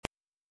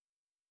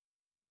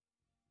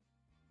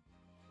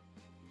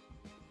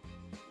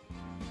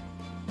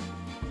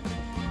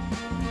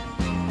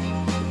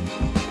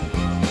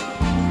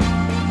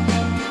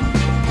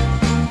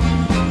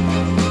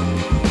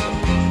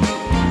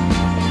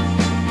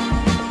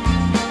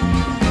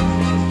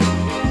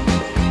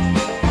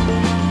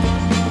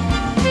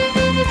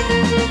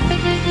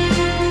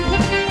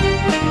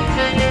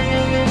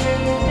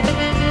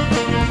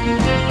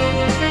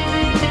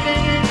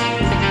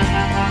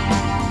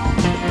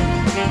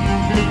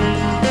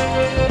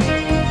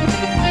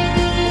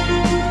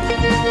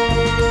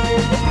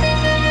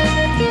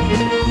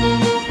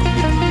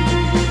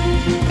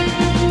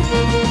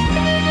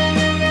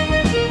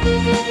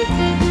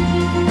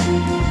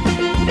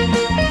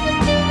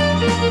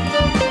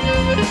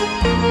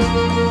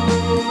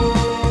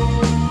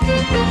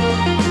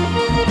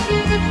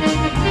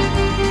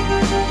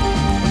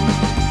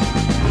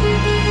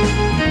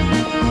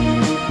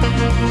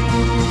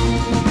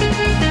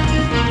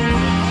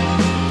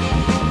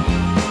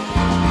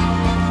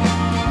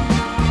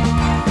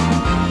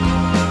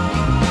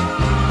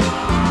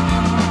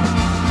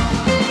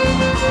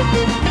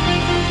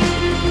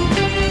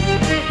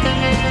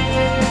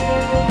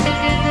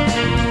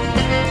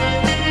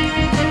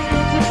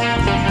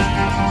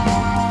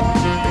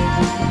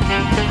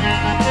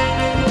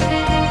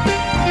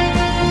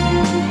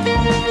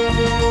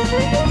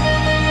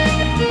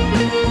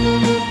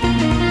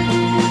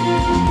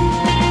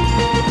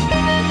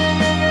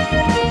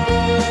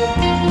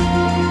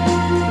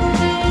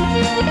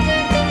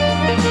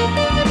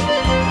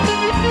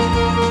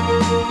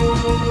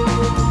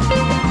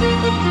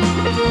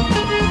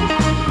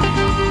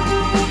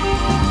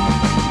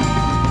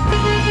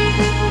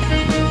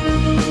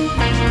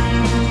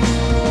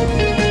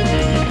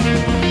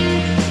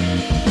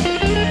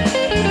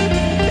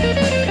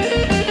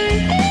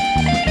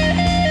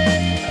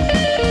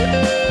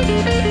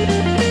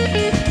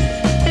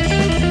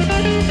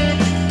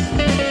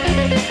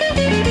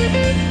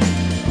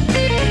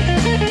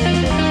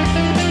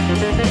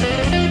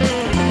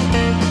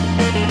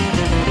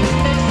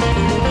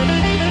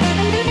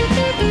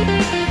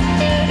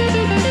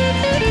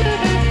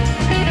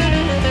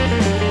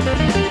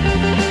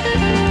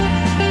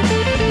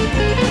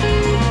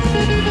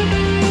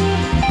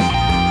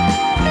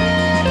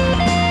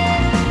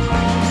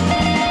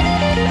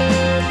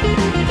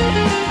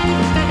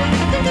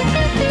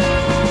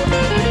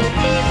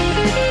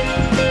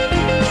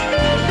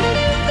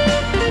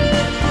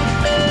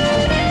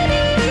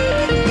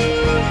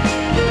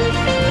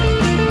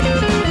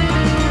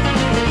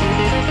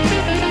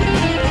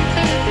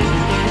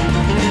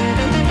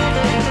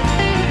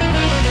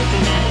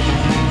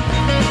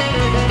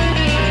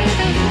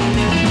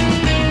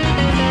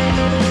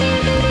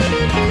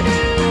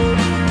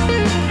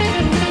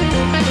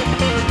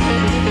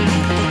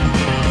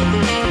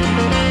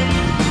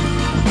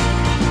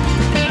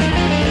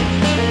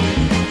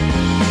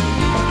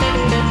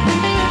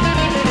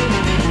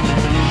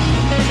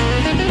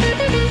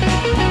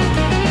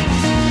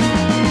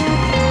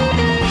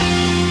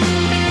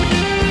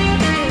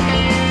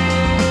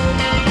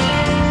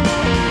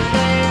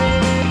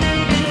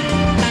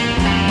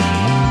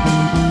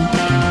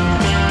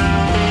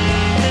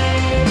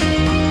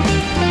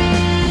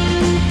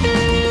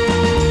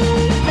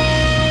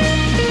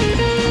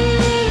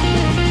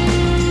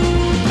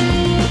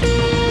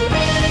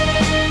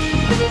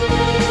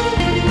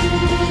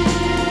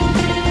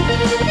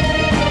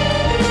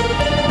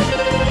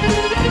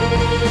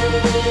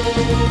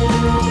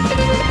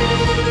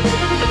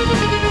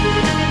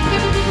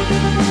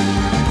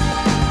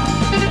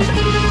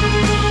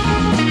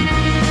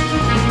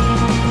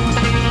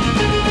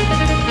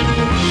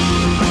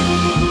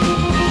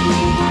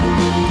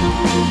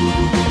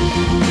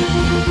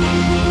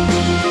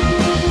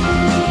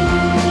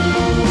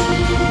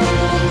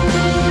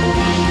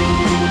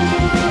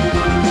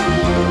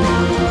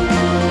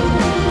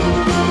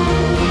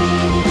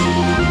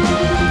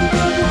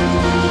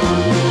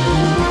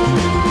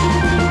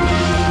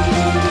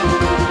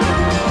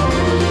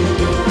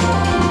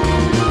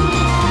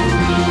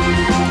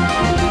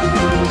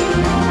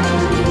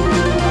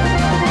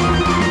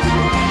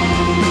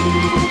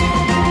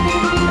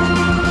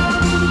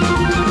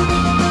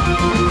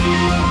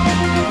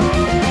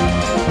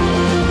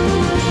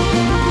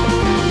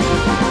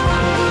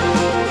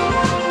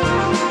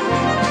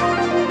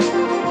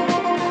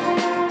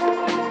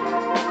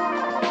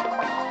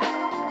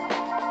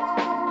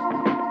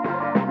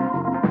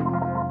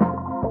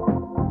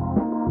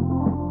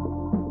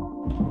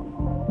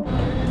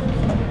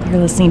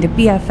listening to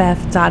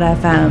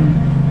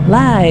BFF.FM,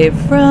 live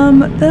from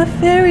the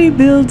Ferry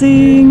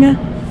Building.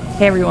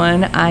 Hey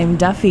everyone, I'm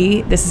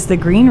Duffy. This is the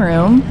Green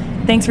Room.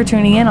 Thanks for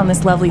tuning in on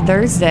this lovely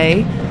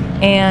Thursday.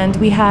 And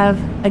we have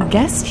a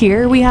guest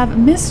here. We have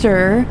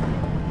Mr.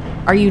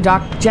 Are you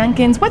Doc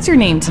Jenkins? What's your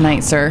name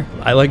tonight, sir?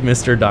 I like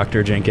Mr.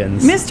 Dr.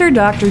 Jenkins. Mr.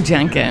 Dr.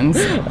 Jenkins.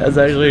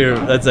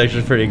 That's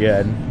actually pretty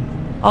good.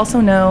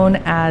 Also known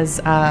as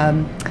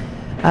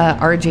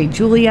RJ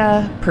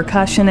Julia,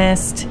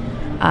 percussionist,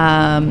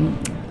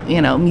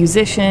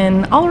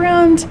 musician, all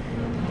around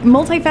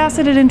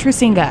multifaceted,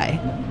 interesting guy.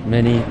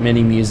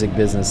 Many music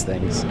business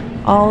things.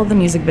 All the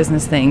music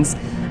business things.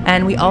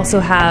 And we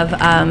also have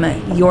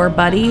your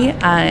buddy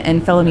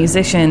and fellow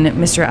musician,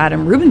 Mr.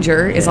 Adam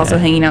Rubinger, is also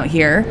hanging out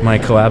here. My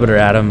collaborator,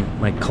 Adam.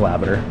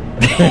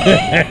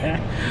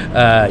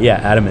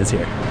 Adam is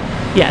here.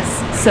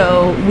 Yes.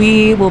 So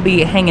we will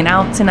be hanging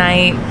out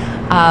tonight.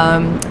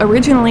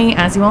 Originally,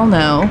 as you all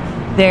know,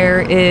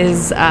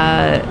 there's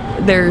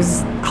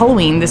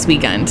Halloween this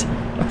weekend.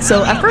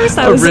 So at first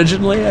I was...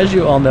 Originally, as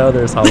you all know,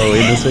 there's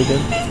Halloween this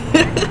weekend.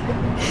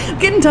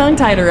 Getting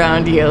tongue-tied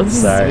around you.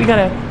 Sorry. We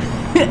gotta...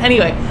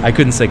 Anyway. I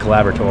couldn't say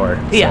collaborator. So.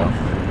 Yeah.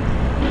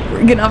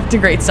 We're getting off to a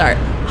great start.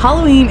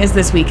 Halloween is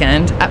this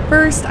weekend. At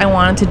first, I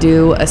wanted to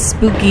do a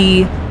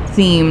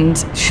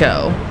spooky-themed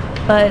show.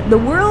 But the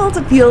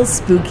world feels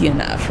spooky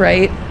enough,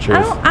 right? Truth.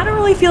 I don't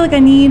really feel like I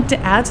need to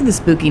add to the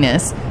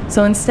spookiness.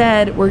 So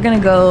instead, we're going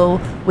to go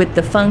with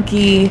the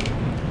funky,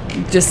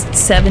 just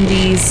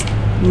 70s,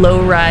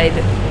 low-ride,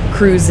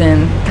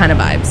 cruising kind of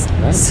vibes.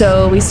 Nice.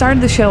 So we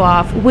started the show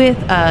off with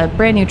a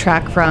brand new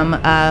track from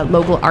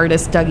local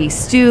artist Dougie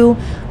Stew.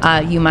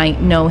 You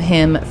might know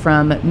him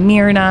from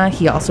Myrna.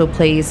 He also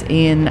plays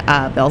in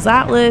Bell's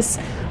Atlas.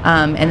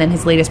 And then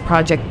his latest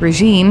project,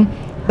 Regine.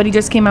 But he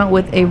just came out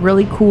with a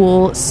really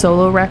cool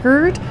solo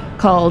record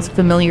called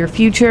Familiar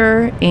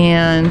Future,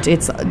 and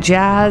it's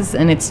jazz,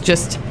 and it's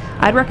just,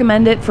 I'd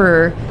recommend it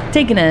for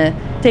taking a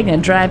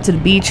drive to the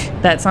beach.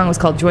 That song was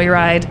called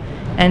Joyride,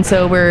 and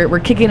so we're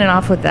kicking it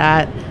off with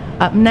that.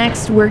 Up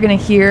next, we're going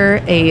to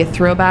hear a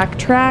throwback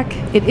track.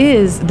 It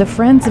is the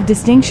Friends of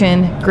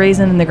Distinction,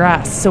 Grazin in the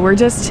Grass. So we're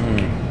just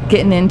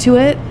getting into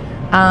it,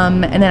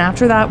 and then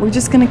after that, we're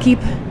just going to keep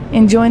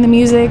enjoying the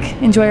music,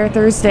 enjoy our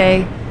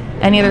Thursday.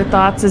 Any other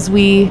thoughts as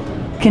we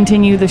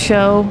continue the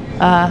show,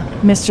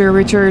 Mr.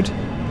 Richard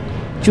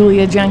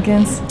Julia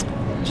Jenkins?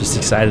 Just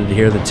excited to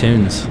hear the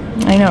tunes.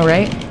 I know,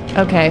 right?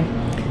 Okay.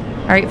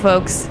 All right,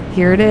 folks,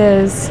 here it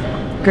is.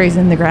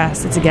 Grazing in the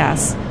Grass. It's a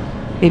gas.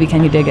 Baby,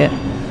 can you dig it?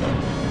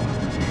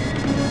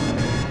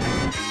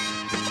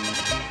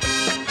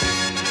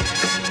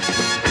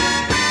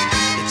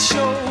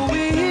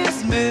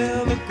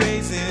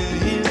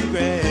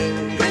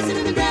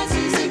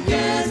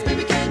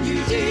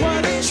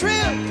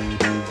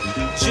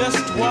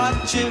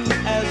 Watching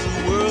as the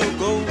world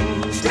goes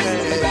past.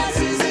 Grazing in the grass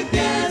is a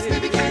gas,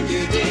 baby, can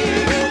you dig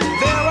it?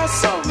 There are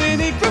so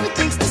many groovy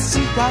things to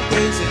see while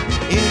grazing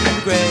in the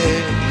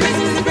grass.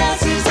 Grazing in the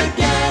grass is a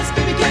gas,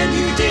 baby, can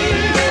you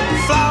dig it?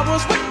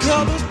 Flowers with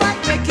colors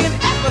bright, making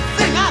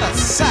everything out of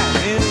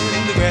sight in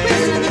the grass.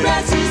 Grazing in the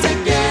grass is a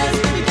gas,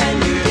 baby,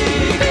 can you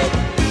dig it?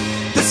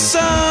 The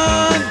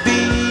sun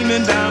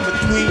beaming down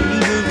between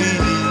the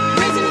leaves.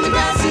 Grazing in the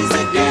grass is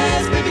a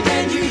gas, baby,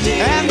 can you dig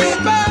it? And the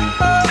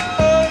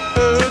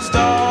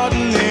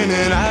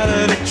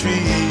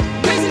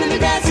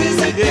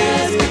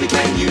yes, baby,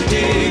 can you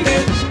dig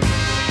it?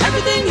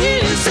 Everything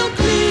here is so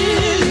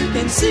clear, you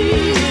can see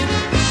it.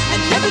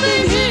 And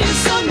everything here is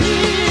so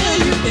near,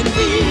 you can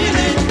feel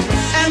it.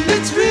 And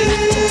it's real,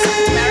 so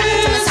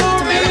real, so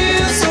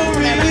real, so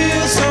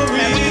real, so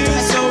real,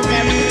 so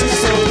real,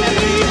 so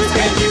real.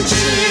 Can you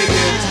dig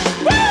it?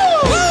 Woo!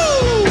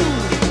 Woo!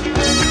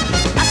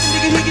 I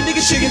can dig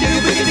it, chicken, dig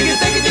it, dig it, dig it,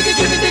 dig it, dig it,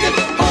 dig it, dig it.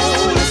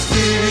 Oh, let's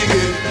dig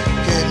it.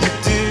 Can you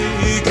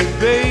dig it,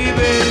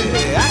 baby?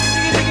 I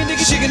can dig it,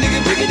 chicken, dig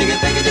it, dig it, dig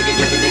it, dig it, dig it,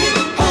 dig it, dig it.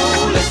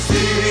 Oh, let's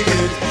dig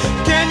it.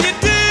 Can you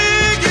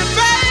dig it,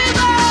 baby?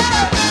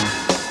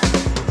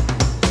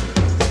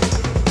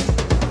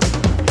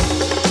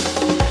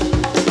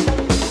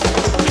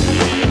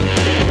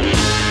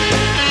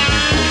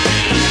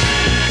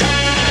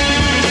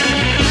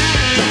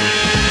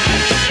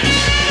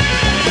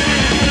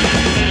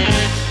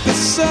 The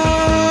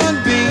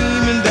sun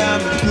beaming down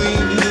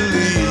between the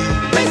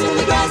leaves. Grazing in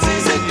the grass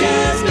is a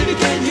gas, baby,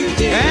 can you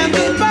dig it? And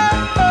the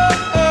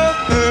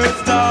birds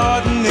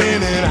starting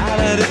in and out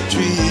of the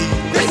tree.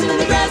 Grazing in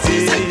the grass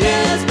is a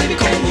gas, baby,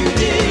 can you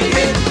dig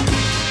it?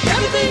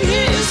 Everything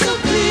here is so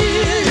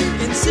clear, you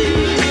can see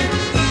it.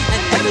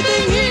 And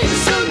everything here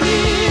is so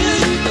near,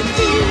 you can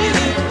feel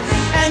it.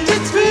 And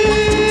it's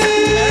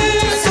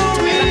real, so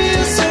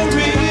real, so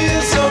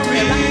real, so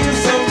real,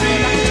 so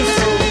real,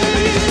 so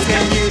real.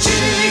 Can you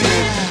dig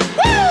it?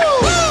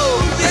 Woo! Woo!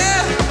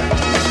 Yeah!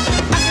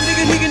 I can dig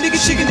it, he can dig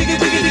it, she can dig it,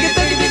 dig it, dig it,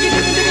 dig it, dig it,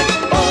 dig it, dig it.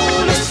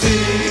 Oh, let's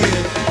dig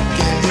it.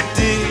 Can you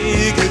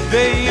dig it,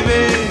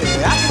 baby?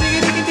 I can dig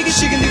it, he can dig it,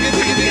 she can dig it,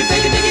 dig it, dig it,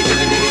 dig it, dig it,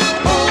 dig it, dig it.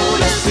 Oh,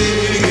 let's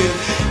dig it.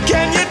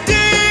 Can you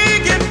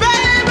dig it,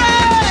 baby? I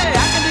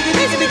can dig it,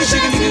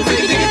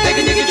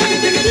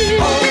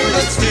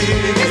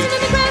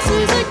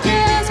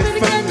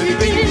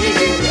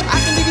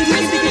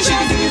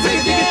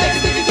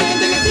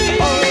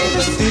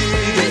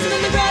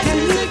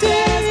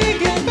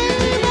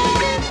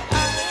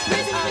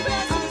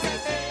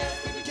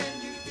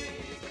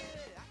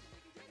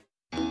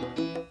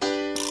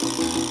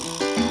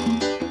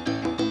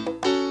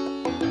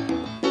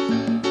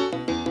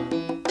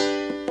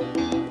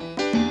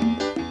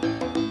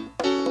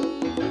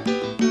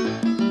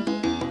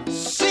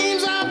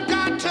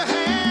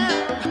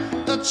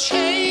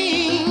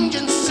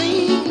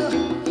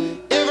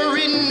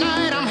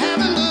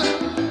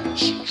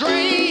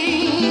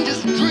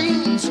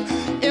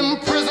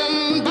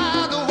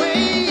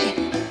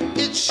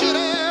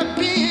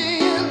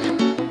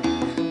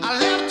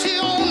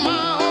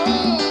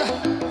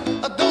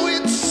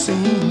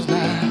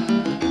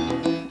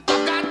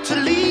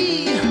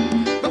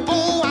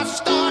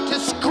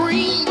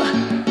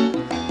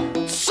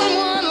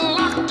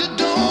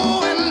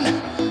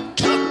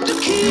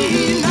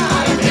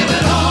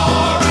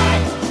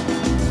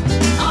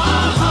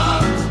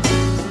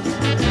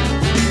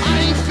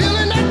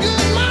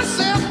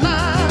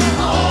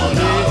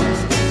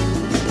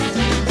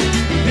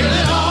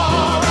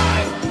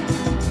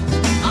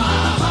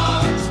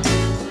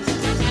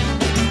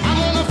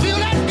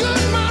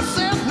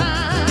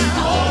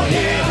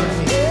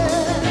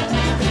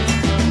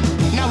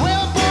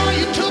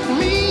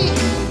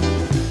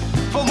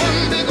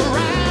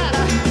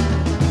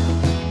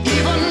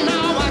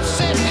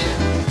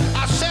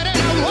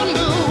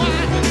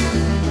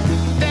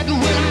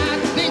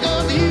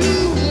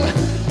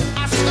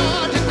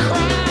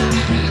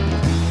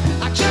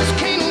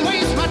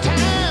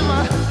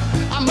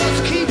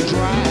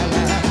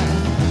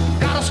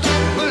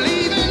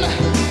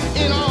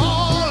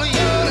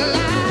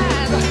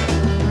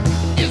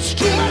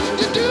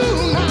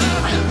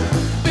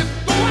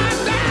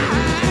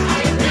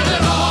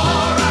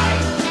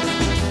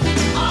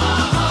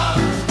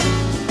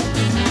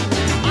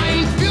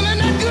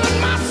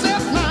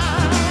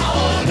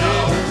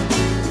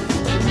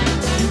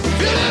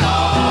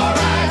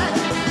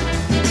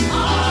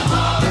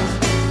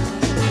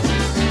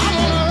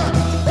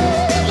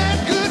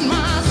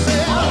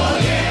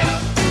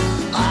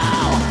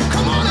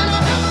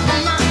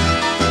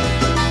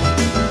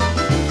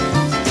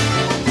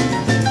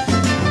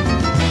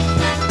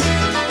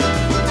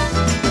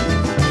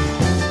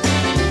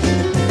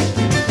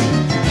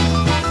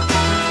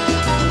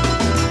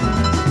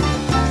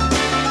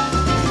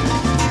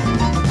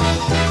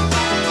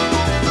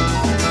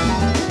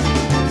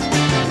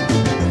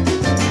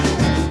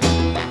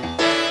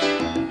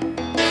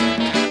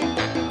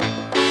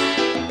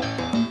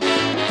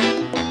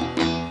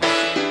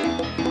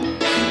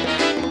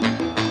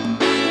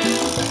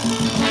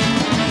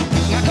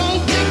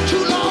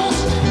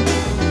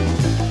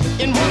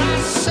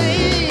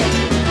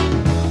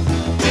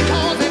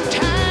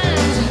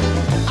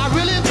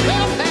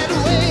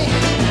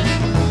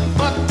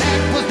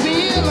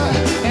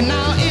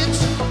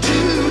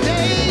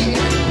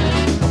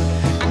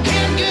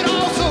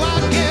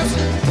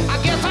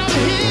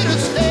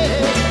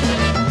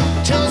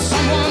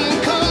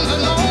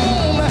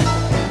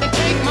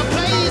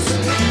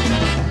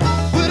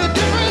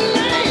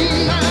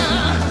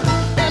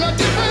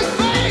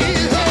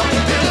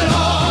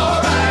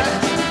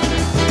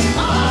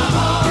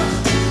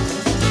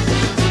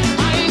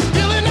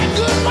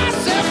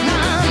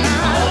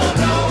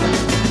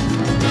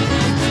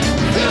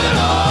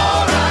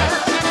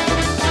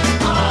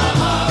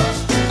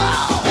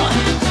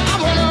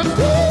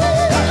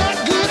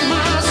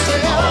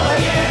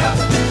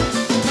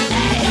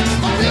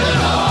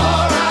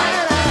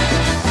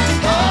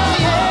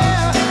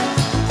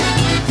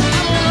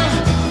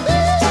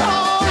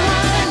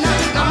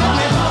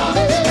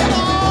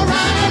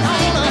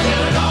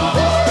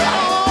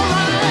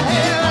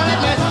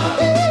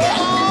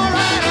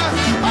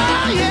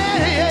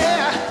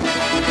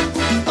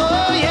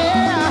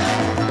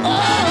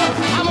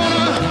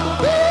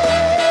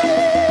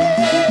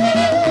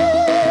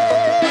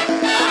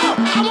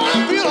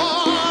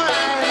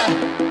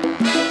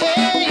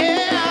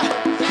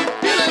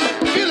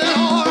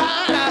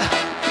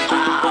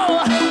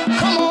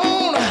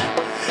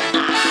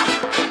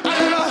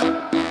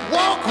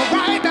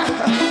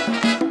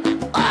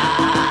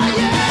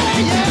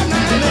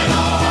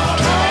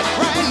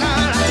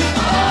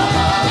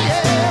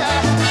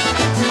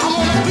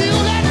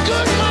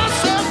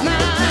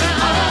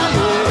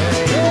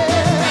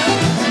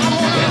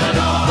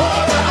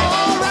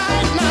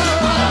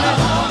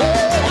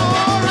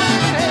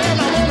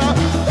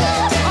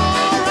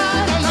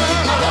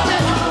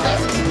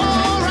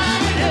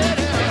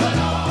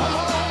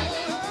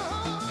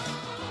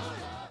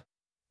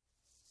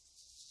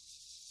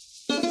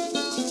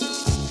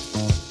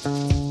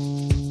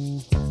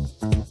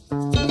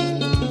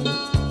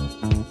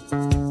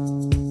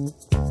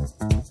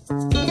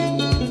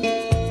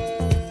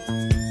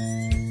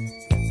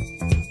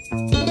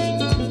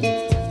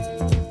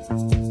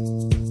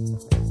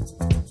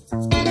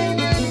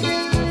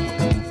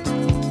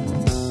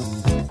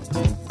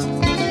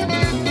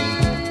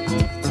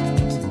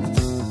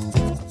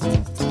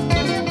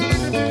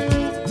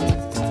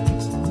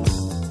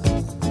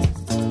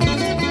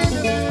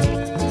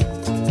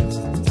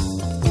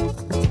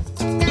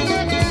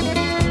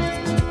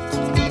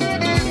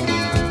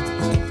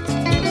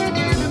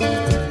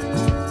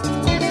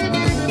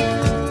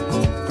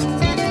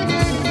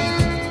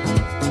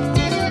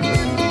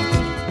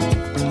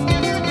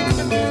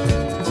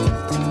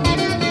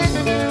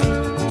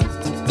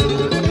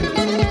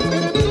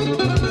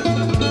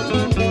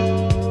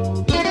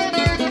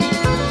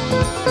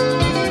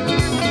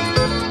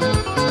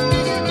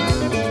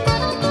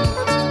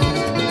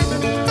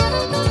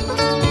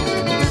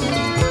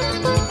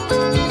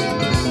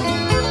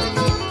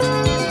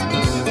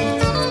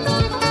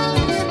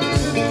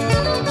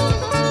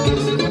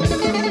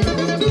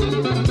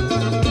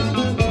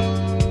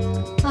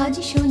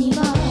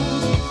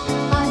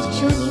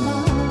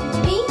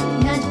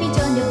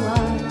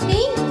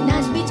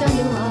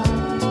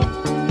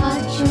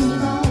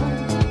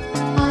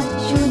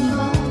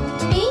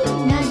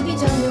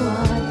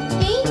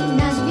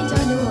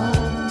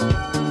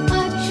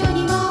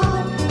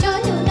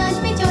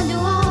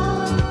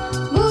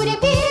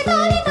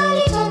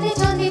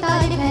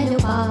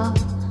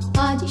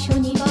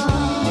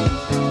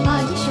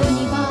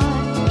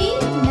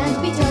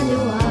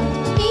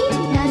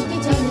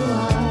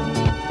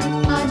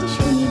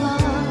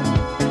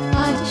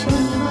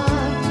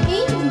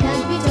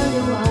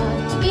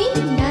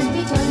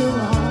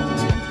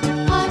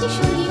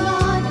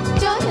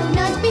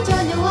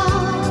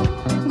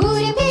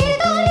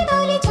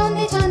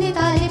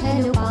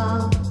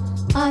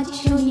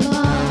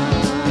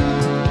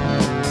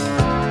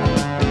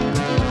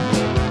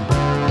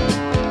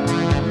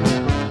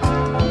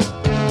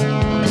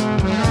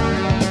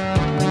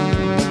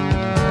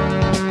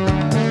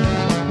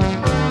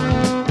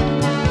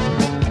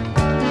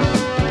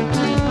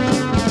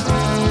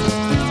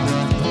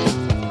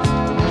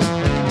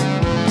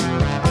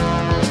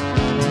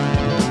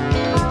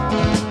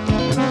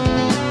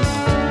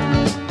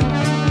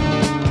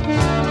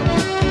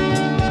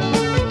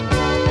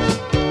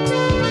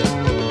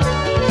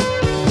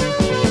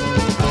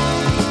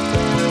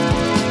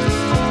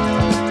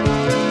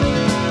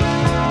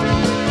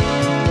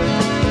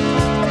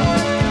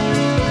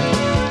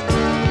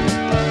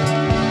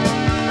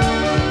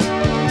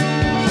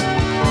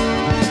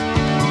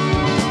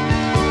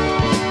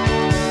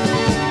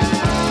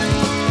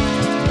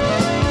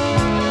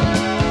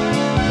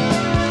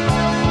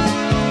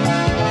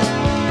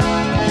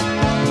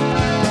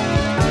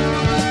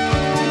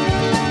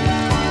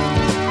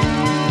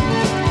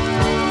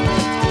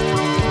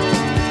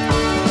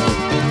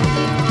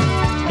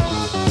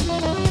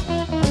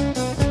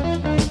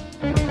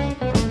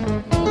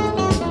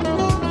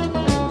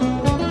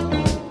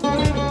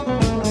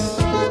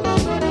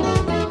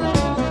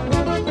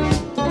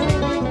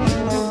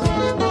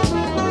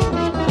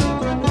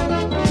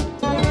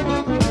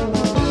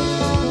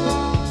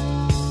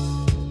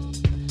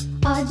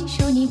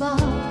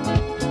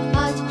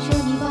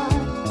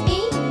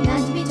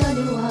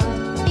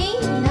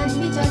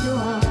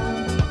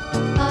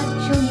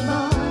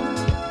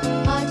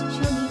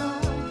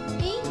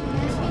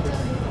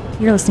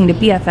 You're listening to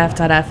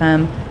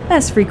BFF.FM,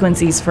 best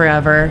frequencies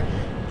forever.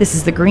 This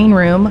is the Green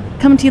Room,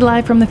 coming to you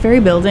live from the Ferry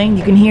Building.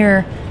 You can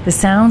hear the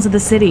sounds of the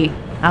city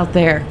out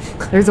there.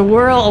 There's a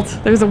world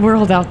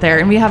out there.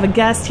 And we have a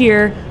guest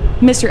here,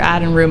 Mr.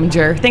 Adam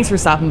Ruminger. Thanks for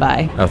stopping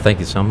by. Oh, thank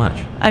you so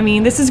much. I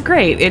mean, this is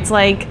great. It's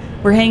like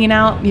we're hanging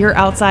out, you're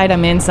outside,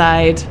 I'm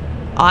inside.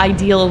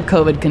 Ideal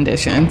COVID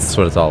conditions. That's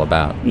what it's all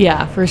about.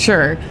 Yeah, for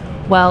sure.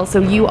 Well, so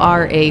you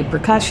are a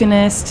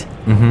percussionist.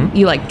 Mm-hmm.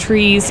 You like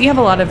trees. You have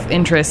a lot of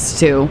interests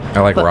too.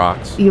 I like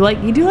rocks.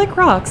 You do like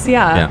rocks,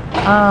 yeah.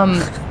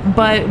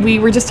 But we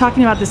were just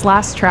talking about this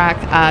last track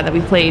that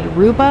we played,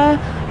 Rupa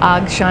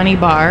Agshani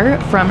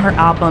Bar, from her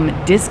album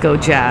Disco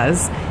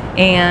Jazz.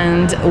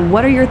 And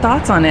what are your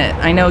thoughts on it?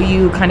 I know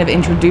you kind of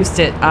introduced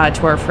it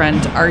to our friend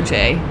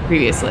RJ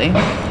previously.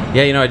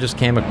 Yeah, I just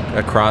came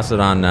across it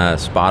on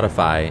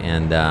Spotify,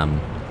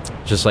 and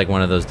just like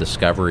one of those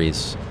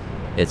discoveries.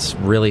 It's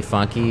really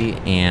funky,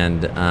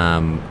 and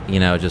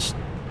I was just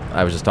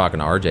talking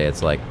to RJ.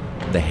 It's like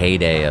the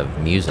heyday of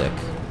music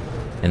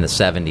in the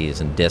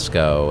 '70s, and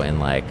disco, and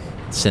like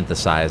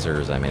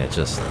synthesizers. I mean, it's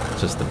just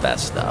the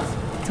best stuff.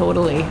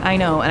 Totally, I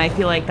know, and I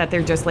feel like that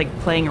they're just like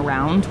playing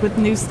around with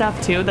new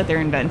stuff too that they're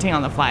inventing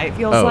on the fly. It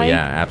feels like. Oh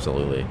yeah,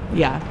 absolutely.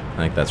 Yeah, I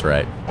think that's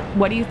right.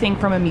 What do you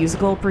think from a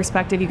musical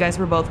perspective? You guys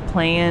were both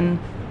playing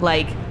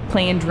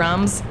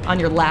drums on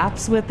your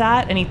laps with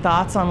that. Any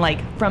thoughts on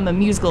from the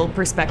musical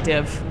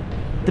perspective,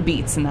 the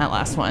beats in that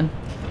last one?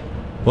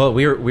 Well,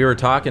 we were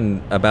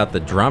talking about the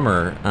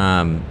drummer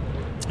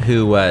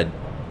who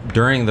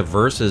during the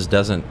verses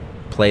doesn't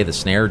play the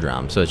snare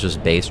drum, so it's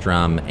just bass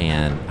drum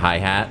and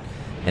hi-hat.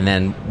 And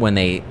then when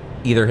they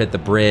either hit the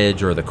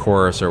bridge or the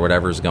chorus or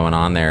whatever's going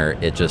on there,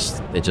 it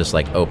just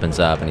like opens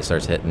up and he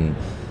starts hitting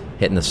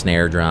the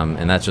snare drum,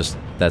 and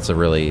that's a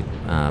really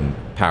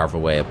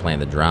powerful way of playing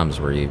the drums,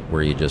 where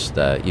you just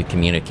you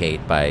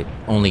communicate by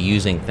only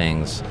using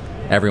things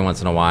every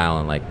once in a while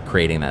and like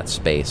creating that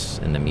space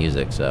in the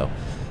music. So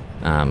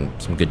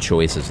some good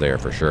choices there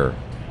for sure.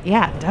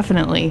 Yeah,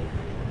 definitely.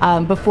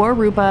 Before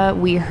Rupa,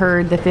 we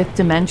heard The Fifth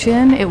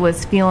Dimension. It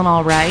was Feeling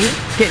All Right,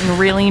 getting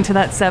really into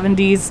that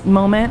 70s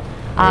moment.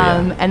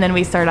 And then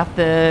we start off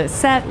the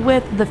set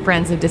with the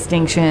Friends of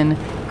Distinction,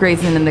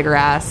 Grazin in the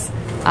Grass.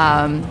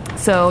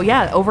 So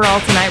yeah, overall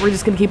tonight we're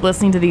just going to keep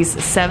listening to these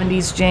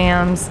 70s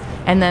jams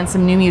and then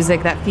some new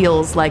music that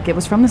feels like it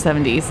was from the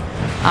 70s.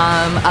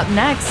 Up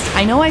next,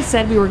 I know I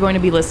said we were going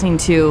to be listening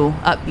to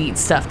upbeat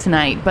stuff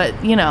tonight, but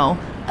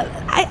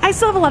I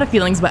still have a lot of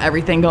feelings about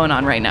everything going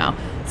on right now.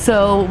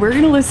 So we're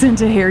going to listen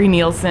to Harry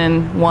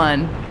Nilsson,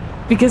 One,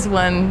 because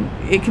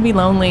it can be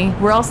lonely.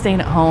 We're all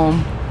staying at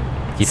home.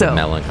 Keep it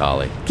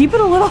melancholy. Keep it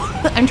a little.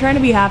 I'm trying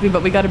to be happy,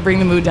 but we got to bring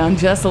the mood down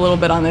just a little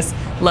bit on this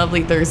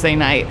lovely Thursday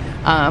night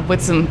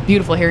with some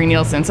beautiful Harry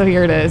Nilsson. So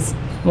here it is,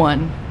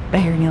 One by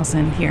Harry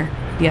Nilsson here,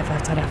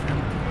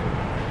 BFF.FM.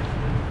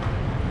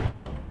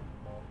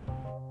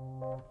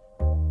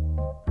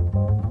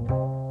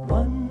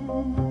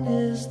 One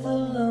is the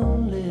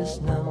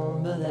loneliest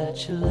number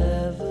that you'll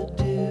ever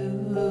do.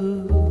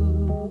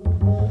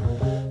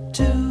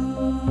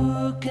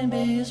 Two can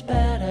be as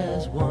bad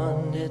as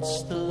one.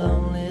 It's the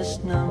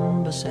loneliest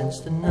number since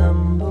the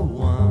number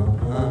one.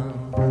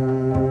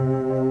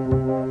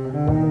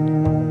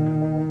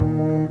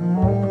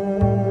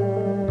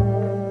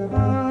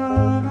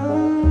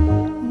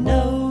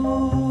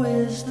 No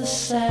is the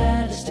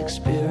saddest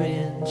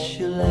experience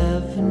you'll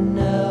ever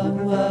know.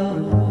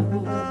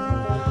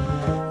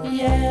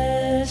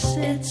 Yes,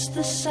 it's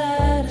the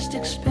saddest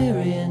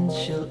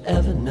experience you'll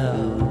ever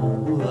know.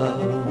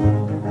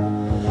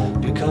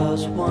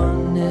 Because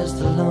one is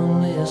the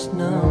loneliest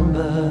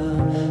number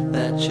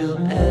that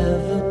you'll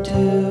ever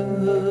do.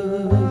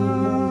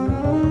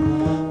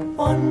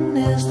 One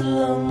is the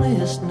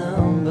loneliest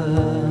number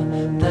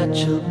that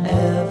you'll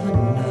ever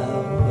know.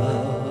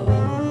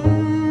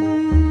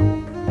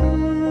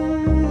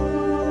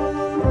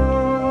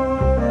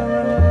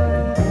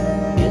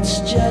 It's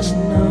just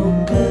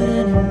no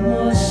good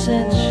anymore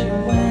since you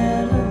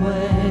went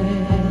away.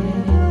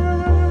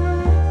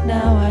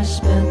 Now I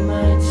spend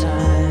my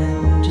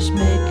time just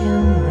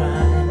making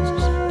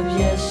rhymes of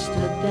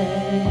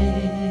yesterday.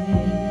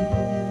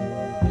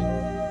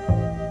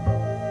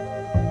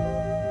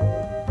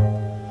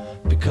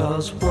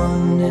 Because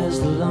one is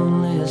the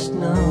loneliest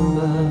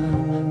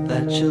number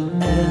that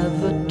you'll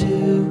ever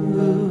do.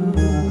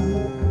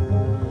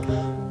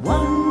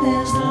 One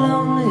is the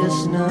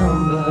loneliest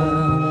number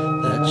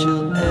that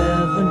you'll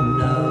ever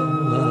know.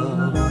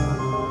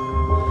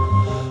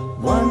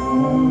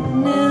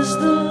 One is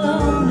the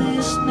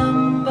loneliest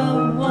number.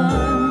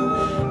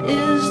 One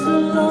is the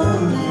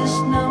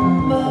loneliest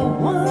number.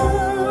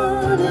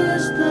 One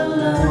is the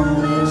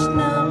loneliest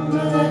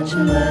number that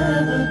you'll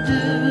ever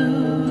do.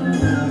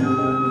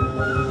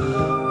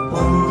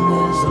 One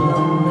is the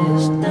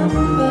loneliest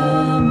number,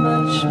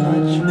 much,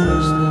 much more.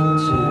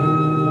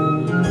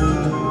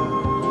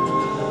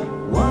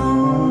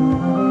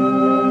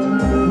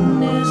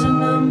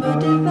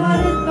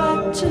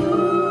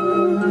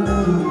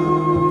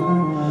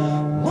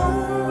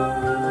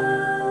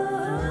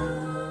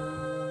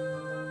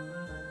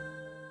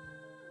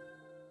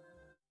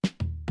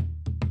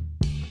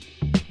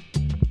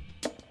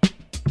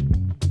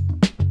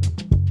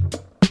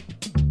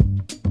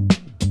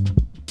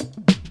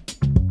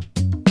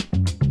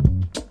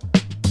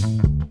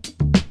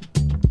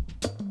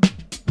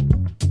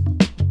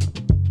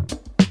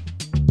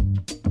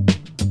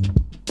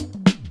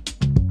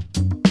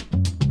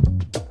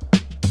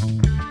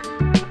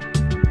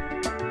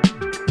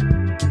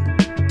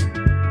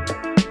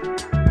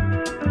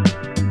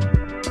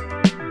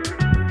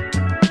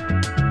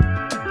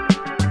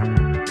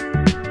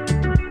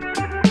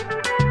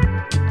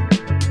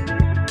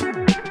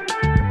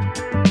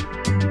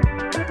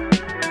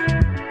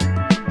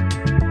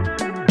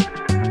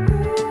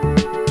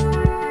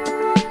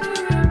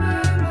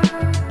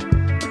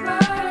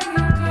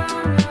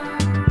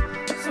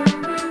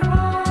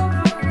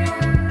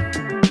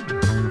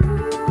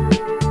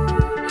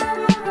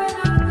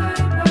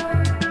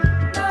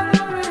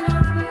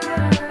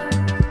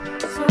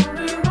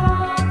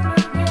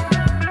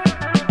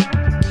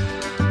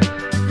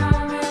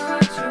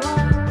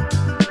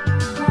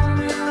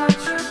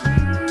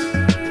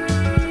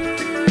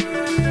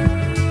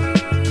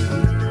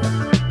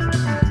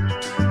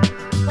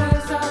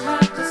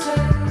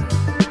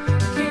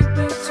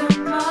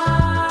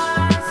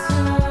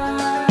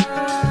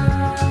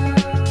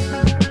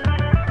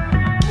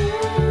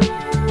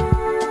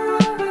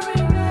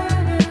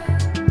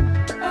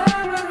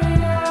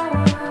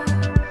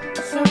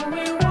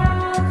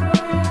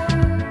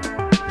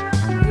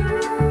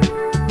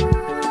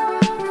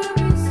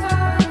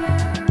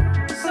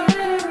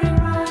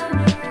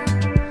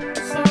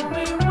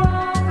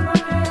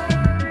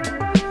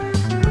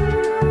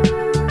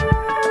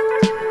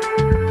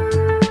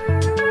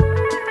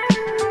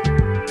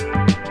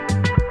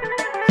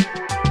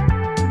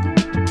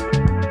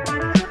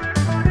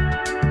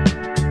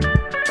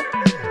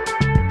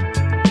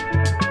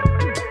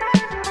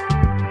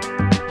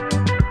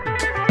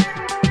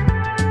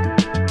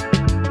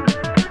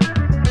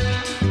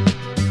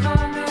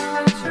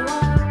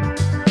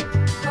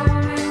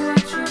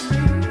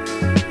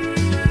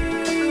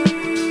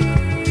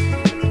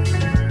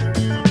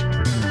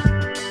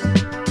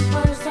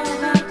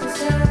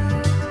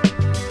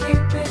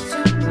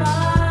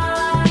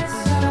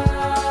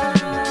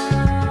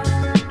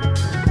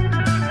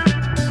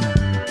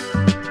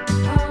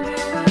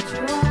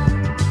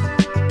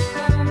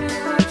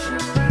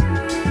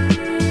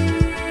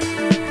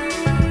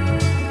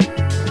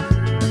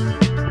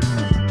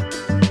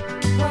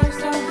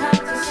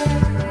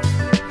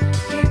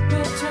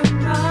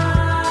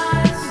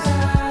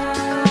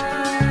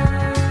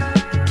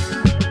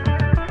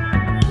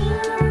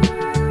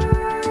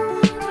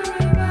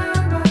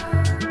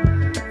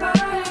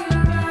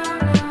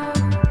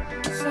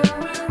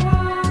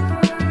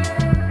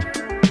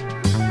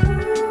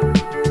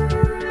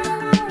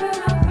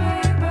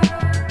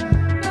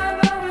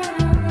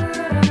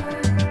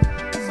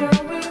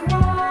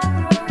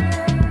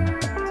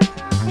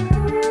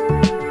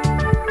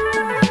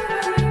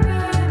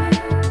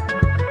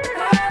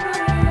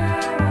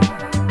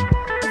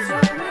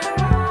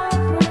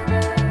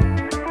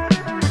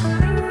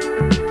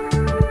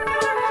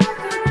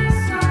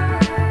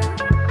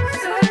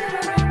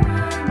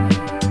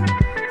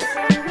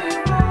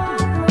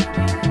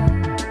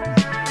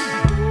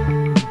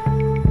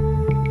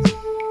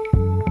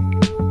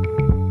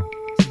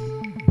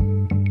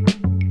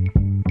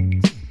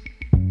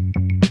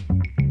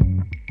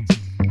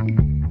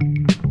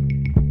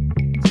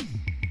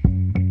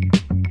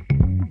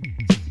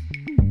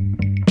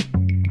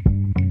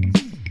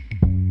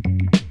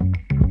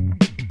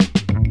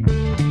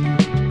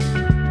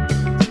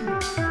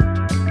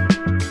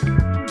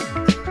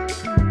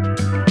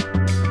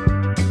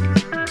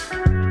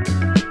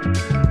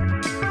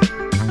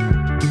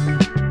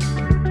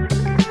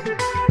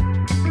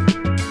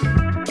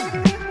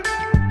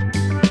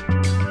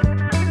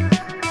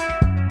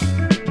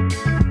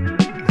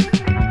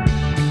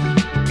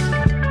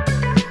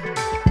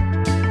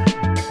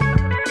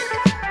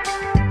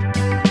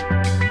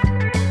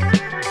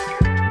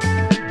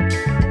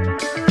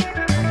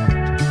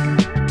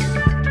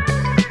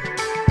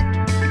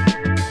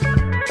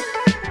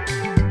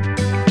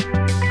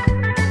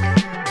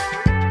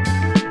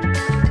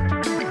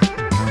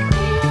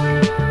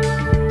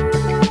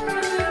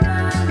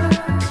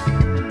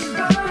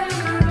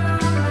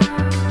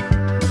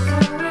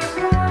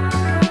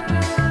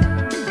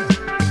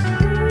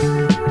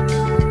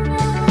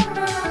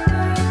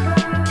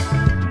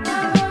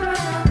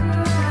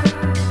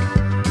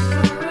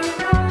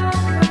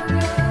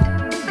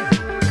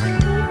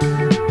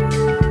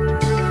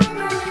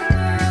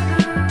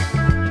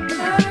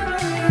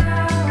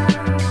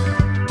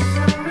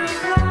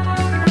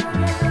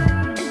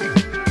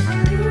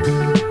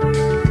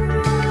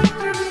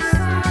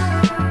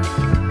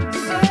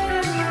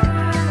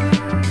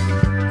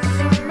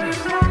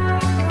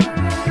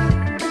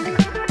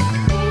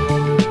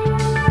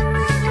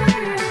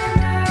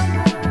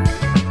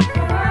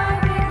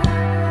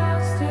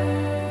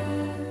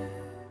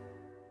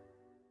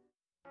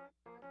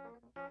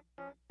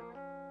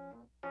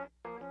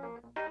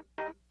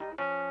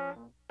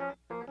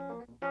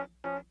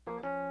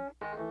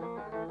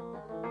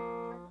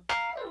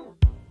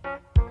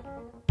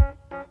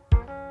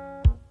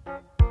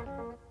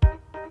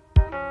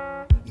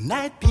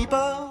 Night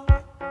people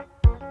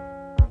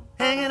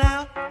hanging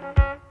out,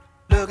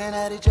 looking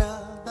at each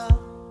other,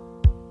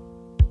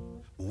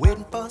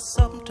 waiting for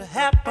something to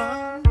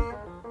happen.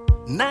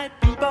 Night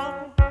people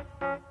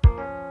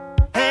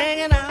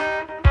hanging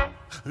out,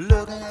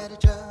 looking at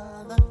each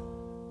other,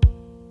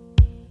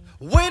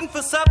 waiting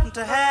for something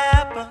to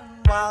happen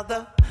while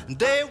the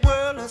day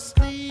world is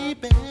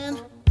sleeping.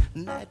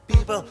 Night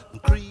people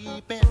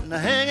creeping,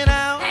 hanging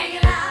out,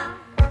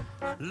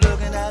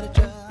 looking at each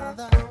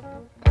other.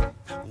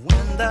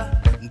 When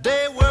the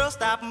day world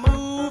stop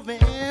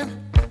moving,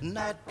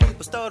 night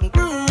people start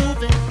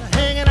grooving,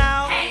 hanging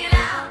out,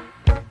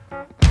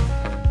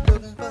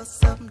 looking for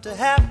something to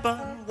happen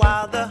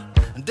while the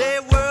day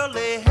world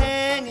lay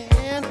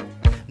hanging.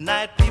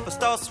 Night people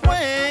start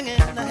swinging,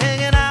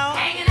 hanging out,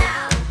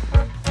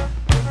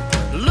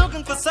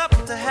 looking for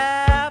something to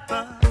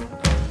happen.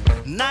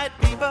 Night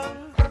people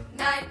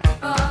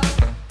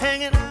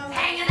hanging out,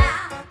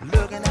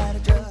 looking at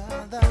each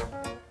other,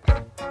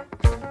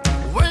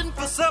 waiting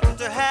for something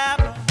to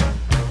happen.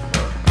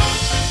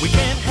 We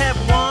can't have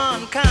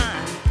one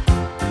kind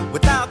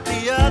without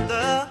the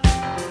other.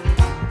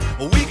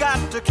 We got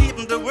to keep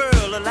the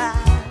world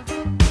alive.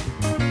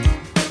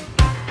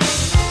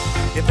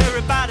 If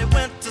everybody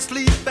went to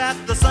sleep at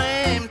the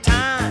same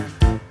time,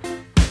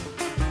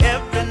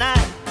 every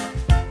night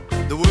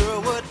the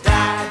world would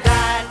die,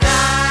 die, die.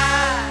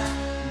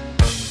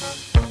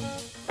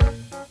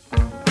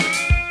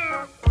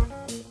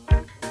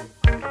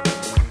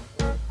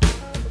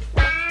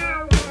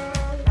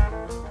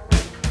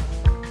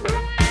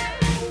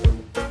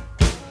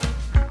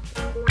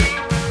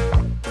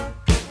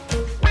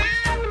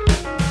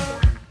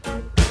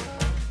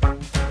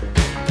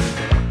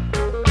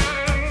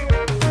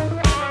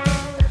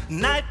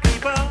 Night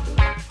people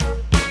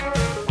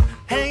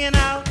hanging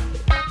out,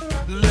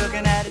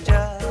 looking at each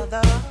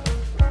other,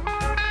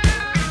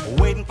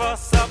 waiting for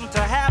something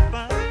to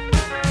happen.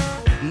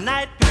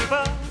 Night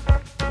people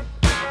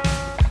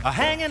are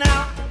hanging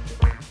out,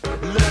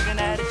 looking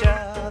at each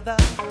other,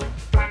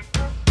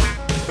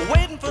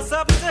 waiting for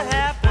something to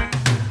happen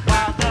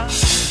while the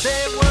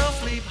day world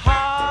sleep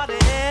hardy.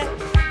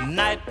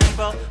 Night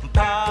people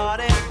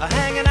party are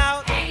hanging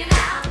out,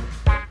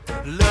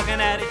 looking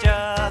at each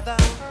other.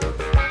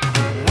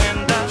 When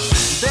the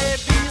day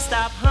beats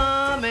stop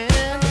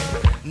humming,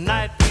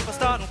 night people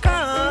start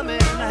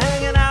coming,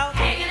 hanging out,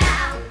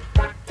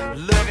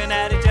 looking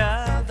at each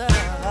other.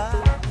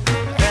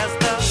 As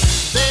the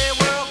day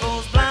world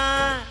goes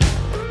blind,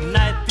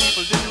 night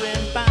people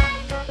doing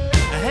fine,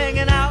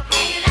 hanging out,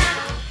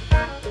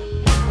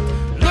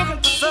 looking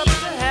for something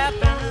to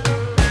happen.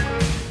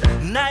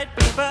 Night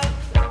people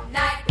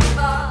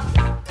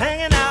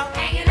hanging out,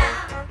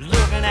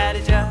 looking at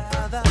each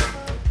other,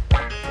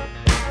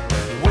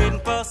 waiting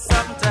for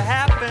something to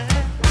happen.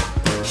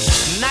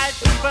 Night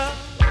people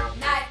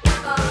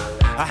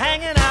are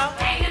hanging out,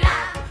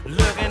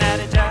 looking at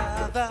each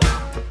other,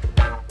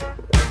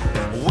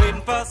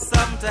 waiting for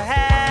something to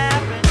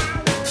happen.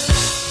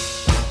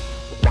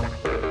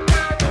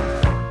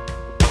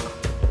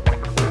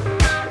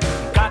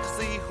 Got to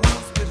see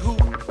who's with who,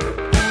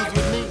 who's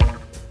with me,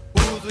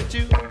 who's with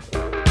you.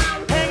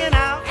 Hanging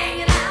out,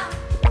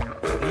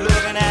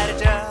 looking at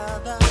each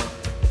other.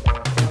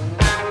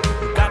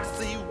 Got to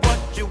see what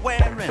you're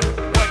wearing,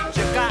 what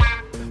you got,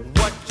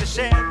 what you're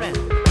sharing.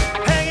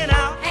 Hanging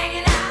out,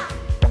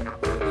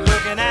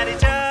 looking at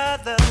each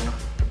other.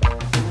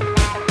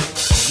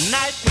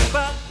 Night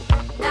people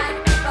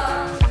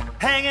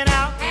hanging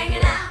out,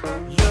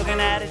 looking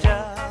at each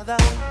other,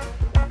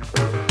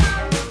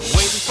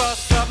 waiting for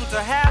something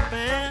to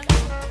happen.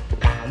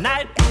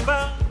 Night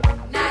people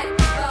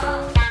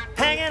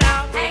hanging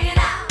out,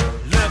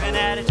 looking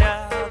at each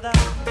other,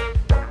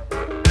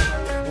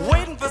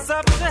 waiting for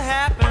something to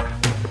happen.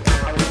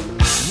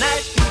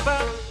 Night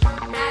people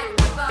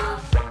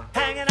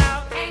hanging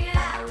out,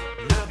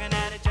 looking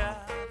at each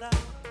other.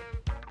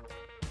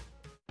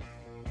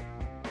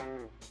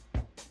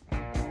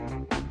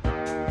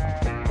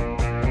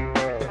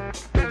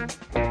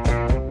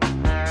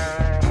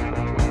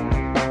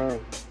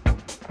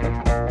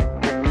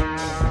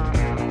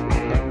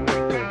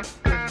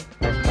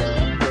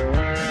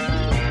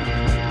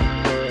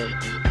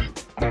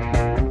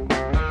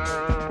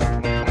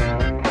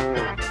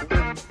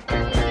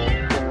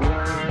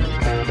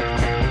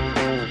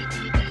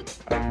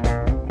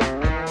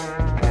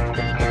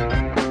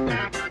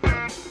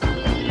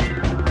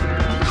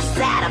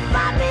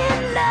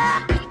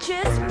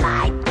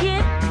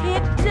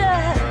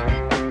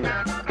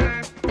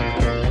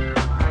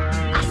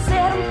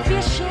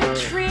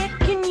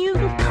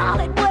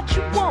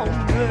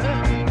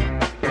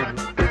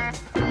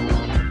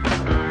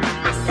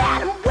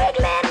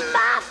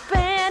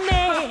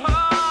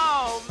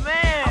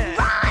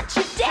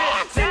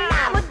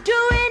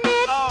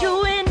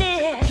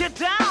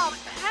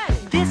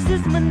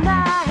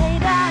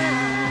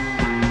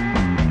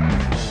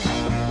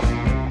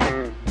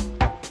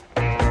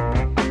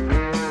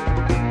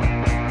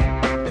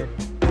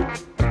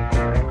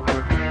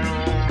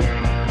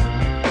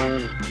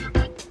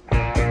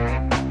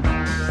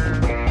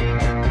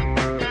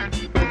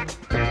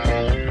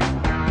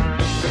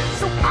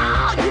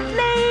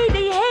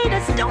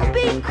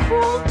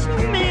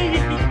 me.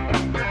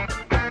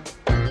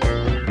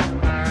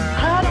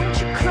 Oh, don't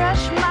you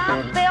crush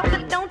my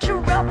velvet, don't you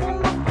ruffle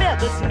my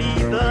feathers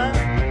neither.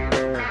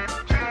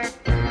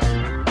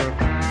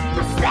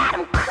 Said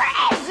I'm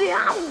crazy,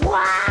 I'm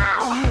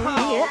wild.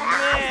 Yeah,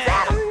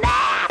 said I'm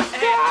nasty.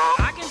 Hey,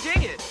 I can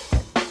dig it.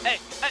 Hey,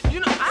 you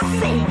know, I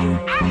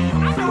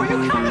know where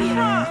you're coming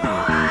from.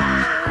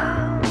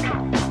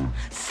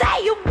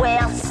 Say you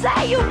will,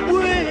 say you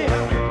will.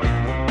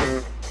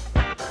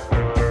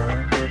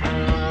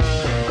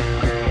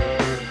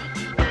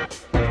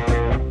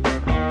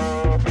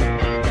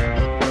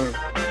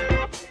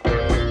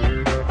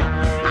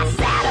 I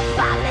said if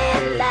I'm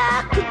in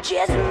luck, it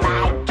just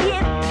might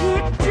get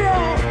picked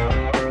up.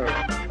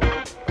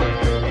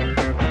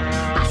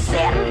 I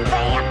said I'm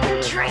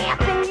vamping,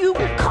 tramping, you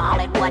can call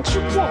it what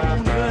you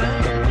want.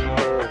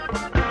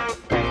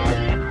 I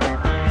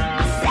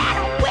said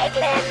I'm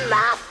wiggling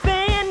my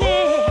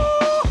fanny.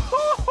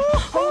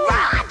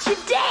 Rod, you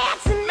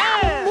dancing,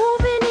 I'm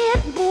moving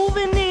it.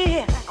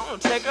 I'm gonna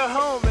take her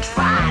home, man.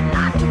 Try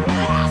not to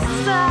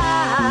pass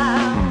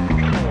out.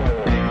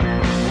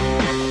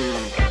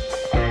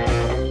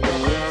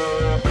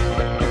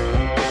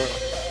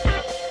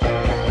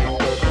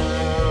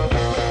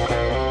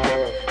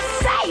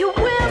 Say you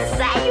will,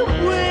 say you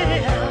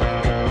will.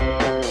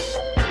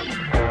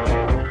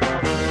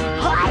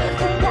 Oh,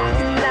 if I'm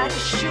walking like I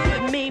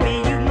should, maybe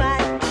you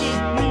might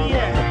pick me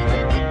up.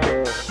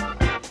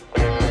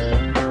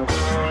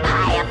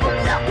 Oh, if I'm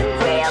looking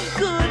real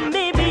good,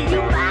 maybe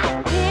you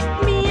might pick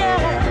me up.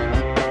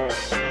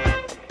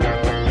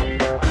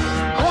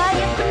 Oh,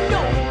 if I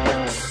know what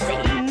to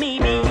say,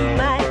 maybe you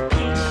might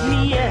pick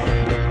me up.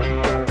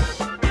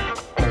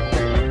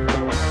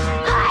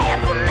 Oh,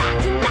 if I'm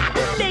acting like a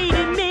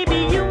lady, maybe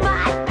you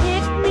might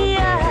pick me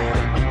up.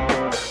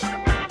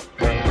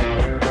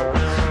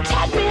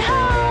 Take me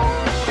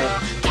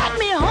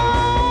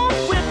home,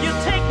 will you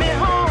take me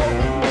home?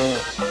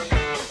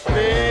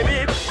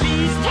 Baby,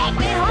 please take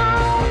me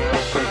home,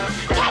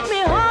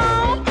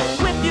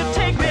 will you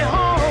take me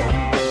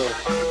home?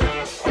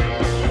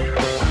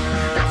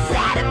 I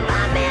said if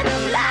I'm in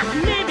luck,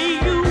 maybe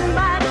you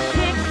might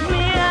pick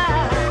me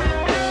up.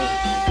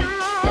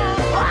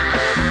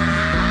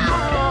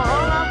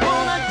 All I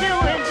wanna do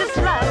is just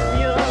love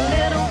you a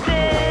little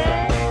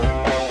bit.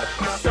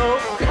 So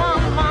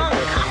come on,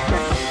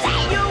 say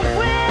you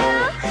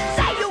will,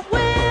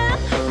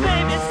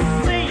 baby,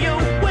 say you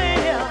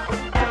will.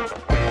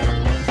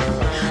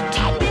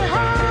 Take me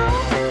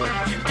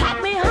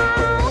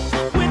home,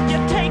 will you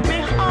take me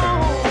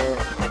home?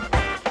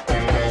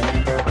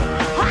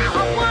 All I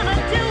wanna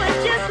do is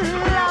just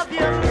love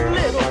you a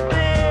little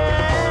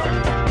bit.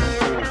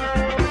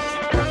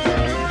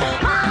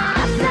 I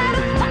said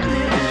if I'm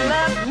in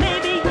love,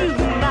 maybe you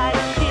might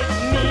pick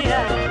me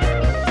up.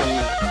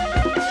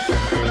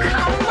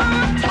 Come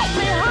on, take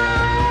me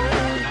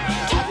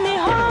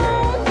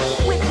home,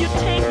 will you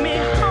take me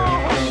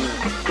home?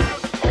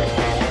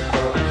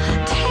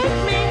 Take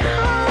me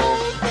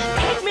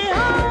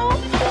home,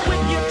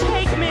 will you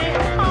take me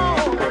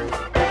home?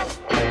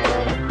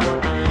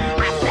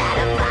 I said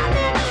if I'm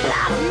in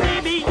love,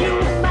 maybe you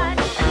might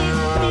pick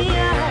me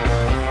up.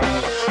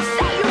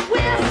 Say you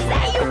will, if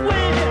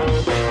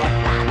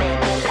I'm in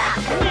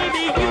love,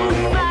 maybe you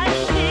might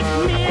pick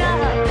me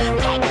up.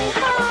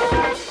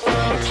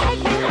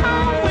 Take me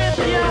home with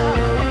you.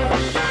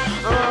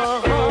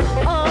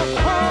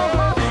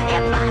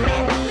 If I'm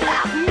in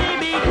love,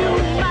 maybe you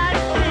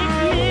might pick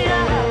me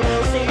up.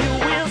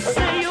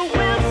 Say you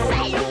will,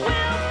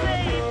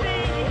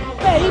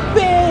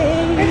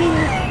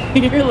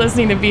 baby. You're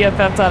listening to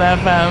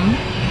BFF.FM.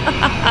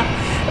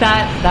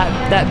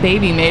 that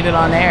baby made it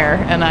on air,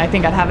 and I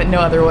think I'd have it no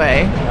other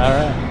way. All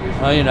right.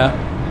 Well, you know,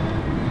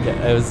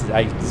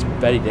 it's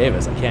Betty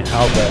Davis. I can't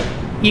help it.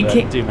 You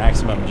can't do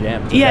Maximum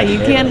Jam. to Yeah, Betty you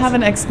Davis. can't have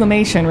an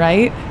exclamation,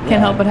 right? Yeah.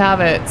 Can't help but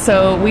have it.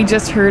 So we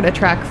just heard a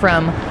track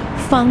from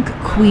funk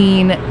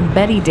queen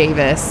Betty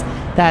Davis.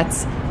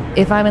 That's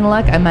If I'm in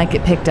Luck, I Might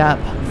Get Picked Up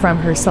from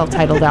her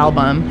self-titled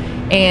album.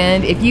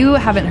 And if you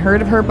haven't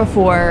heard of her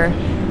before,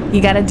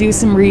 you got to do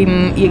some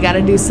reading. You got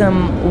to do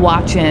some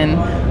watching.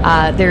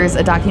 There's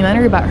a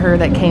documentary about her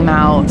that came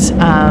out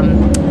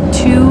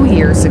 2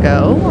 years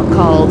ago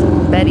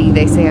called Betty,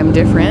 They Say I'm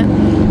Different.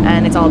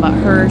 And it's all about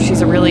her.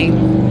 She's a really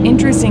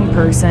interesting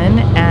person.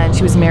 And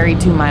she was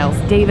married to Miles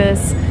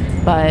Davis.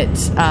 But,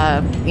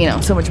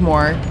 so much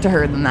more to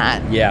her than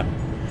that. Yeah.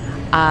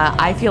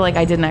 I feel like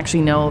I didn't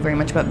actually know very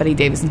much about Betty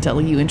Davis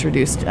until you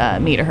introduced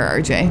me to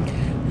her,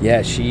 RJ.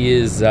 Yeah, she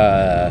is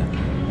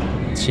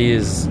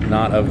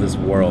not of this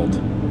world,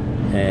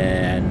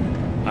 and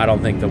I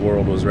don't think the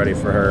world was ready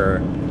for her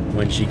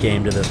when she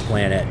came to this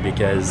planet,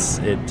 because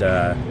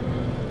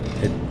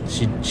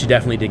she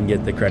definitely didn't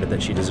get the credit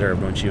that she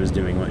deserved when she was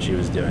doing what she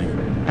was doing.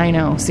 I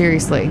know,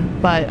 seriously.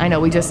 But I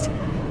know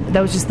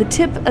that was just the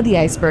tip of the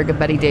iceberg of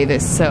Betty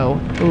Davis, so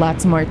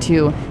lots more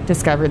to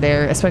discover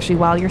there, especially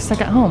while you're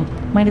stuck at home.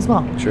 Might as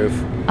well.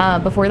 Truth.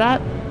 Before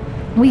that,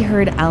 we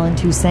heard Alan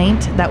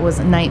Toussaint. That was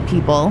Night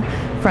People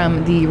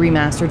from the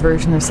remastered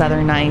version of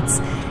Southern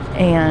Nights.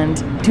 and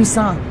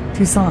Toussaint,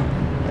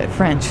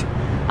 French.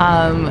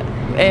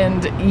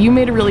 And you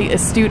made a really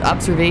astute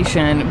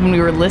observation when we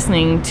were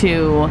listening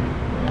to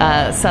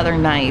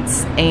Southern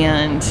Nights,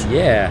 and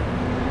Yeah.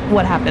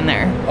 what happened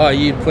there? Oh,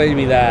 you played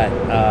me that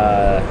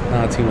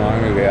not too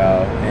long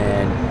ago,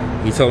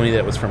 and you told me that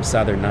it was from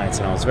Southern Nights,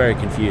 and I was very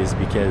confused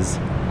because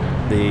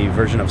the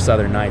version of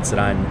Southern Nights that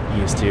I'm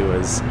used to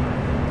was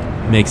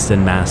mixed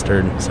and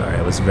mastered. Sorry,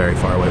 I was very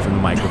far away from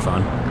the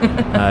microphone.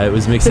 It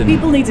was mixed The and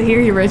people need to hear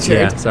you, Richard.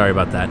 yeah. Sorry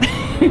about that.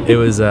 It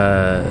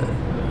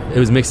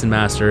was mixed and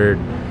mastered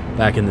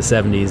back in the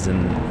 70s,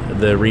 and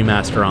the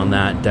remaster on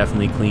that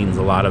definitely cleans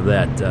a lot of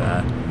that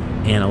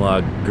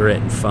analog grit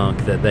and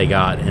funk that they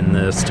got in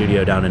the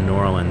studio down in New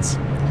Orleans.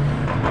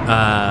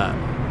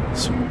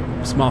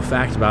 Small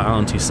fact about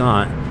Alan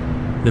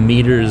Toussaint: the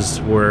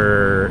Meters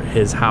were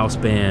his house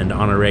band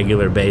on a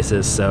regular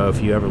basis. So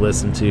if you ever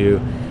listen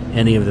to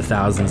any of the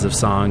thousands of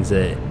songs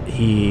that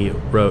he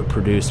wrote,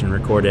 produced, and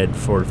recorded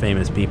for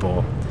famous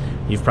people,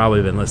 you've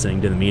probably been listening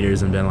to the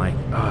Meters and been like,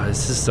 oh,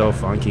 this is so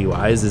funky.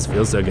 Why does this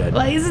feel so good?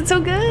 Why is it so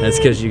good? That's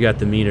because you got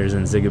the Meters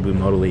and Zigaboo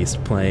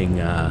Modaliste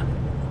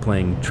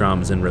playing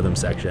drums and rhythm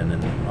section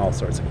and all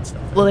sorts of good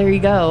stuff. Well, there you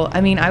go. I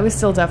mean, I was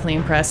still definitely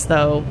impressed,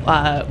 though,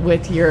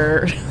 with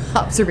your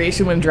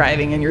observation when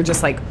driving, and you're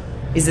just like,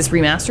 is this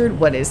remastered?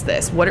 What is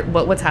this?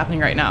 What's happening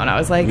right now? And I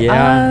was like,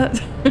 Yeah.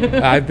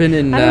 I've been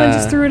in. I don't know,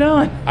 just threw it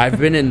on. I've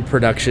been in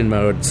production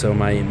mode, so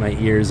my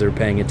ears are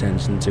paying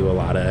attention to a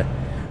lot of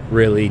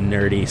really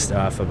nerdy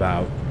stuff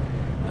about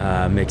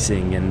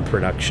mixing and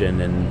production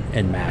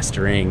and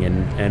mastering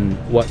and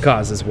what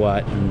causes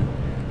what. And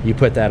you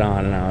put that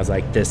on, and I was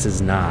like, this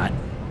is not.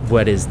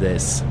 What is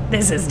this?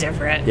 This is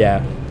different.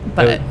 Yeah.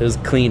 But- it was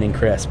clean and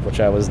crisp, which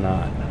I was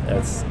not.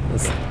 That's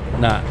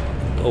not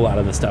a lot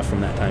of the stuff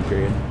from that time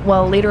period.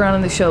 Well, later on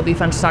in the show, it'll be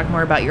fun to talk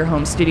more about your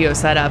home studio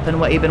setup and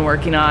what you've been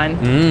working on.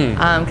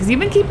 Because you've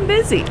been keeping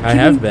busy. I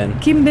have been.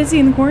 Keeping busy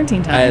in the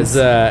quarantine times.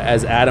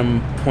 As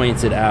Adam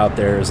pointed out,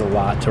 there's a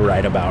lot to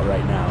write about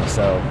right now.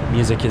 So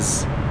music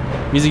has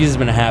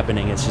been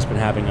happening. It's just been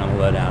happening on the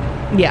lowdown.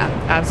 Yeah,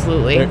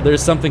 absolutely.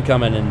 There's something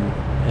coming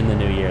in the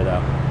new year,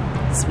 though.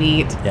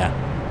 Sweet. Yeah.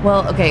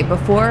 Well, okay,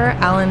 before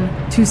Alan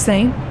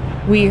Toussaint,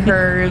 we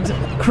heard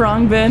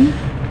Krongbin.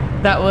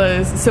 That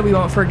was So We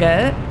Won't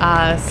Forget.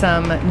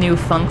 Some new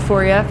funk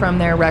for you from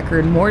their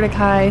record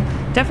Mordecai.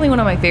 Definitely one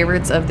of my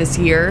favorites of this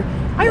year.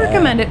 I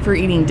recommend it for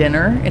eating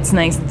dinner. It's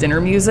nice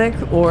dinner music,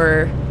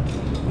 or,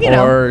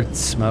 or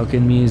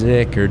smoking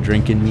music, or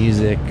drinking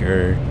music,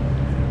 or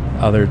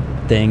other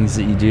things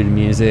that you do to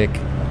music.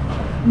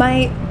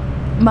 My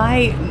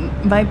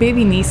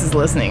baby niece is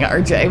listening,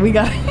 RJ. We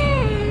got...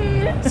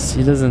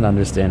 She doesn't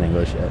understand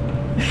English yet.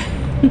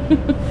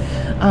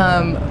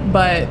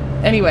 But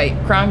anyway,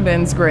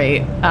 Krongbin's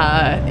great,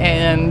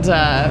 and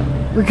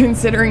we're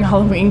considering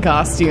Halloween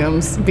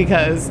costumes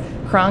because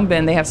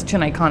Krongbin, they have such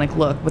an iconic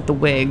look with the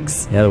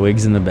wigs. Yeah, the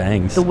wigs and the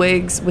bangs. The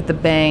wigs with the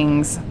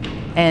bangs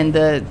and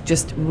the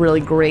just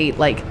really great,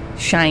 like,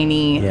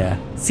 shiny,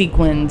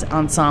 sequined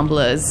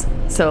ensembles.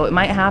 So it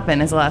might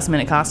happen as a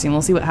last-minute costume.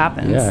 We'll see what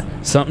happens. Yeah,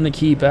 something to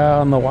keep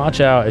on the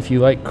watch out if you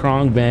like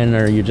Krongbin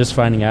or you're just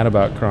finding out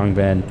about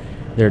Krongbin.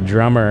 Their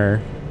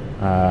drummer,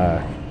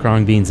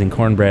 Krong Beans and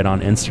Cornbread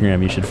on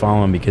Instagram. You should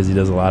follow him because he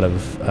does a lot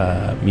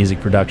of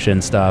music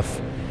production stuff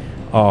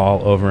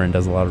all over and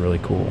does a lot of really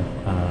cool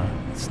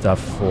stuff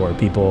for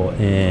people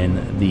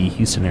in the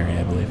Houston area,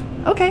 I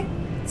believe. Okay,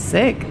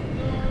 sick.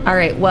 All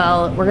right,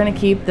 well, we're going to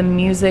keep the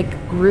music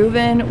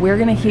grooving. We're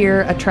going to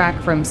hear a track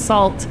from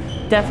Salt.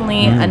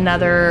 Definitely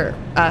another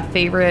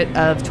favorite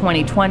of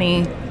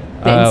 2020,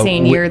 the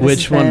insane year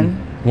this has been.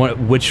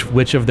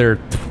 Which of their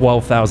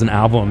 12,000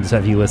 albums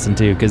have you listened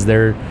to? Because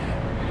their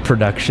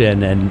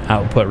production and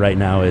output right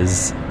now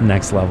is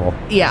next level.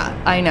 Yeah,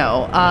 I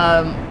know.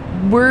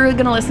 We're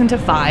going to listen to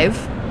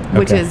 5,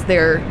 which is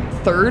their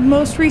third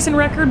most recent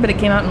record, but it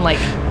came out in like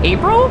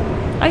April,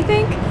 I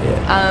think.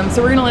 Yeah.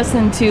 So we're going to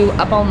listen to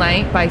Up All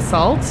Night by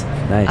Salt.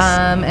 Nice.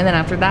 And then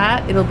after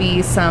that, it'll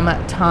be some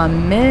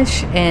Tom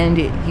Misch and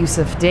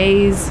Yusuf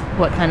Days.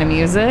 What Kind of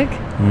Music?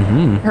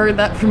 Mm-hmm. Heard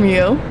that from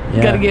you.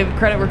 Yeah. Got to give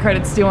credit where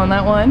credit's due on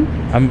that one.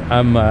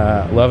 I'm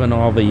loving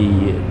all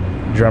the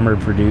drummer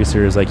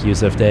producers like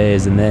Yusuf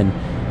Days, and then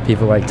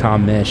people like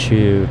Tom Misch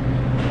who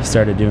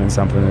started doing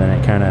something and then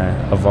it kind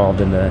of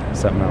evolved into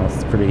something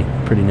else.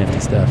 Pretty nifty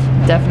stuff.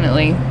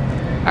 Definitely.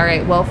 All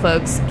right, well,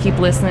 folks, keep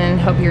listening.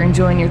 Hope you're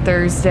enjoying your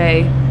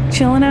Thursday.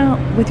 Chilling out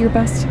with your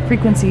best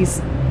frequencies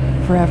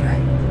forever.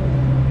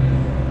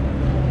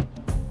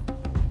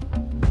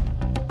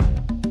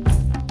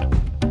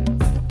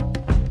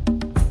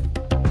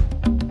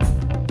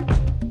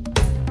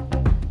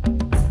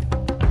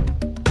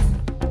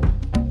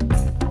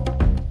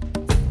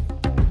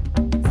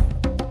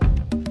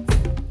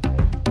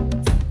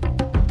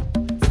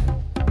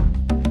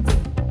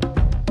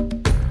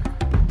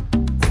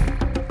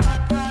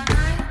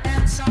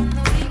 On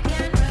the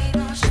weekend, rain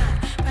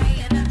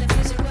on the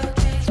music will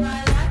change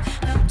my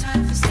life. No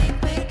time for sleep,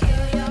 we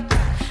kill your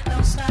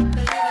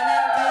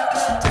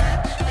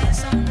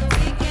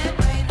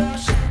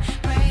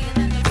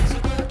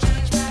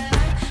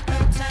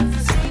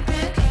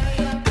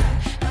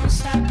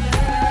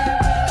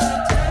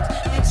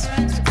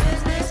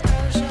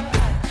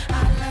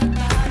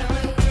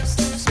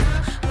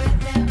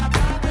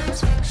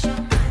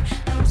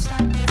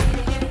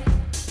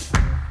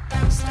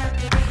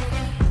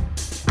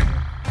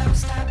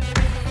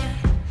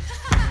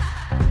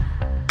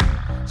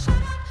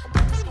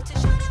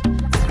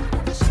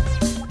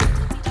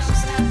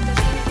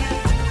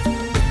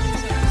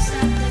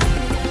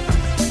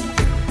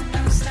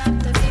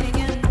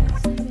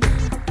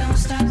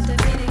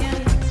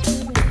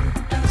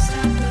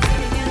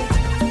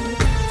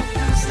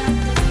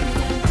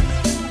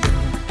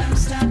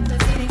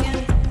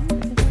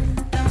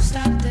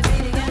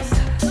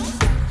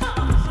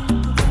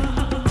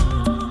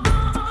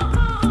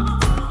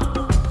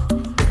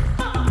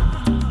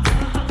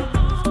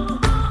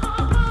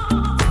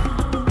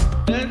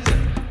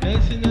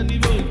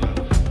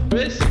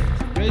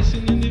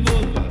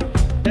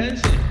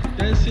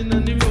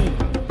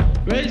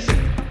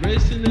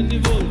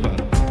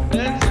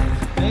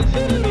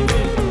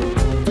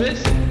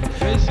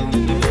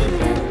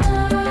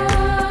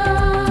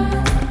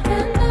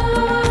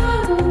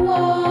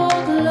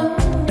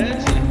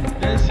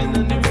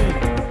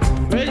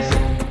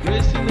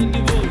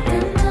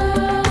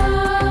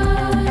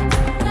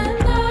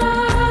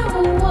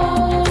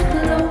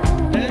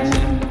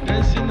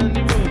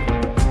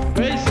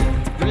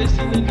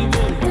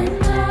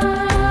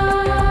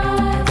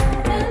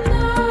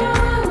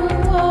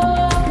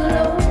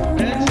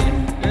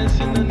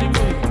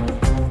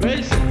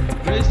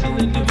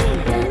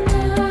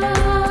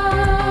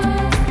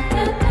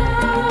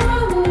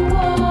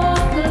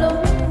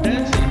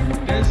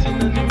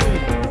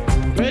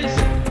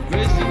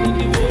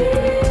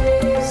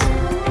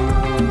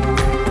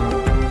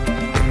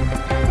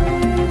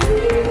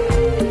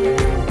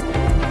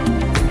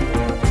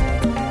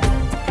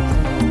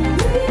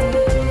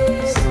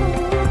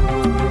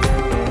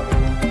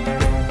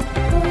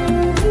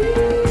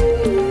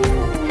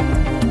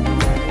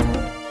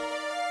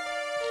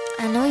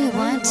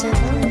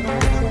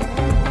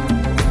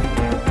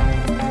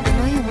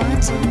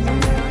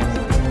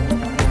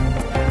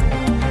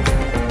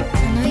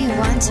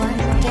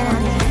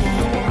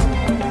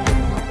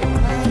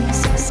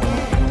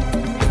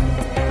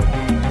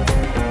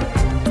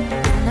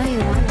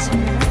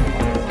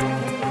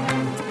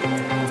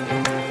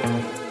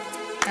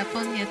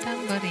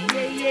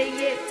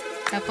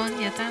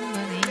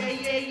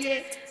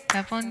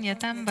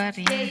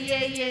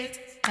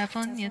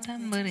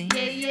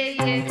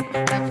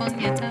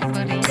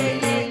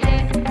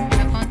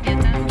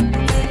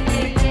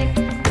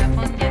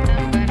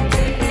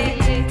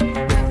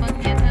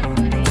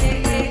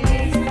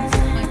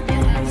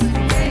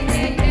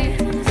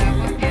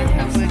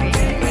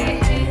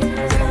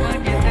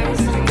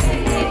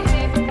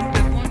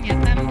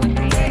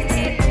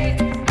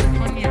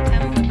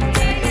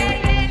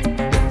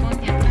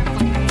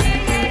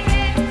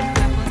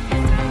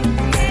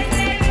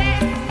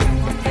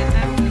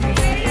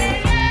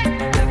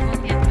tambourine. Tap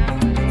on your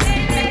tambourine.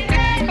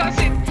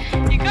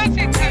 You can't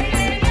say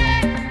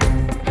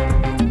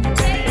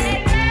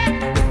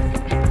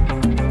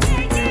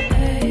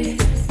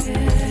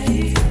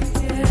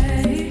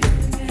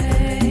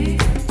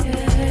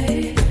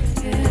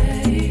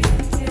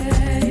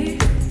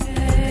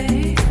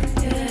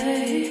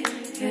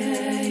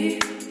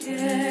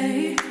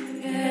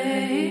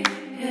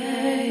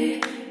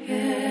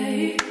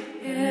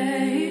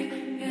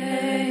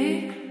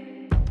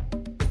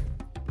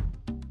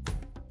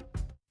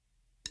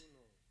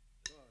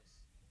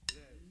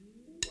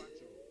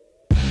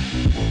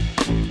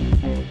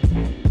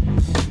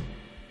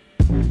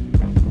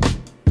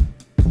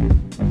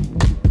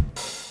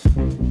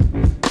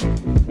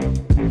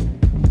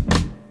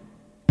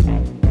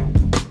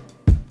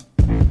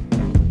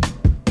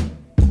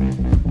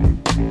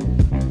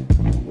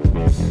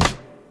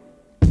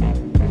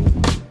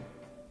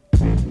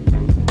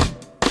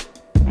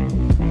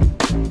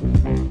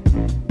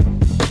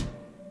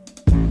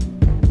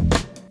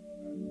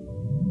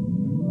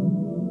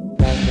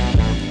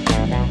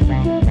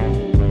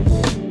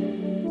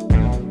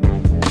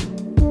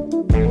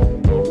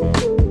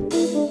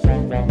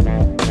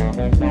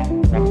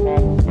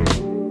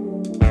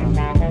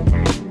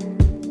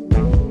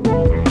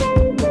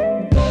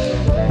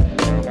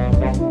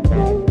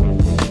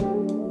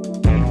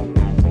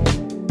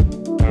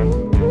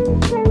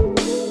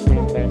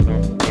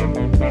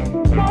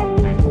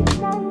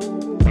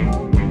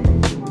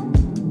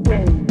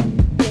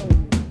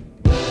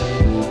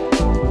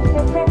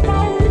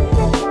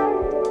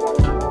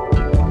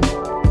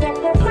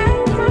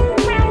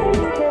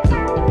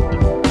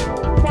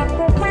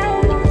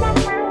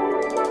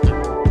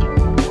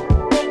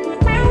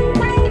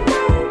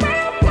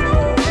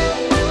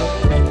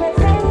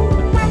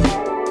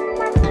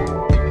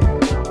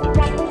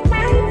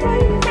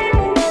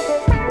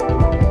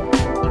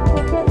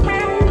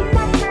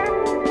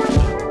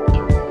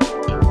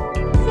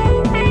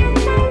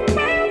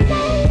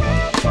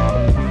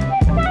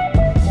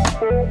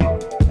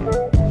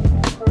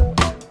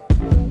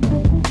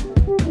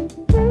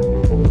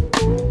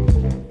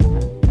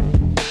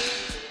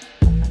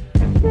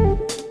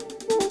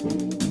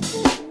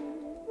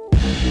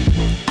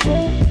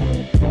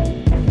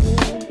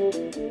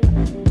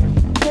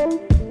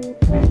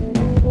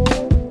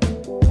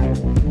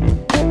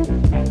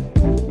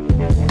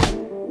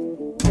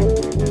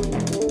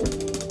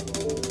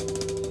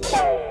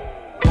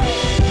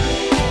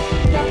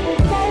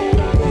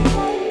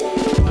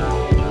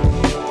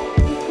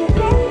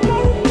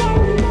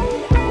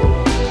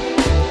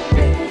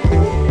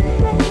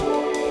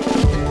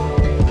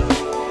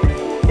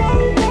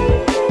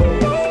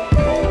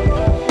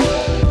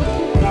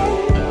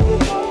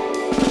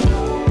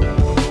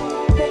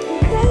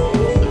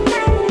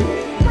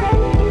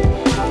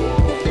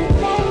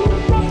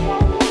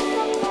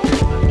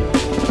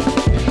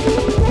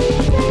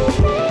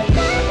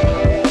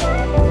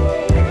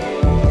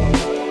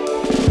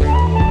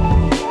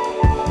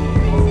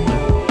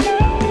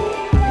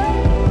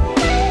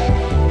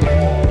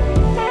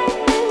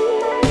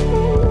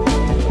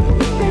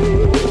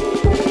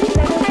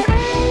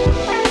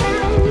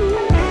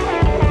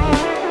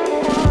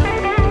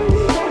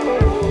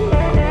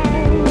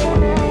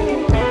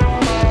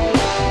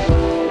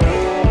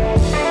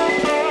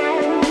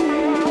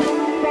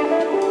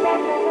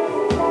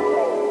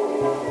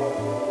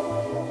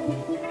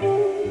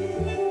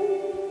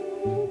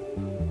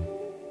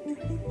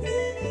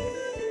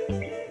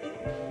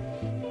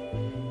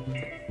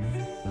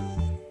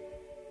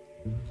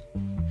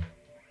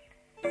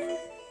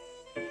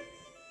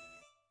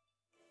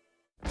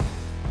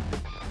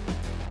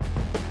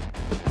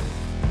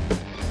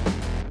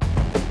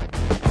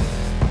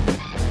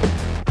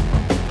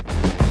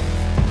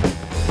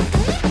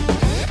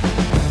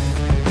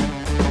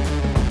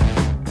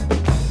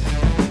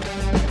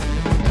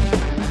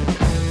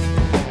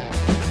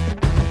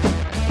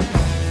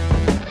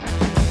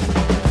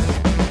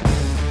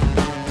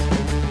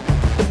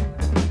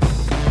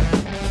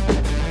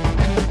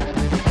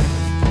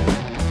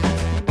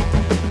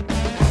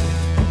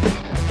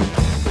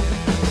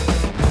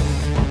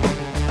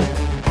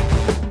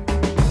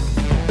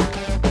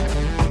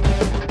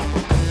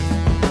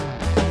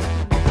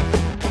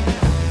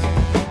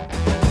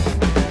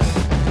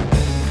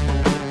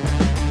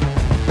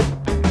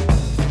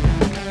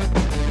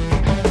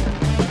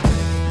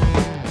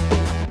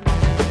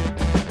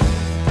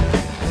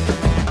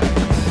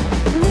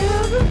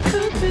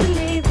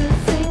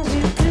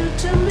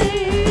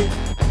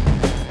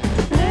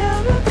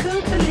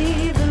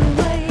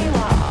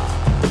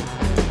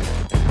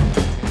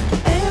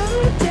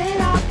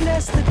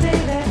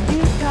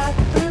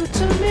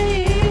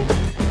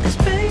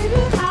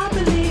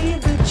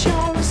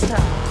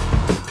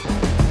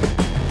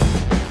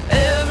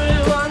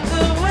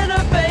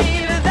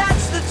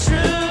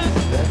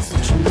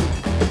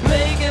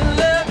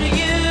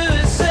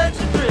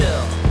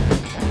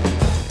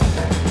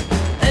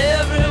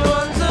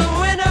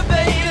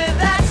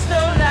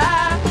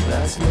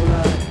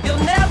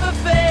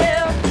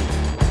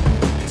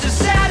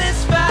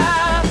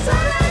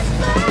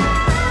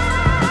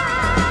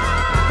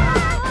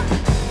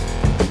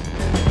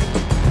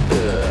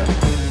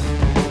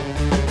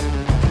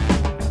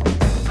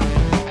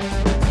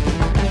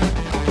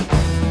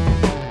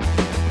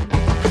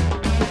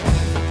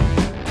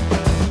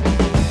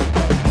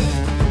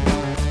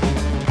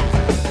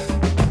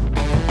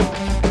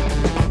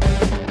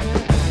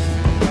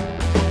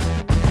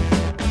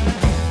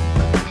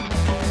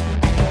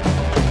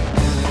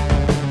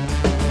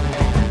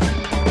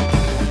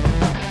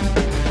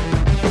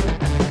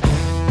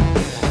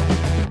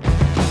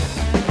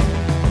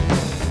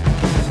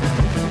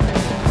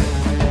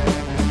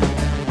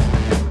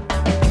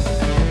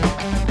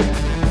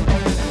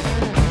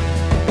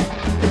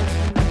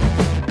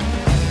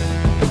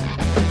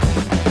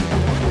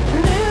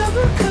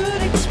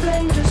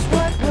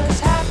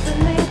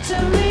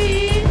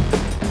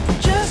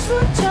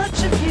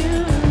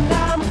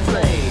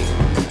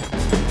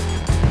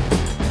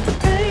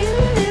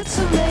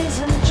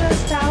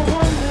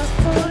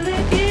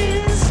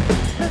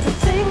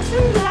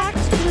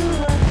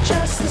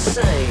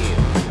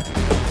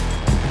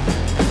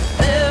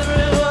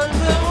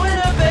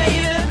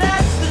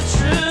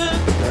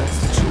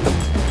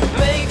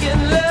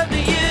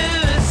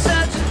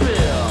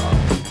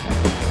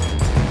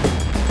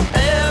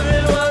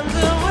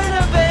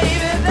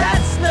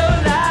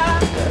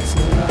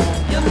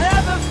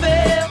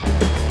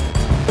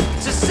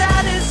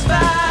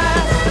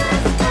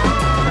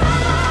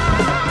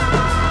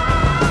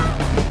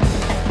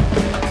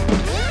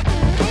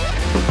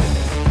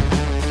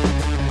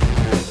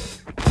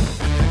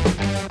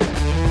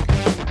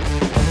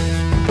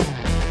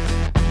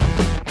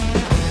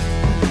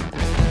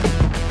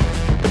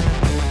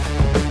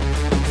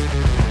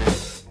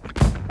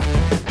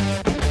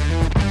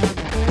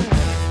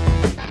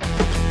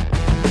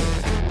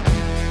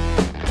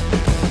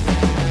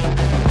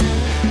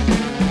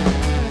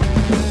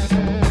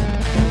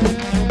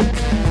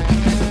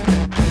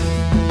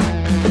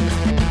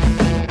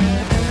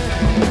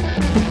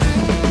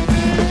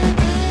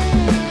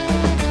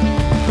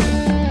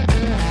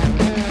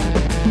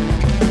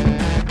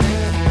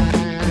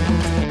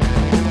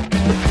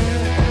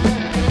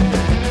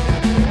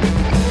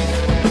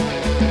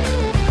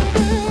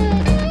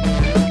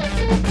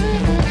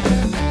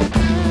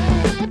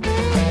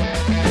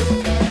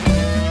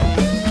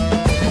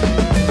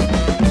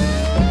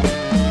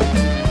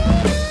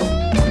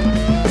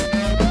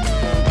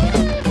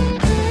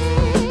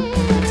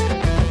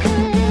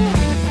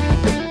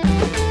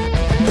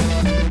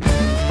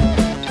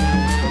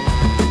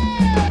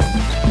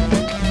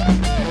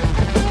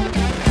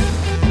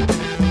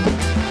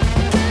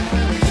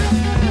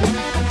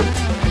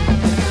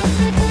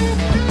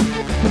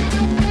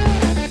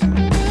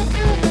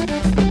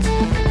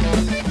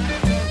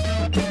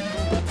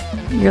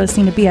You're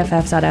listening to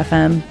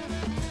BFFs.FM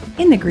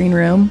in the green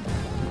room.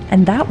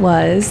 And that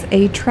was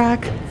a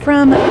track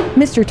from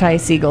Mr. Ty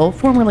Siegel,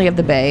 formerly of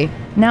the Bay,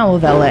 now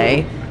of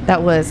LA.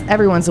 That was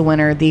Everyone's a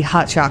Winner, the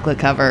Hot Chocolate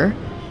cover.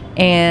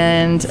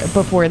 And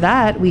before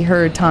that, we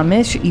heard Tom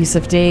Misch,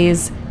 Yusuf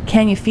Days,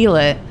 Can You Feel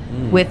It,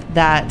 with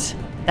that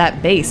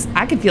bass.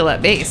 I could feel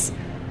that bass.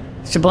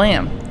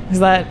 Shablam. Is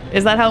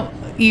that how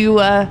you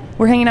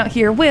were hanging out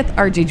here with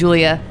RJ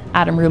Julia,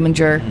 Adam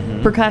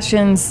Ruminger,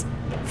 percussions,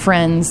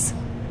 friends,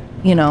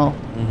 you know,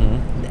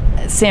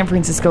 San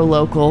Francisco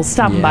locals,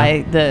 stopping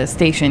by the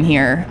station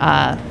here.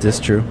 This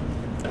true.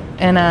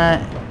 And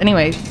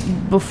anyway,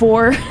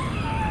 before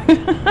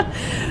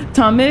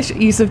Tom Misch,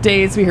 Yusuf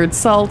Days, we heard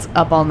Salt,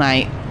 Up All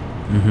Night.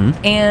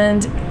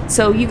 And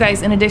so you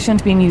guys, in addition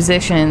to being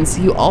musicians,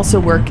 you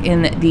also work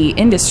in the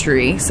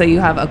industry. So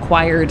you have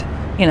acquired,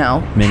 you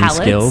know, Many palettes.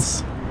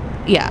 skills.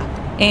 Yeah.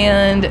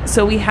 And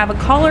so we have a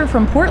caller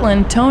from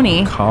Portland,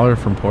 Tony. Caller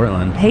from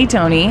Portland. Hey,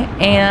 Tony.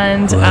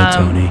 And Hello,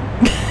 Tony.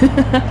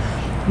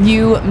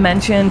 you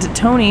mentioned,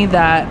 Tony,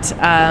 that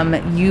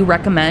you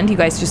recommend, you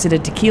guys just did a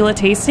tequila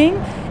tasting,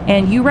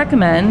 and you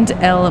recommend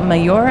El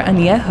Mayor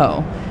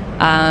Añejo.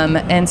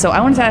 And so I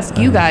wanted to ask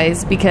you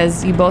guys,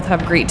 because you both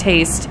have great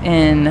taste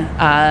in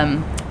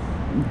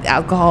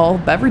alcohol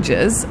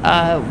beverages,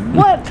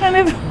 what kind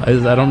of...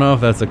 I don't know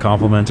if that's a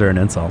compliment or an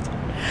insult.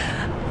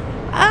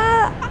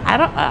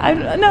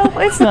 No,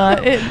 it's not.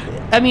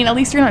 I mean, at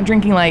least you're not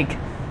drinking like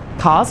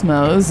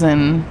Cosmos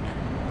and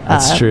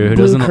That's true. Who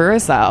Blue doesn't-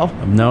 Curacao.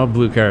 No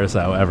blue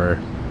curacao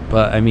ever.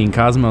 But, I mean,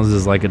 Cosmos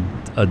is like an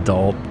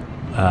adult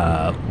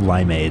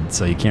limeade,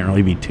 so you can't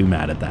really be too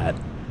mad at that.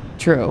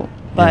 True.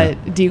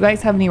 But do you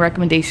guys have any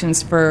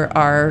recommendations for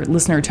our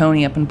listener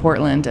Tony up in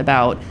Portland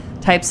about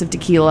types of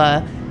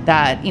tequila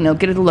that, you know,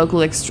 get at a local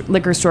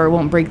liquor store,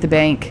 won't break the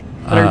bank,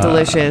 but are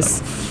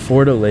delicious?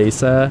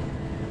 Fortaleza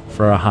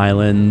for a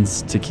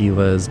Highlands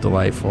tequila is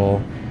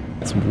delightful.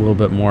 It's a little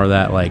bit more of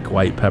that like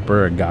white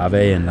pepper agave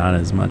and not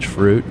as much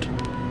fruit.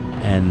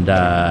 And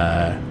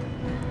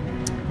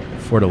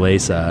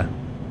Fortaleza.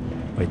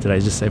 Wait, did I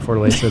just say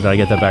Fortaleza? Did I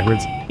get that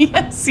backwards?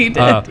 Yes, you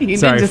did. You did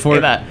just say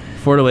that.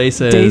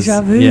 Fortaleza is...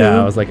 Deja vu.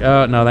 Yeah, I was like,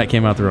 oh, no, that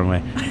came out the wrong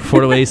way.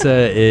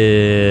 Fortaleza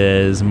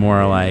is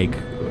more like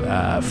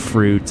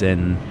fruit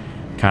and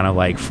kind of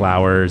like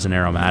flowers and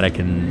aromatic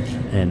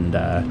and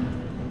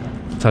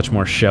touch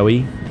more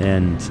showy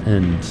and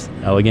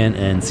elegant.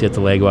 And Siete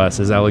Leguas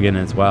is elegant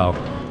as well,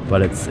 but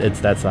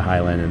that's the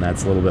Highland, and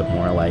that's a little bit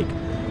more like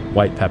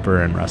white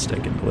pepper and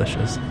rustic and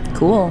delicious.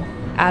 Cool.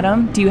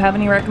 Adam, do you have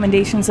any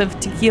recommendations of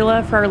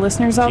tequila for our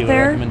listeners out Tequila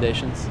there?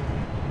 recommendations?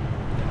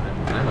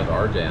 I'm with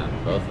RJ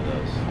on both of those.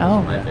 Those Oh.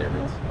 are my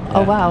favorites.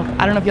 Oh, wow.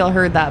 I don't know if y'all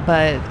heard that,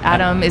 but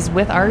Adam is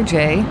with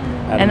RJ,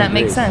 and that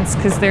makes agrees. sense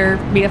because they're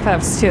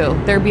BFFs too.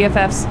 They're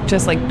BFFs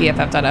just like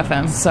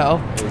BFF.FM,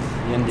 so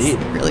Indeed.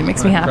 it really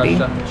makes me happy.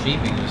 Crushed up and cheap,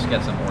 you can just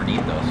get some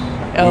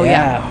Hornitos. Oh, Yeah.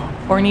 yeah.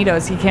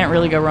 Hornitos, you can't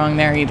really go wrong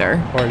there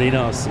either.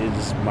 Hornitos, you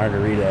just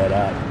margarita it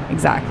up.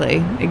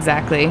 Exactly.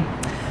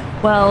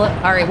 Well,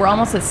 all right, we're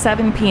almost at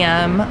 7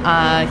 p.m.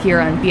 Here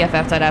on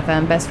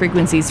BFF.FM, best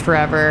frequencies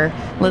forever,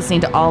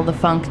 listening to all the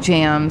funk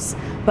jams.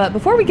 But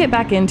before we get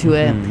back into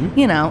it,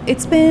 you know,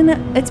 it's been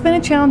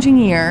a challenging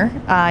year,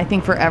 I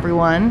think, for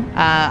everyone.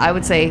 I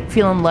would say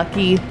feeling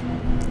lucky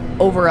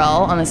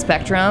overall on the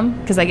spectrum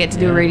because I get to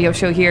do a radio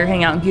show here,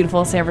 hang out in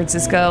beautiful San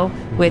Francisco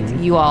with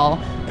you all.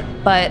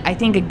 But I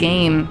think a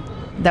game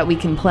that we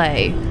can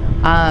play.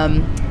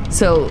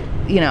 So,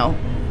 you know,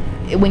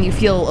 when you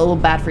feel a little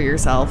bad for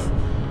yourself,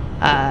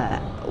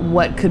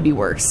 what could be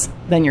worse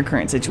than your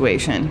current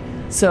situation?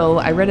 So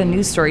I read a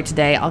news story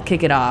today. I'll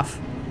kick it off.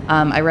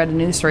 I read a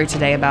news story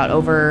today about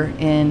over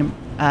in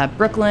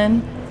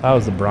Brooklyn. That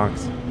was the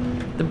Bronx.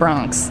 The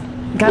Bronx.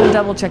 Gotta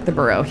double check the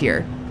borough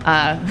here.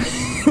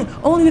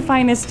 Only the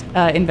finest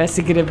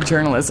investigative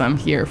journalism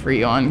here for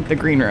you on the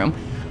Green Room.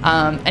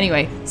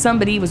 Anyway,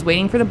 somebody was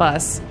waiting for the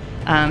bus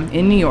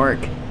in New York,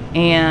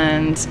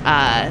 and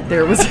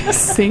there was a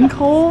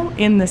sinkhole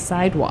in the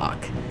sidewalk.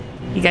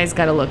 You guys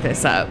got to look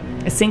this up.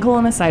 A sinkhole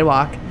in the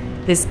sidewalk.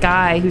 This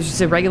guy, who's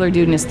just a regular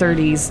dude in his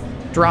 30s,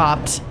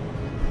 dropped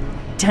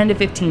 10 to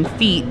 15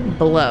 feet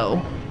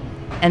below,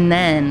 and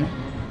then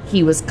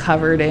he was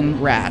covered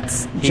in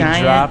rats. He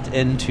dropped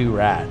into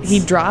rats. He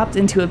dropped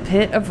into a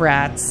pit of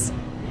rats.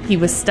 He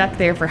was stuck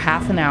there for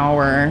half an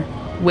hour,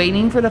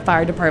 waiting for the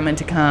fire department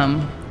to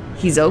come.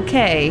 He's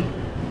okay.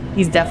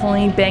 He's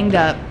definitely banged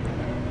up,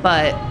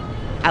 but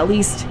at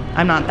least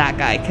I'm not that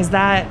guy, because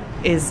that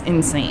is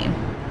insane.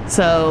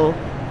 So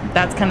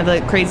that's kind of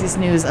the craziest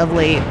news of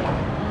late.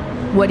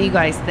 What do you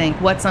guys think?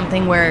 What's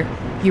something where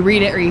you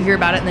read it or you hear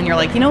about it and then you're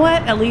like, you know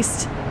what? At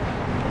least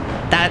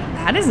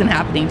that isn't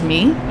happening to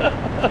me.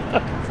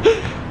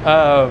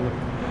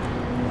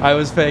 I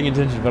was paying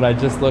attention, but I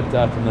just looked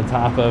up in the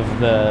top of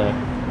the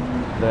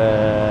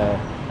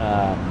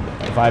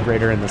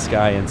vibrator in the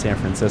sky in San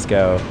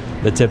Francisco.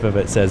 The tip of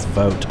it says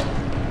 "vote."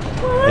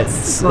 That's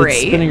It's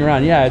great. spinning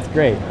around. Yeah, it's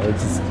great.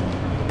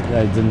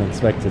 I didn't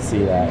expect to see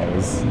that. It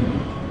was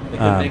They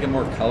could make a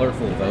more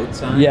colorful vote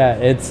sign. yeah,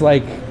 it's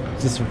like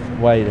just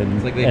white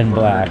and, like they and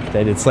black.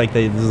 burned. It's like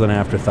this is an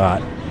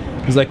afterthought.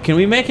 He's like, can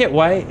we make it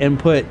white and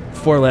put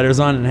 4 letters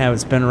on it and have it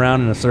spin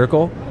around in a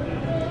circle?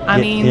 I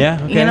mean, yeah,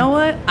 okay. you know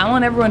what? I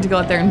want everyone to go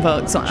out there and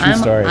vote, so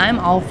story. I'm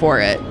all for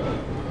it.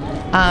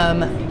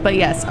 But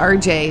yes,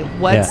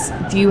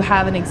 RJ, do you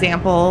have an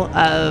example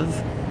of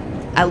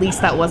at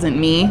least that wasn't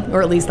me,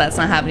 or at least that's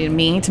not happening to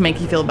me, to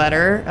make you feel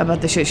better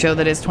about the shit show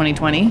that is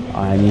 2020?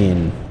 I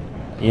mean,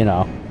 you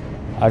know,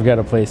 I've got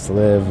a place to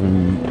live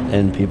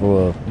and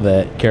people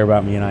that care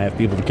about me, and I have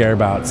people to care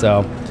about.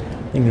 So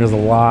I think there's a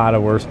lot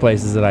of worse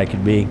places that I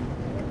could be.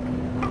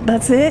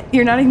 That's it?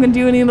 You're not even going to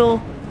do any little...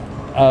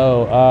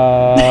 Oh,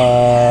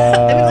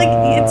 I mean, like,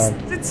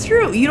 it's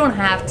true. You don't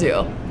have to.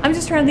 I'm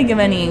just trying to think of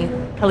any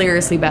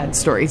hilariously bad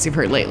stories you've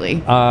heard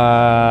lately.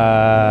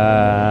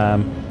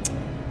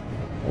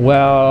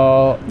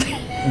 Well,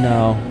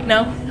 no.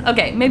 No?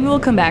 Okay, maybe we'll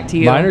come back to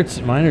you. Mine are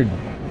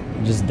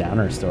just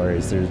downer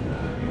stories. They're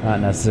not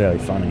necessarily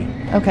funny.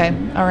 Okay,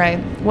 all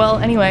right. Well,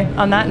 anyway,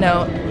 on that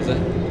note,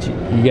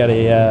 You got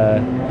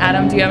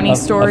Adam, do you have any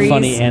stories? A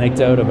funny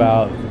anecdote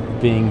about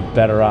being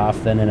better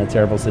off than in a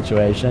terrible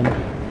situation?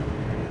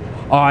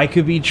 Oh, I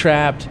could be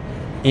trapped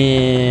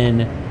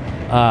in.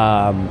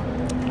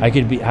 I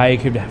could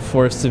be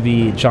forced to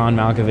be John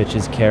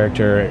Malkovich's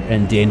character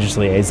in Dangerous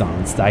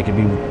Liaisons.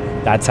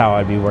 That's how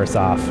I'd be worse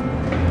off.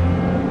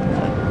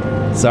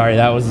 Sorry,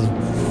 that was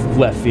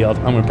left field.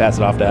 I'm gonna pass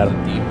it off to Adam.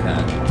 Deep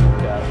cut.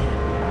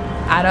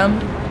 Adam,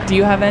 do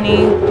you have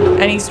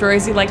any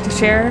stories you'd like to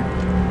share?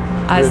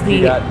 Have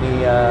you got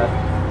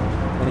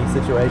any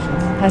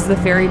situations? As the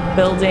ferry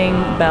building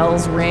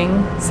bells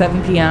ring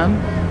 7 p.m.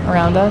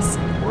 around us?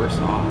 Worse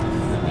off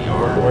than we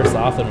are. Worse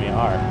off than we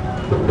are.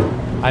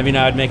 I mean,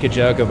 I would make a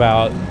joke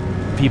about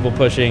people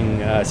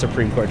pushing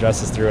Supreme Court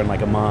justice through in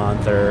like a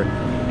month or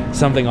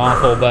something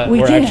awful, but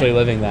we're can't. actually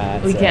living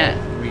that. We can't.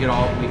 We could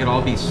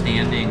all be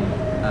standing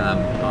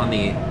on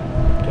the.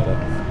 Get it?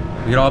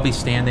 We could all be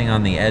standing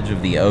on the edge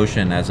of the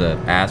ocean as an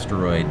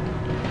asteroid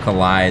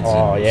collides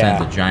and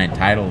sends a giant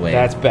tidal wave.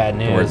 That's bad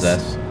news towards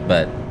us.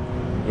 But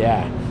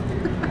yeah,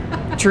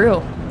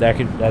 True.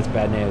 that's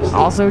bad news.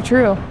 Also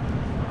true.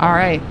 All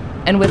right.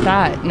 And with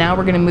that, now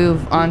we're going to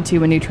move on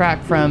to a new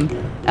track from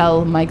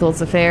L.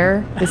 Michael's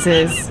Affair. This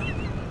is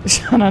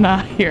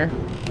Shanana here,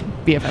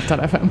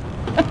 BFF.fm.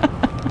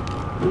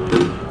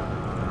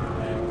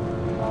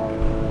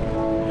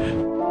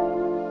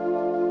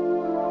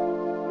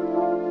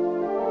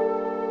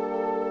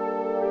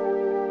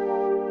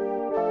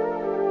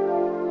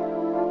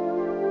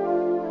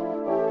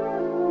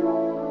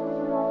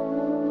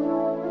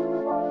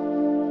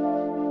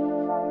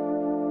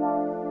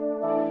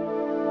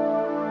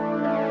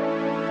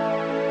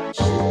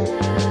 Shut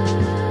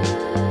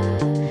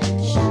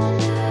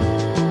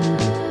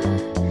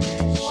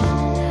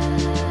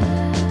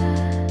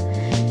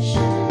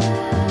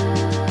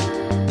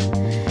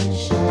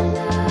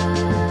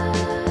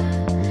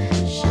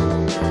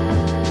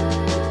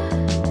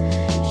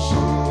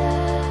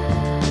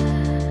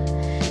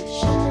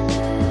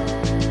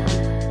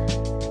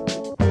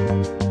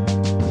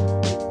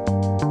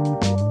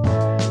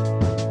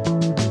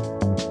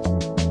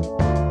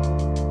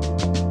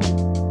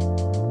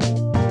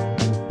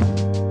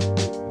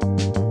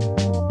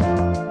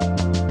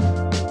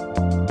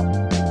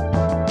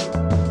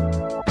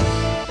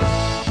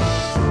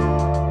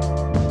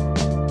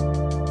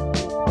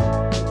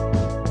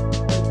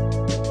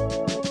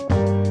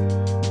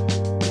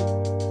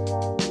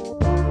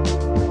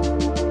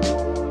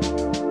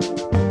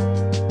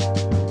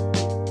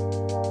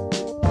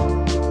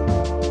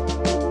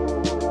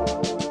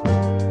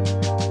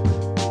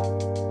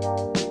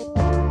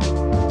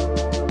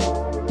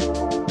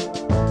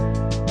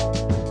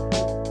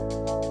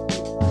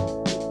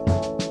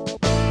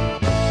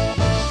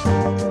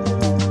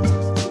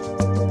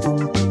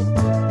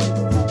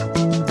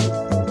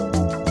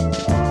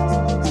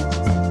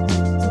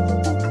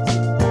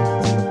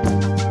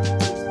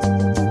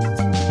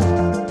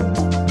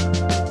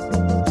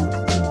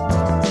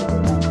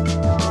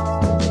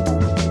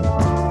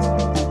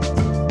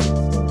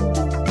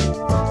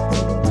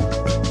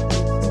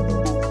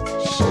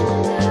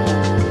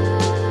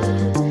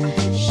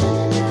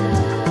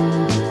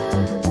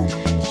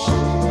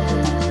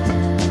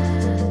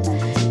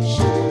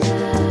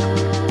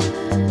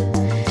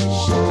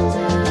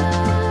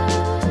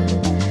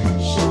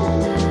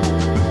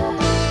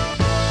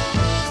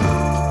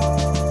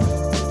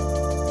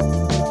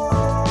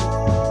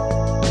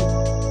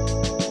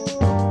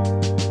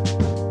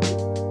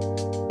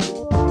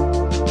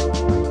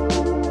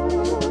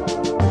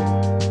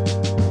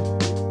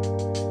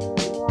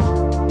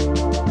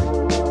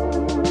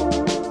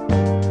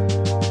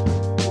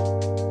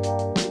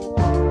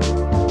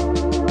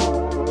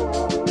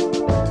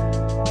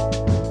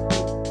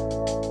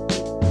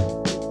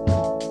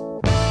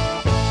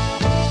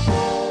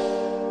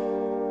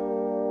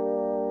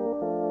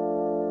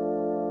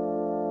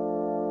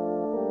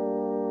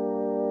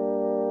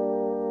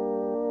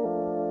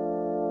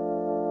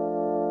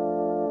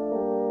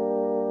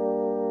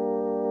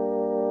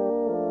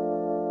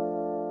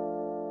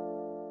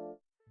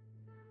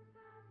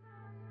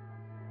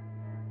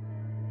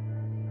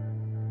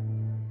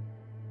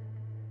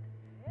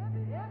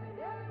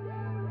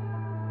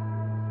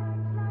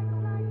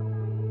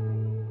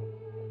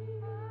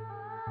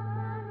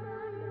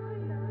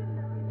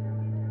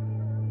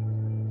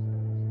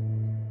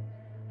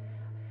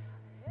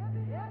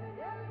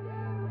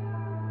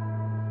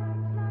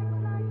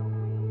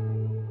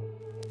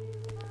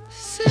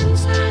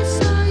Since I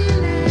saw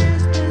you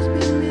last, there's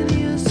been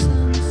many a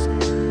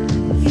sunset.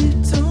 You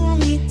told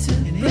me to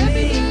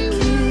break it.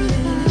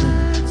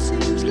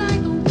 Seems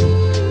like a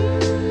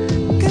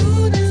week.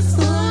 Good as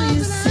all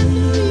you see.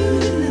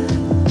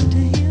 To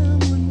hear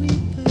when we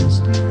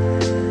first met.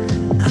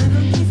 I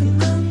don't even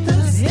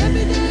understand.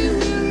 Every day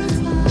we're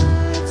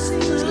apart.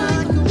 Seems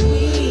like a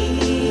week.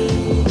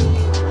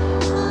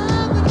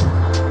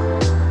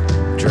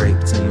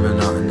 Draped in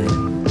monotony.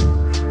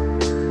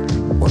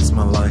 What's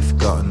my life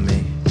gotten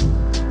me?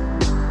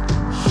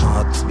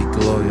 Hard to be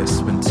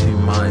glorious when two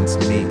minds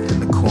meet in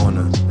the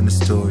corner and the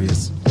story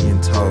is being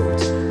told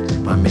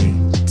by me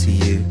to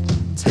you.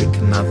 Take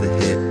another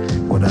hit,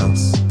 what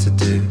else to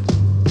do?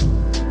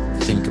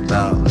 Think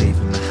about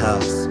leaving the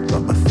house,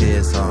 but my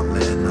fears aren't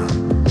letting up.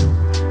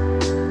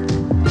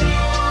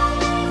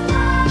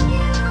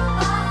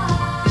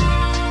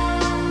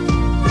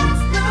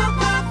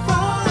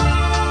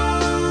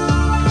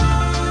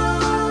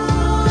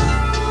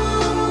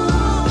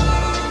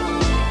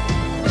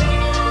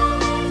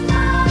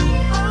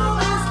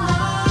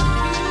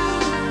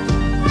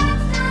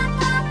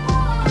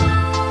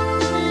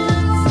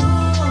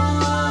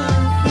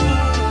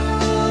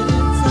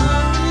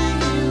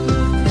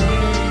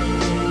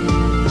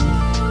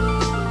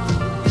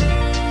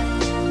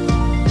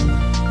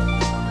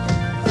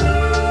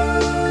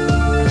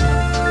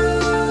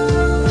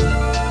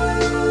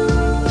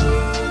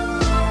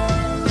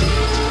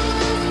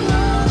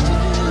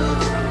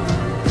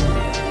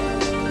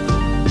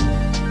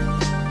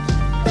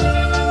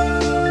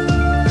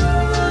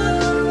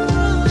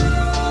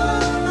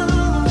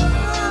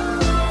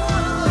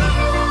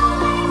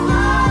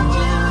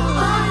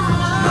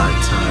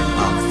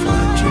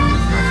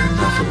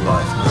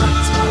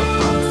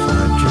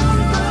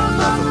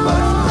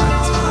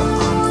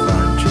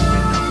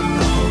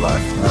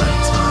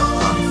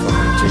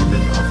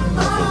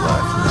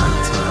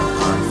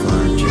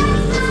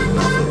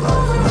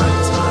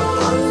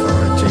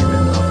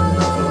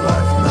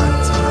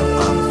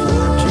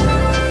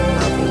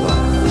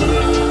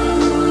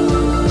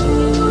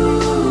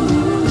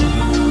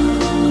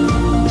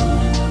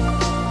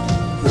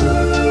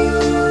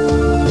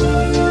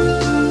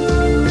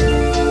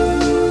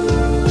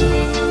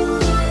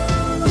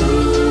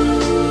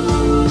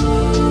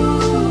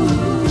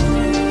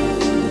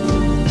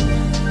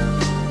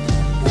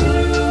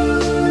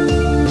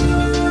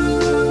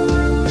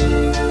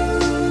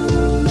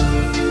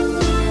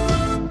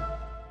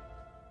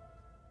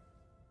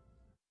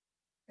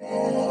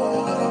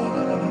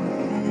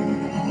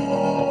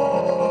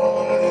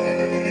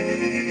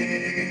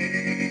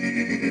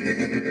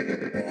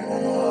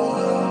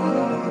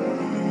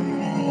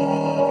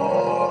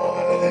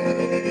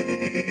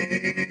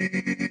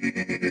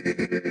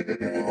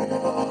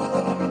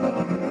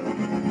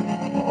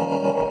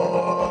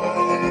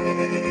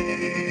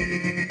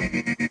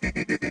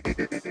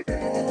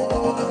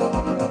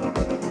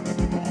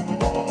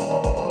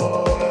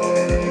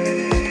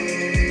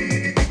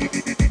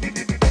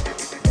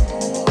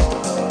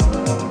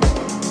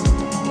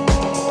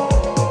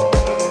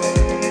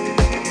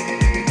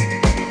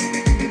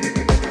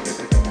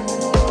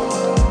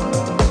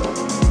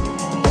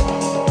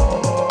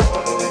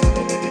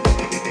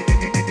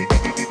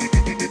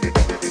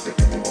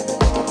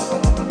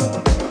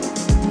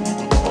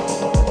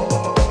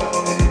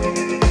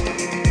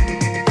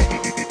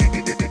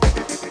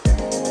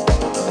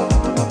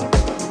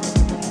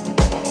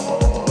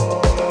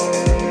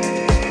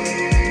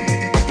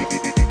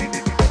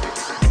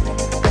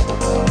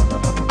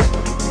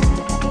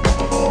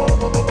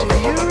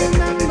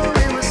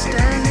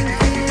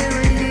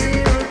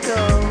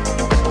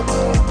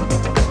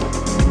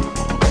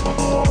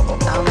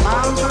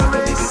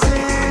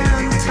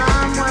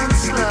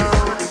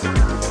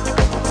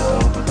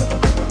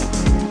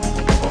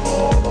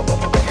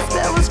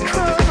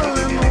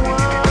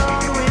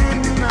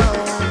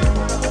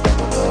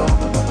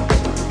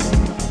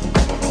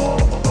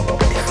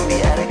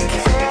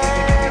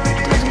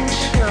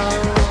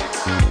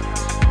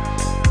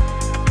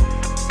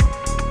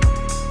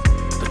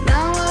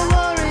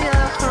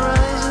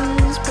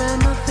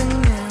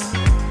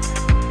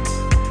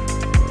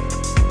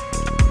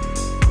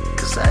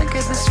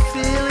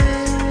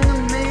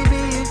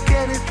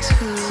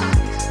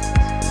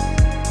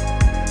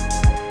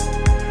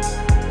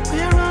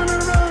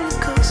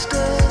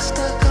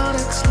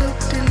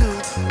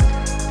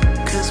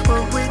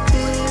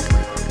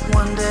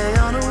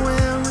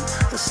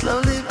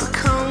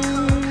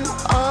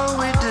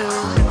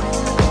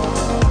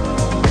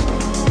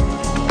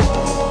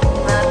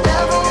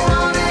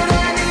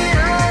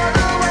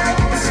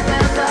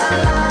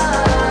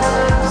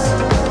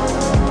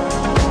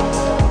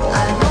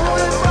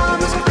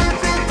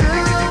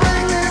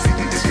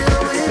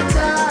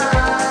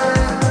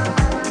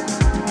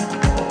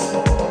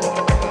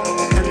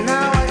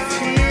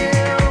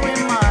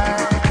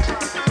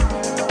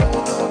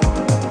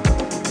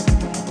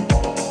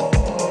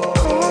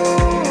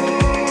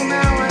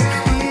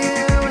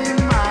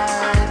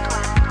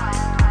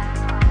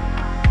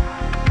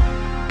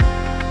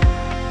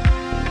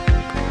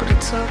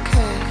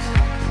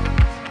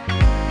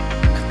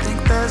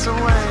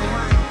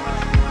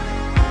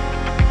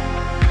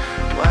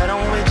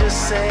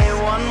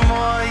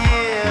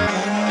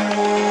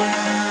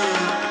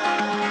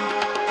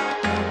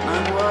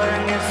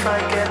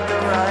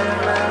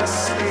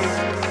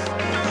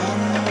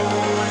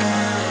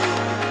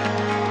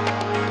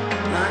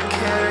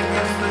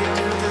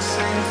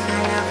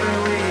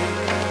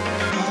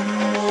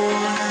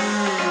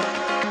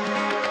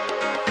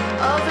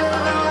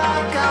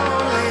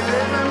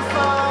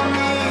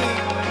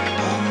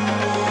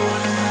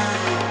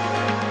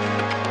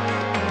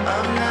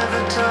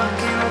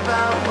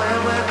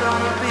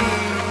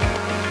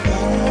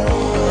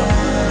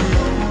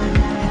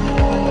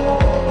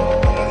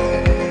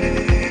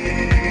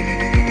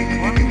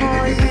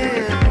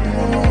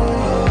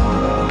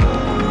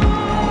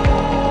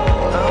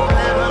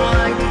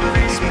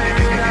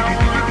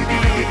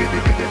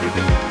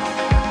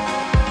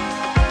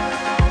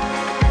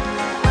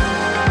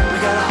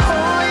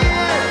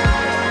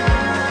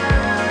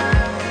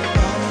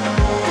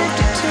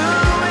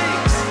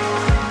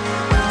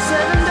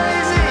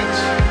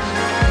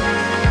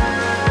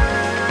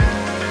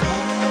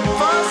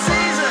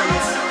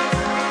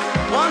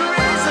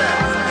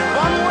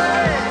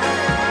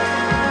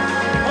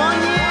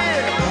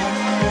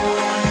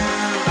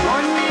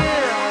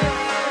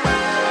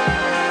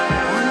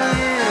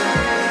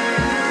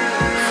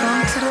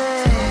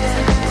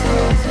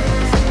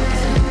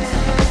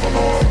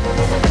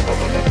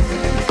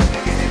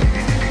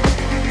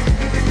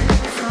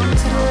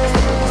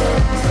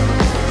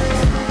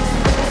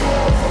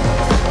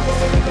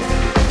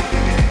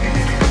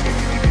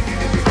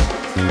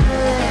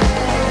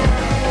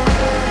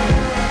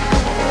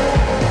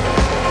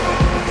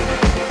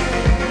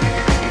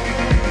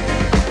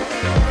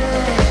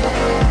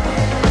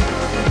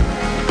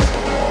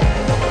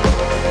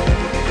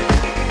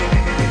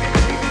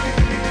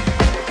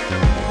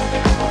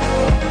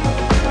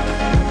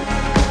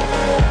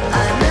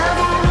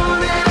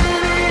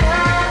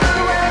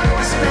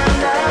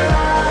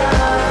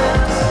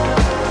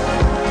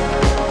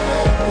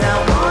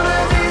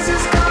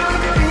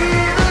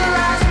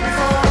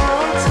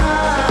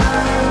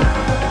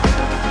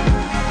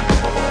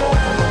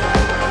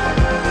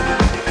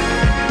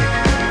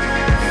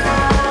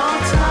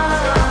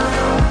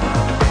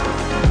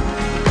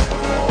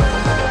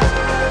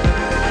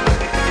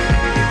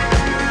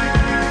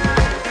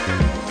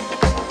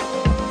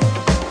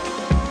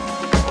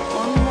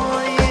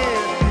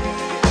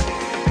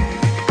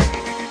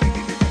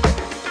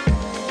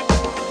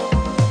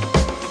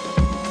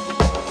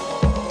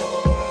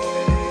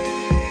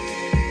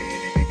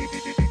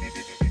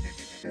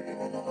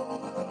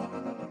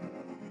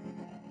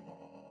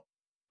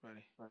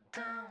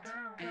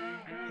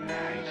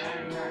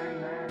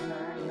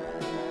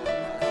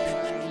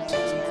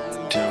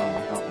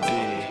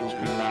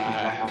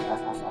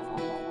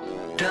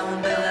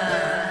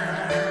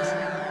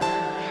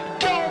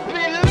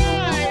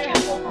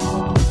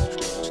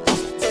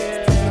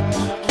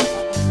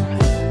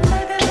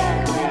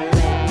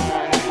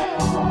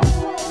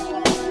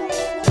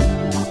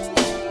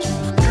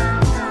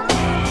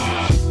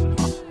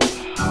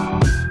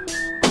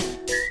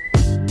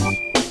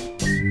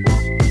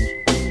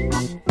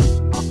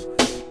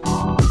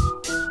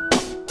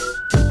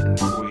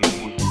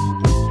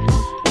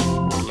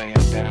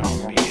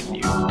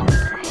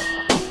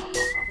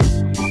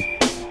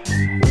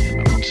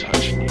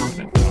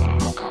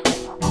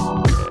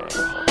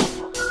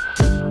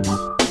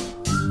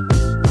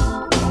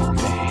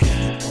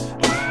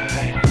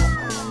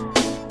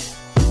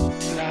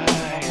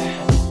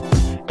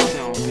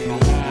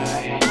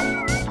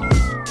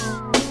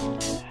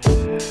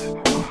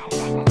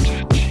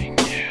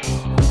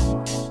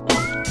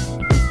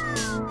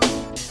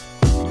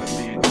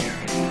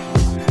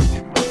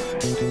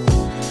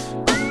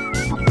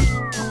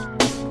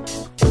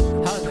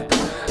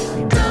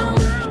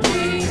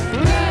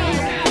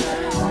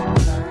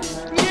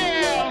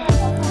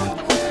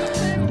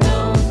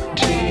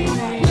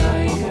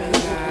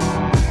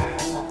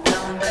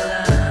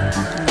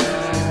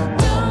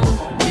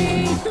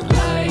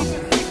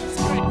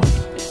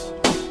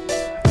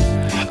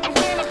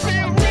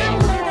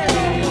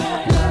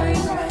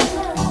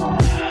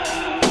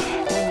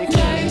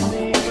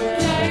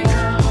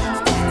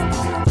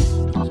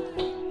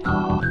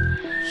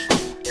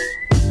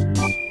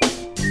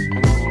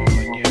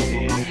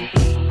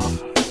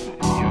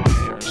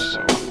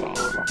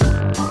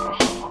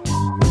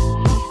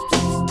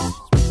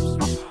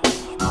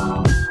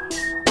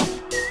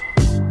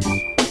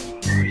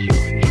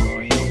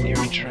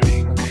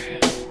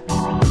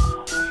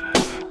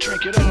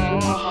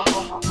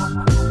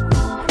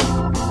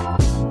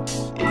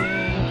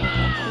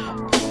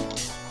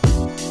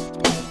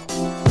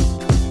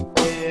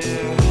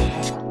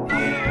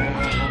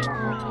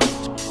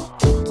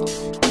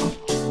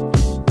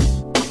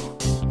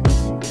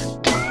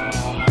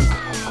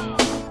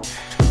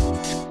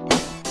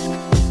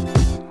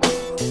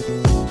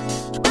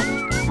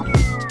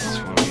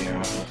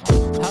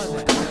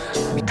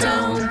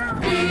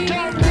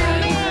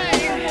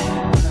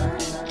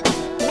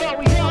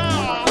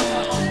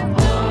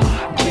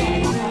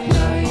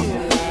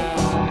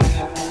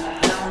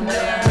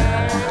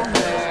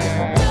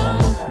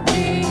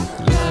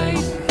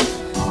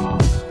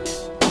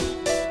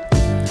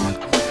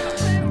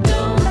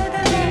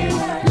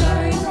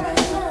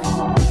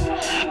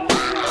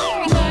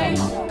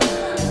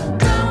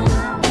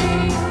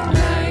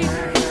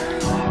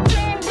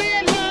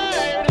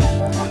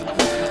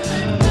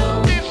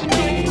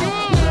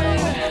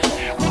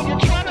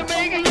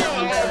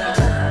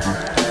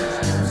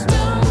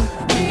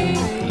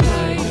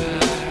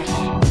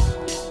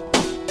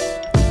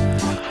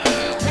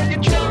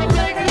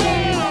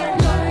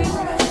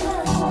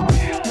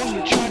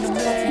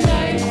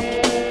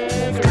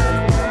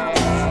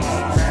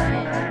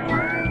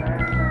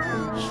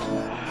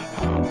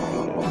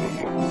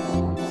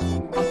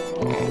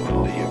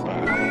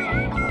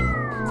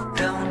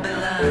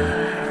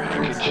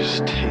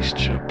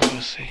 taste your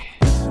pussy.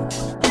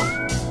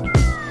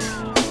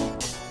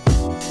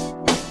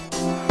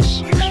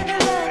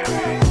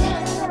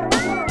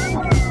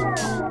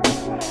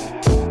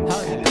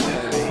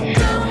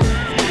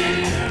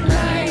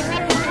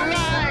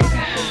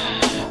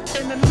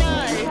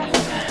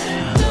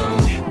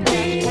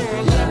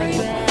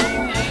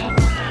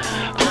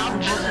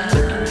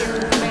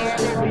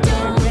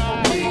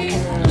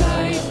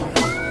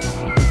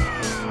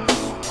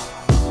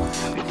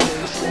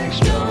 Sweet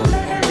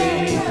strawberries.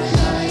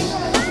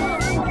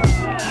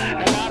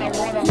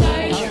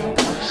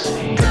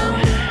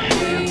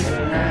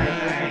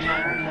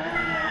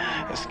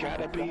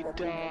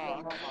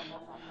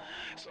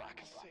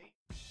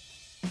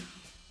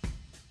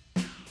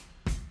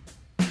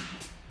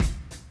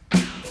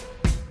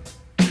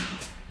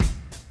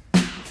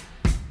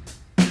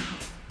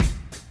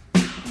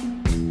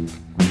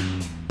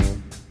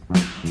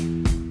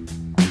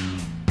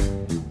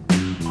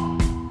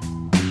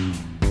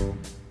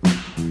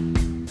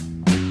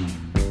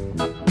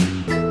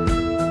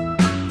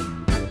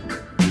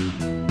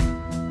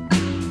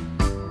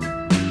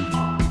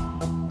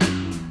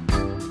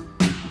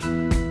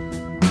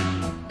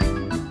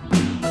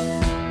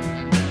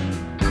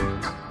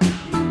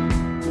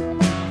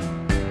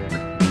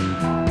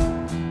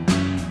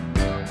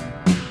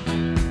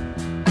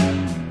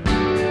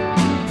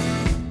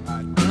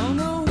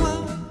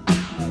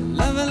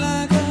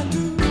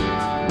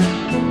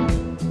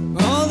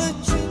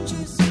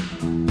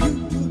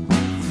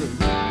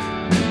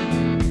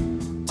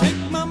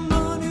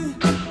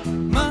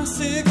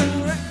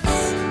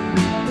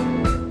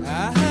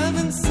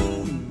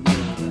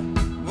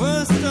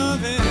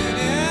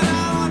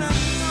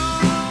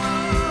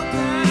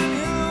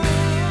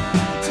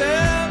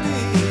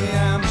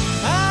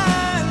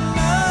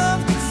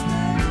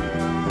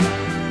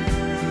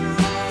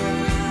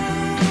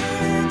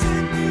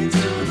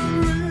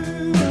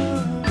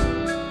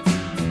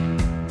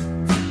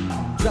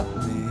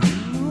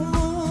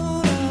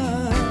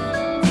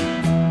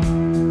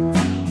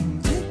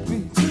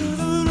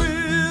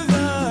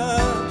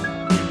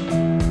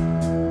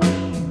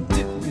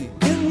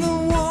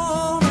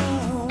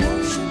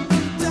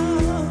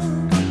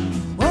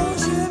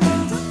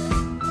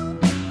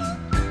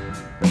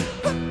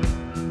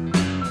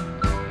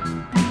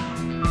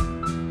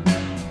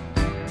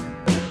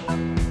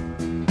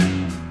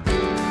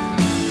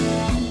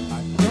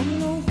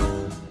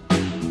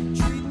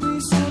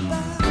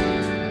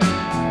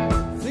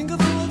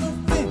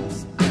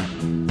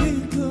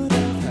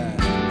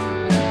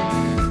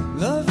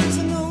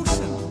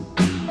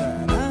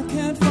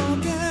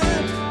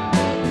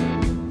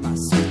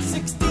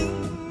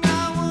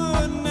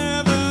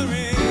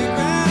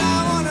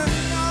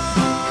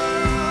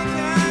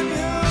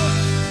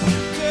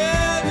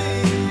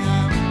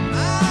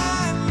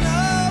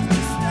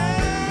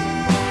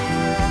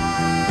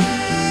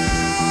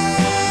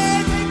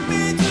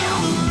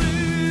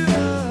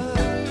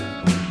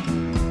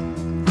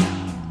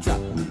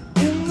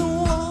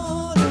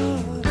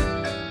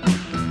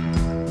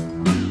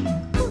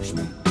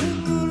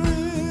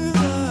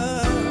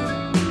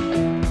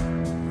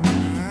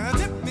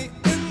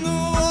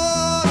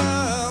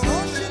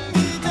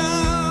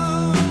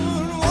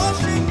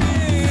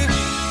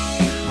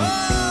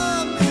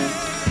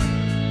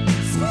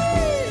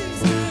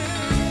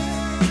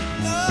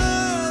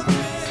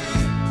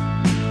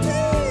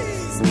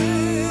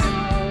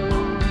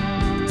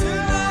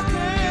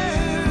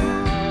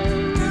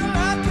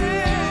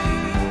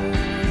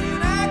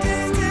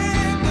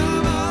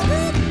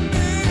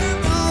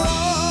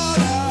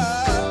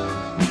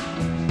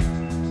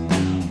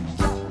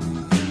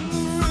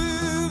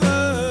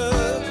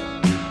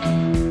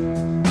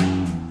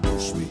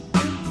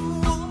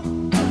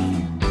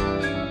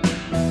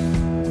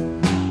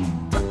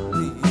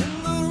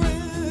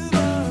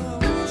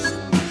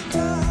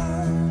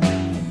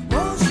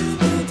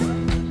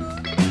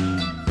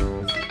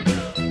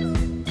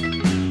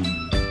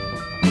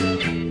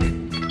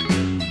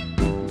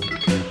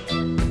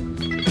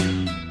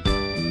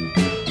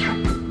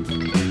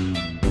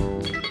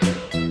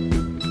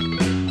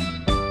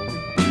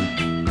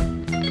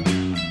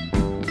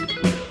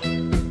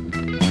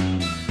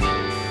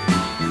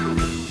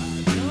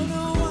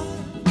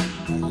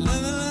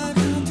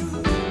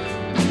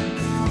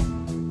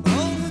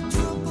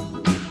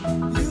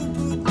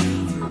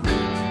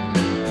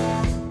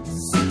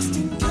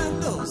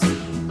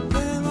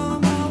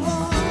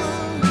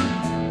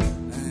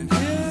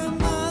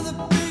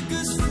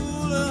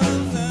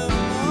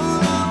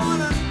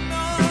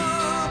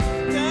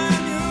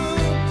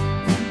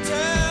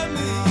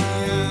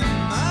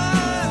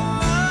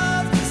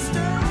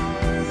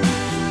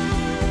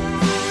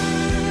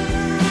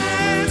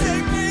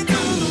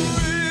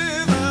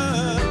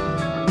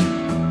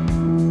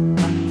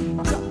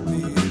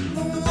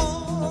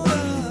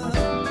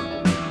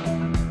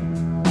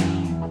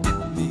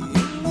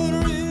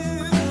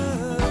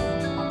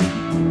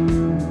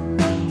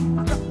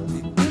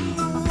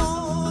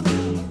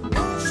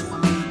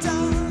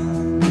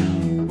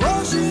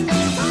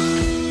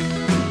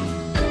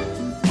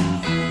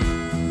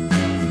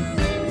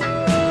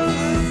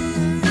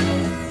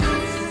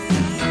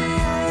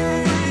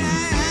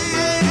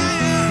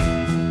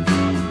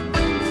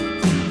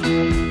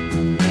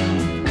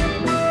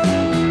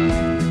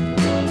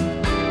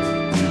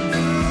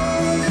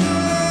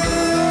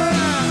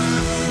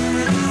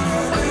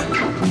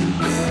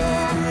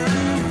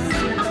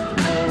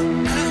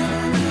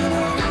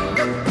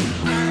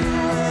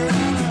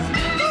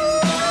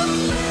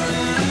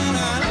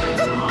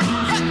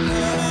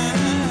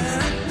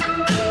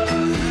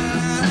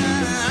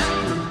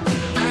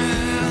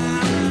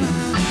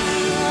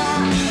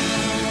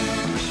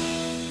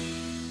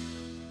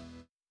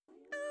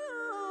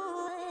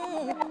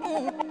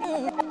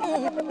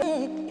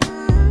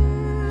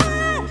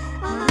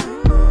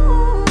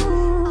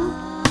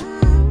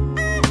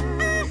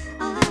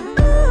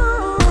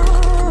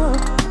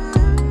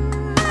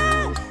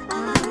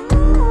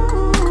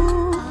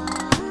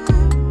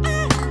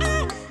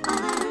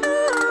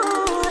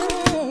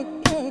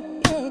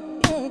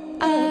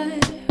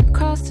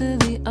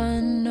 into the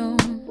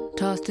unknown,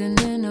 tossed in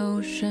an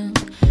ocean,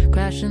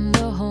 crashing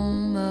the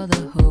home of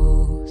the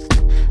host.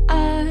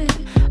 I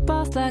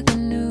bossed like a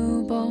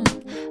newborn,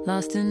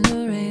 lost in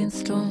the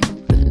rainstorm,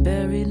 but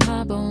buried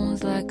my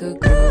bones like a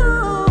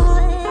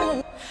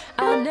ghost.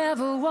 I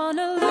never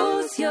wanna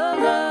lose your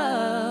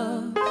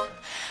love,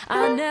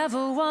 I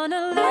never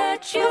wanna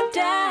let you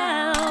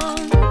down.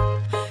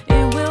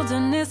 In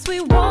wilderness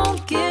we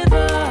won't give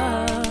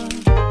up,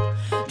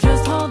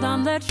 just hold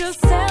on, let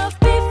yourself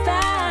be found.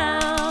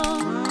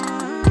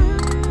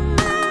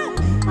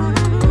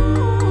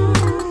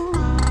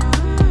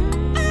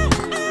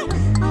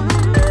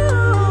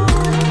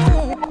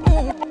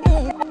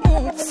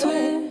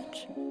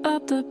 Switch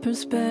up the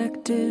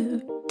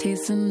perspective,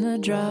 tasting the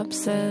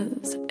drops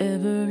as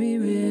every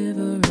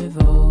river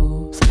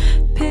revolves.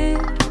 Pick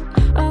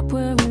up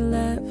where we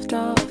left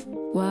off,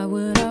 why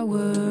would I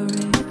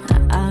worry?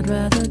 I'd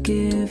rather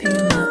give you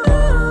my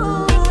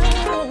all.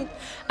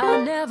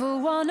 I never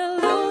wanna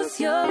lose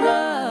your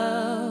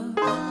love,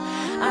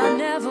 I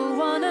never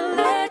wanna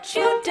let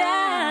you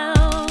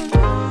down.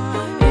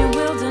 In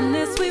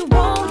wilderness we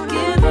won't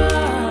give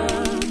up,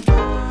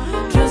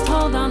 just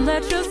hold on,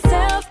 let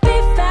yourself be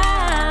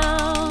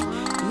found.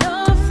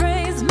 Your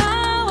phrase,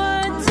 my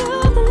word to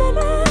the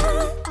limit.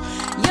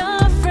 Your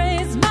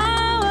phrase,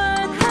 my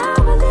word, how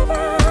I live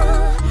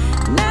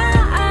it. Now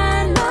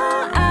I know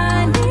I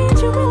need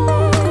you with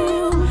me.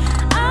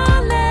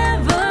 I'll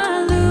never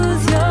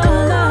lose your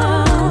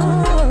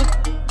love.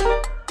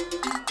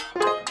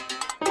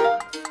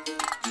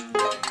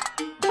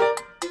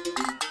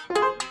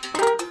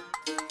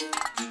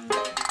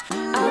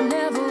 I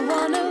never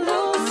wanna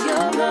lose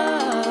your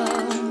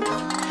love,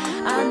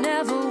 I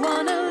never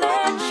wanna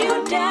let you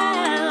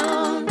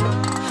down.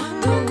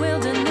 The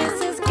wilderness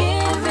is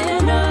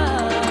giving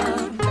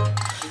up,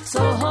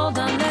 so hold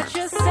on, let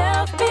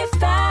yourself be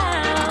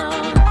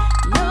found.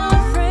 Your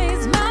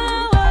phrase,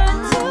 my word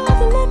to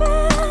the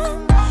limit.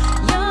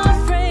 Your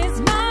phrase,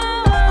 my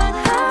word,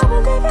 how I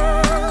live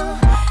it.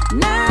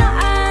 Now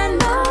I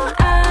know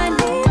I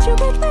need you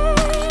with me.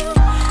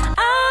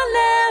 I'll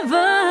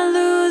never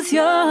lose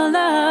your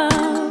love.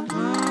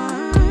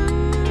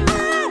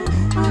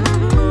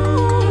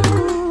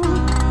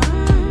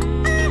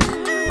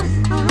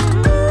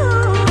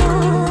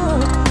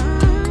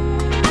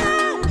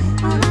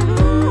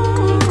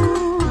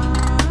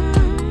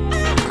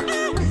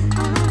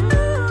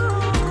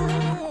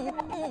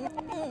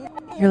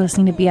 You're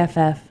listening to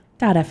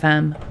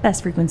BFF.FM,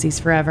 best frequencies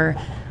forever.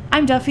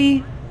 I'm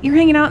Duffy. You're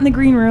hanging out in the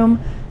green room,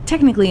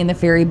 technically in the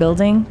Ferry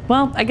building.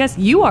 Well, I guess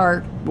you are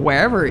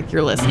wherever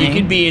you're listening. You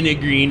could be in a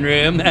green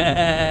room.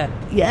 Yeah.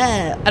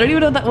 I don't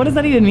even know what does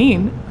that even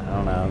mean? I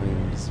don't know. I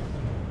mean, it's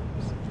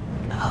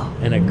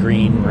in a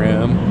green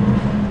room.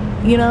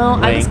 You know,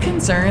 I was Wink.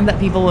 concerned that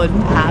people would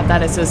have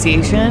that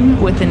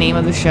association with the name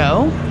of the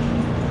show,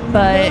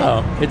 but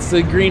Oh, it's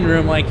the green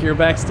room like you're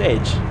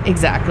backstage.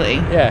 exactly.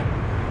 Yeah.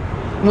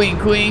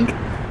 Wink, wink.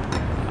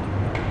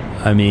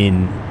 I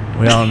mean,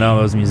 we all know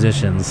those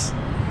musicians,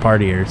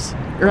 partiers.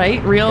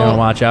 Right? Real. Gotta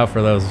watch out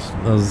for those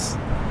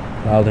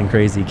wild and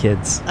crazy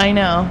kids. I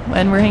know.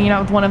 And we're hanging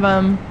out with one of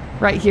them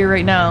right here,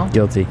 right now.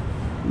 Guilty.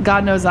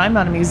 God knows I'm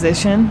not a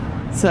musician,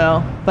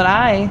 but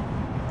I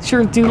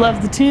sure do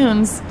love the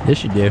tunes.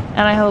 Yes, you do.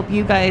 And I hope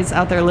you guys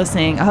out there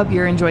listening, I hope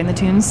you're enjoying the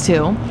tunes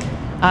too.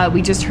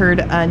 We just heard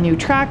a new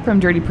track from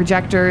Dirty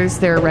Projectors,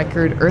 their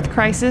record Earth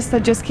Crisis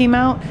that just came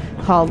out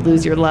called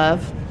Lose Your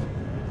Love.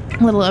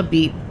 A little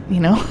upbeat,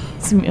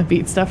 some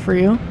upbeat stuff for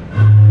you.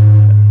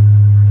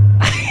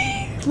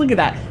 Look at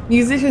that.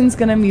 Musician's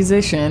gonna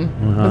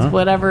musician with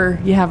whatever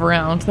you have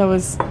around.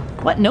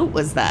 What note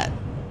was that?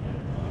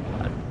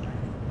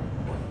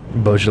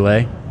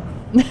 Beaujolais.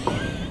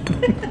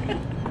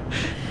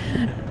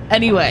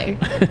 Anyway,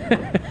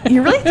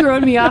 you're really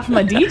throwing me off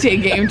my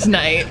DJ game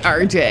tonight,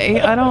 RJ.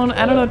 I don't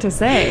know what to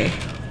say,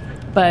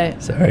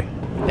 but Sorry.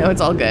 no, it's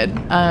all good.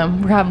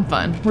 We're having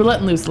fun. We're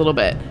letting loose a little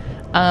bit.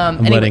 I'm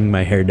letting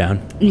my hair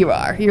down. You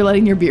are. You're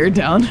letting your beard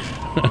down.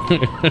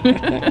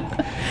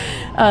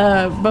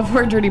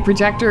 Before Dirty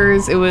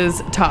Projectors, it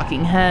was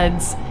Talking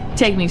Heads.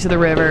 Take Me to the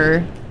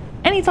River.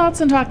 Any thoughts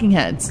on Talking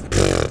Heads?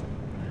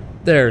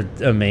 They're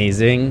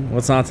amazing.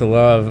 What's not to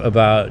love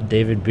about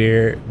David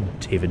Byrne's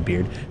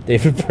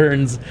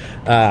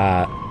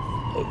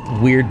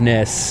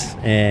weirdness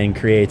and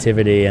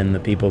creativity and the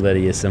people that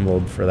he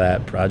assembled for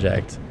that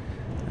project?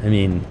 I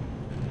mean,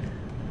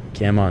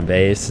 Cam on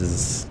bass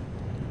is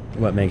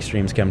what makes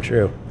dreams come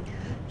true.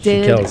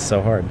 She kills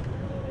so hard.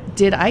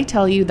 Did I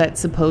tell you that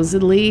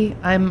supposedly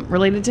I'm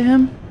related to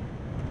him?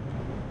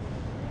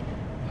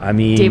 I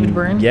mean, David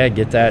Byrne? Yeah,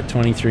 get that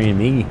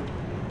 23andMe.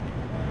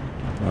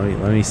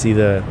 Let me see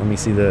the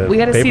We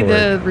got to see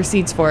paperwork. the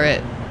receipts for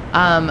it.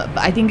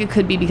 I think it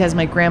could be because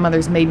my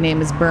grandmother's maiden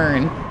name is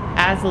Byrne.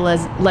 As the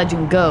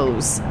legend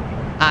goes,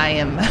 I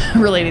am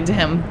related to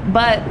him,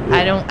 but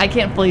I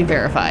can't fully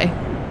verify.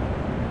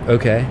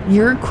 Okay.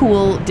 Your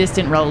cool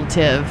distant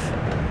relative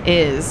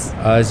is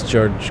It's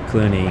George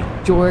Clooney.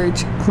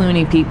 George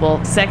Clooney, people.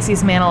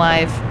 Sexiest man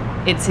alive.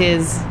 It's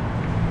his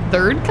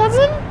third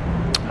cousin?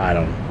 I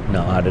don't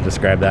know how to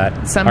describe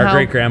that. Somehow- Our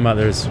great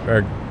grandmothers,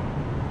 our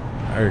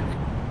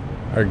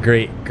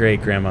great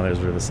great grandmothers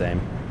were the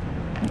same.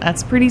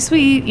 That's pretty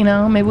sweet. You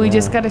know, maybe we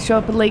just got to show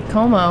up at Lake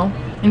Como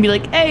and be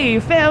like, hey,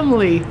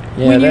 family.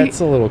 Yeah, When you're- that's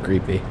a little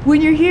creepy.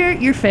 When you're here,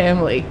 you're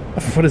family.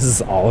 What is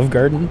this, Olive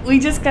Garden? We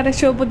just got to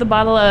show up with the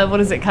bottle of, what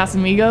is it,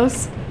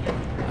 Casamigos?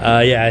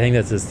 Yeah, I think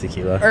that's his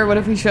tequila. Or what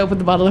if we show up with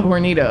the bottle of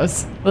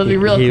Hornitos? It'll be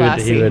real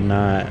classy. He would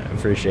not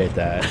appreciate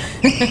that.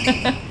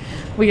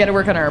 We got to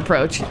work on our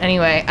approach.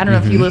 Anyway, I don't know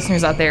if you Mm-hmm.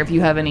 listeners out there, if you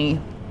have any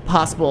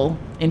possible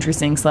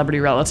interesting celebrity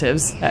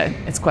relatives,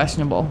 it's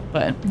questionable,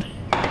 but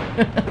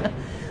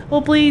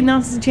hopefully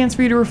now's a chance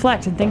for you to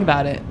reflect and think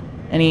about it.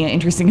 Any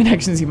interesting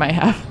connections you might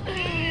have.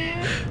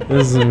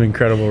 This is some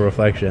incredible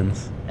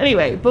reflections.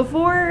 Anyway,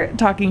 before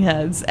Talking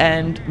Heads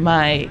and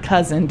my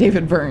cousin,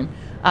 David Byrne,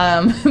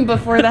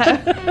 before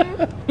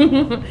that,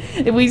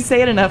 if we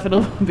say it enough,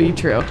 it'll be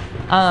true.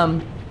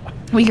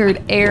 We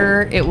heard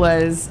Air. It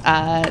was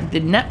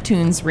the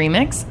Neptunes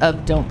remix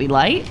of Don't Be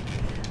Light.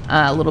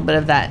 A little bit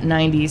of that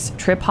 90s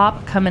trip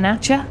hop coming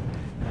at ya.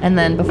 And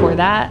then before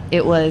that,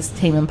 it was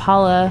Tame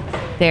Impala,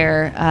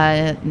 their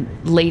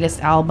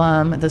latest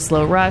album, The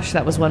Slow Rush.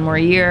 That was One More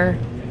Year.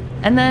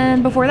 And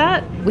then before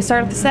that, we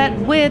started the set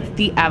with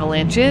The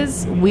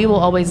Avalanches, We Will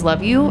Always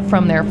Love You,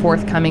 from their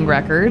forthcoming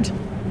record,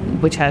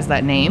 which has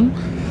that name.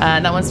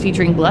 That one's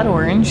featuring Blood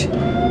Orange.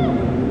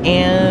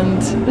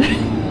 And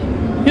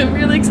I'm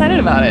really excited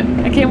about it.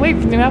 I can't wait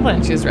for the new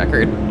Avalanches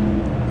record.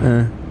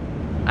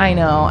 I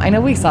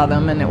know we saw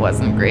them and it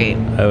wasn't great.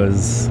 It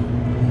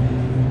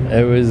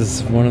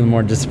was one of the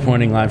more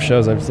disappointing live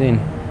shows I've seen.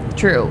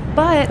 True,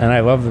 but And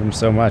I love them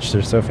so much.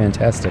 They're so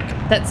fantastic.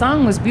 that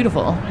song was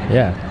beautiful.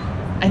 Yeah.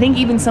 I think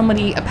even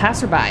a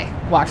passerby,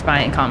 walked by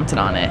and commented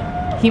on it.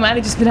 He might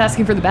have just been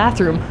asking for the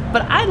bathroom,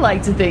 but I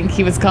like to think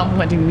he was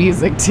complimenting the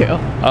music too.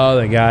 Oh,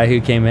 the guy who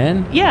came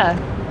in? Yeah.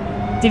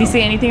 Did he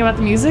say anything about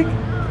the music?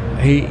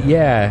 He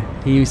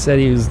said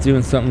he was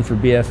doing something for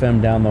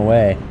BFM down the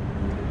way.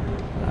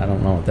 I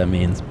don't know what that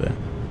means, but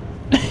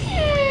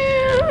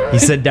he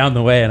said down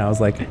the way, and I was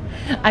like,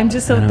 I'm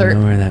just so I don't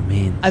know where that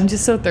means. I'm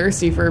just so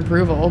thirsty for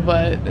approval,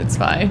 but it's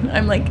fine.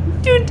 I'm like,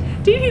 dude,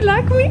 did he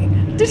like me?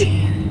 Did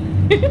he?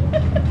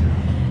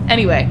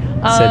 Anyway,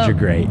 Said you're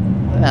great.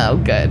 oh,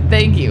 good.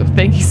 Thank you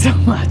so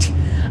much.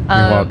 You're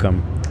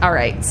welcome. All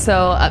right, so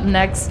up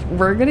next,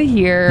 we're gonna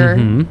hear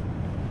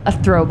a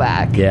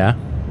throwback. Yeah.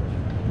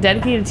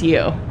 Dedicated to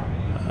you.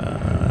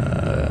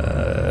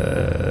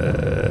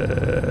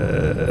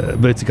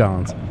 Bootsy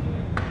Collins.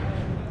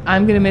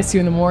 I'm Gonna Miss You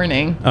in the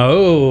Morning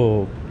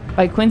Oh,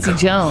 by Quincy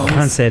Jones,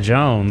 Quincy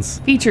Jones.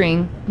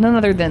 featuring none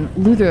other than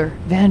Luther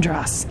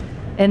Vandross.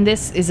 And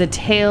this is a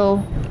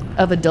tale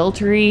of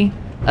adultery,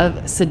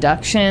 of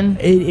seduction.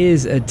 It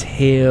is a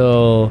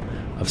tale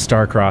of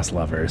star-crossed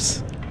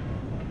lovers.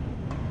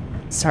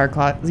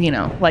 Star-crossed,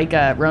 like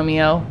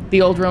Romeo,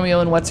 the old Romeo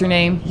and what's her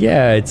name?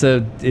 Yeah, it's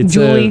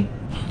Julie.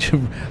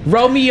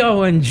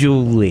 Romeo and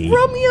Julie.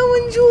 Romeo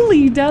and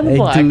Julie down the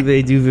block.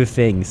 They do the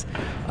things.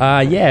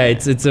 Yeah,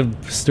 it's a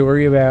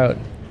story about,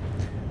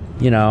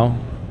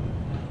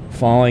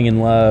 falling in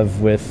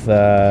love with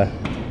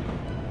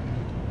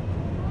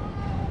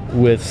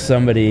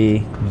somebody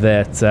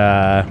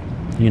that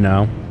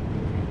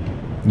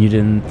you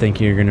didn't think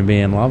you were going to be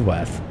in love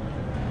with.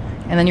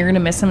 And then you're gonna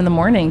miss him in the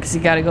morning because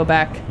you got to go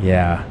back.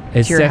 Yeah,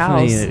 it's your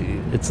definitely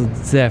house.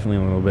 it's definitely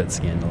a little bit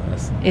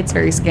scandalous. It's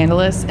very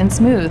scandalous and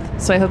smooth.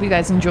 So I hope you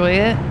guys enjoy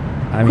it.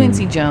 I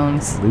Quincy mean,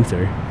 Jones,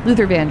 Luther.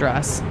 Luther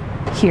Vandross,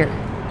 here,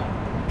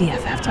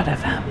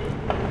 BFF.FM.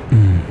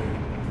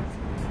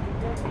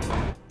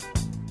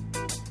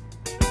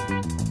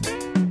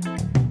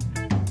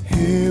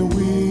 Here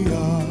we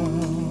are,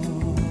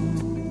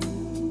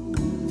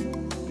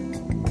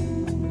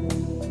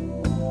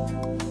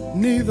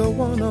 neither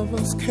one of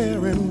us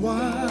caring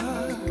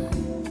why.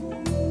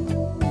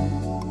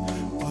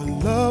 A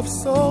love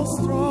so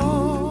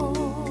strong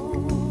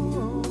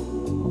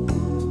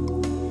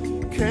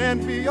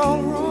can't be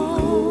all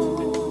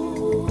wrong,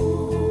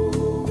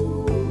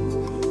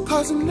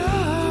 'cause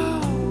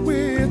now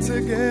we're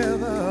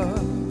together,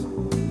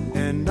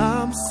 and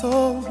I'm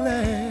so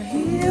glad.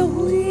 Here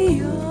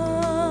we are,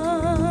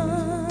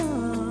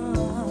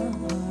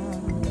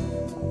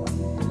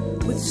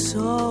 with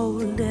so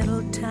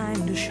little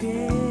time to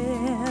share.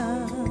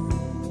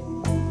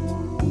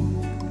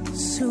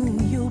 Soon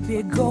you'll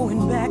be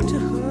going back to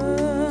her,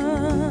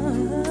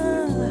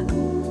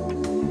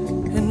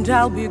 and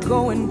I'll be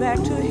going back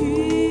to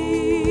him.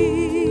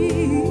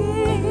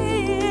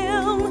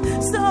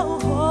 So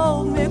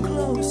hold me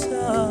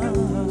closer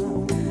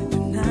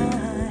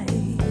tonight.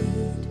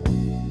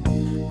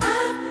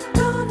 I'm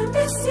gonna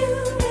miss you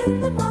in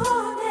the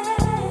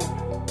morning.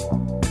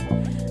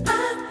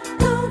 I'm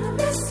gonna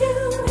miss you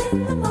in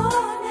the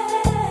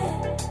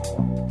morning.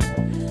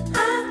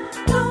 I'm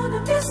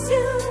gonna miss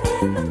you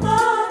in the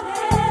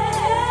morning.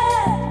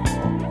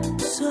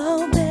 So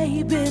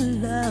baby,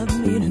 love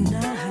me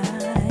tonight.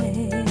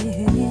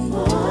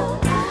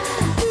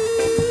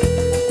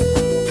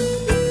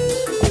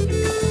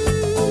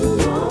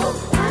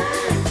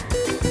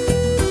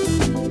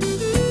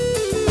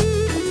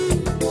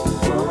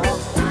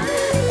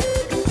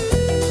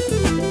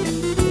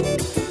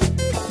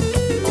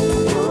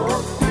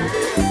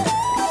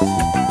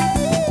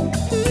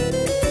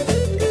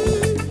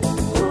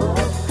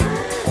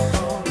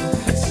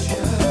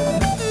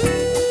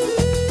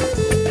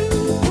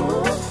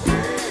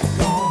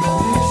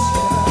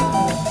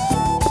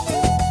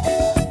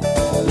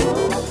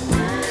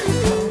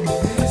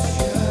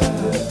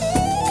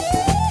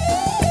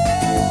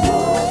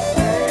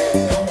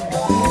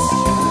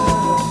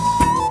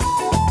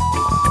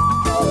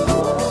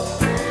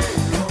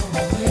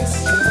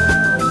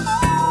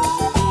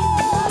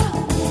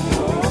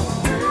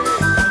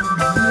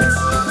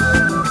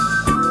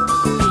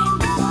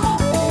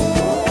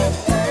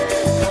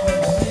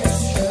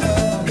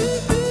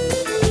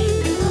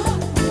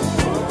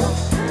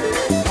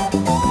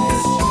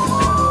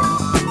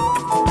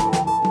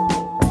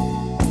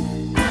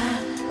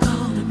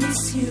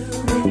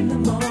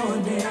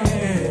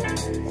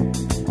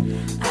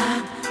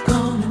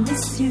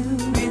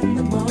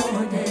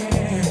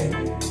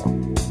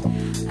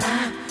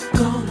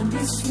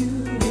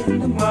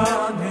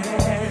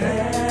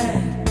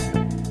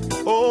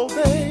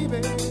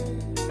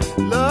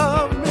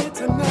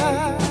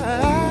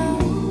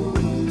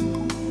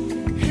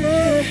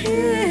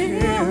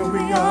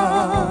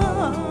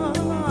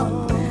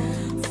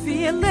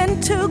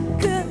 too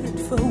good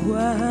for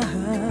words.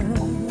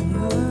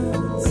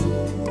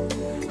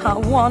 I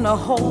wanna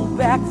hold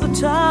back the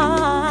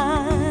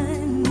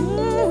time,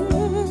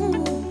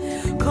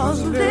 'cause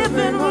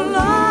living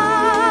life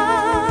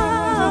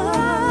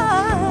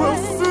will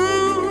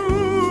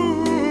soon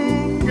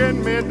get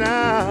me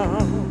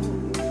down,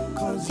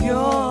 'cause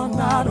you're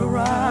not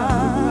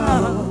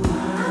around.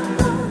 I'm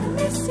gonna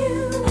miss you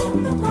in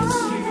the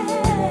morning.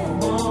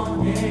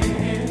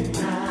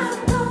 I'm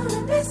gonna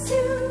miss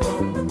you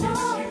in the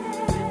morning.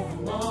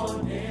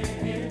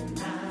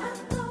 I'm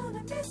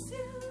gonna miss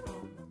you.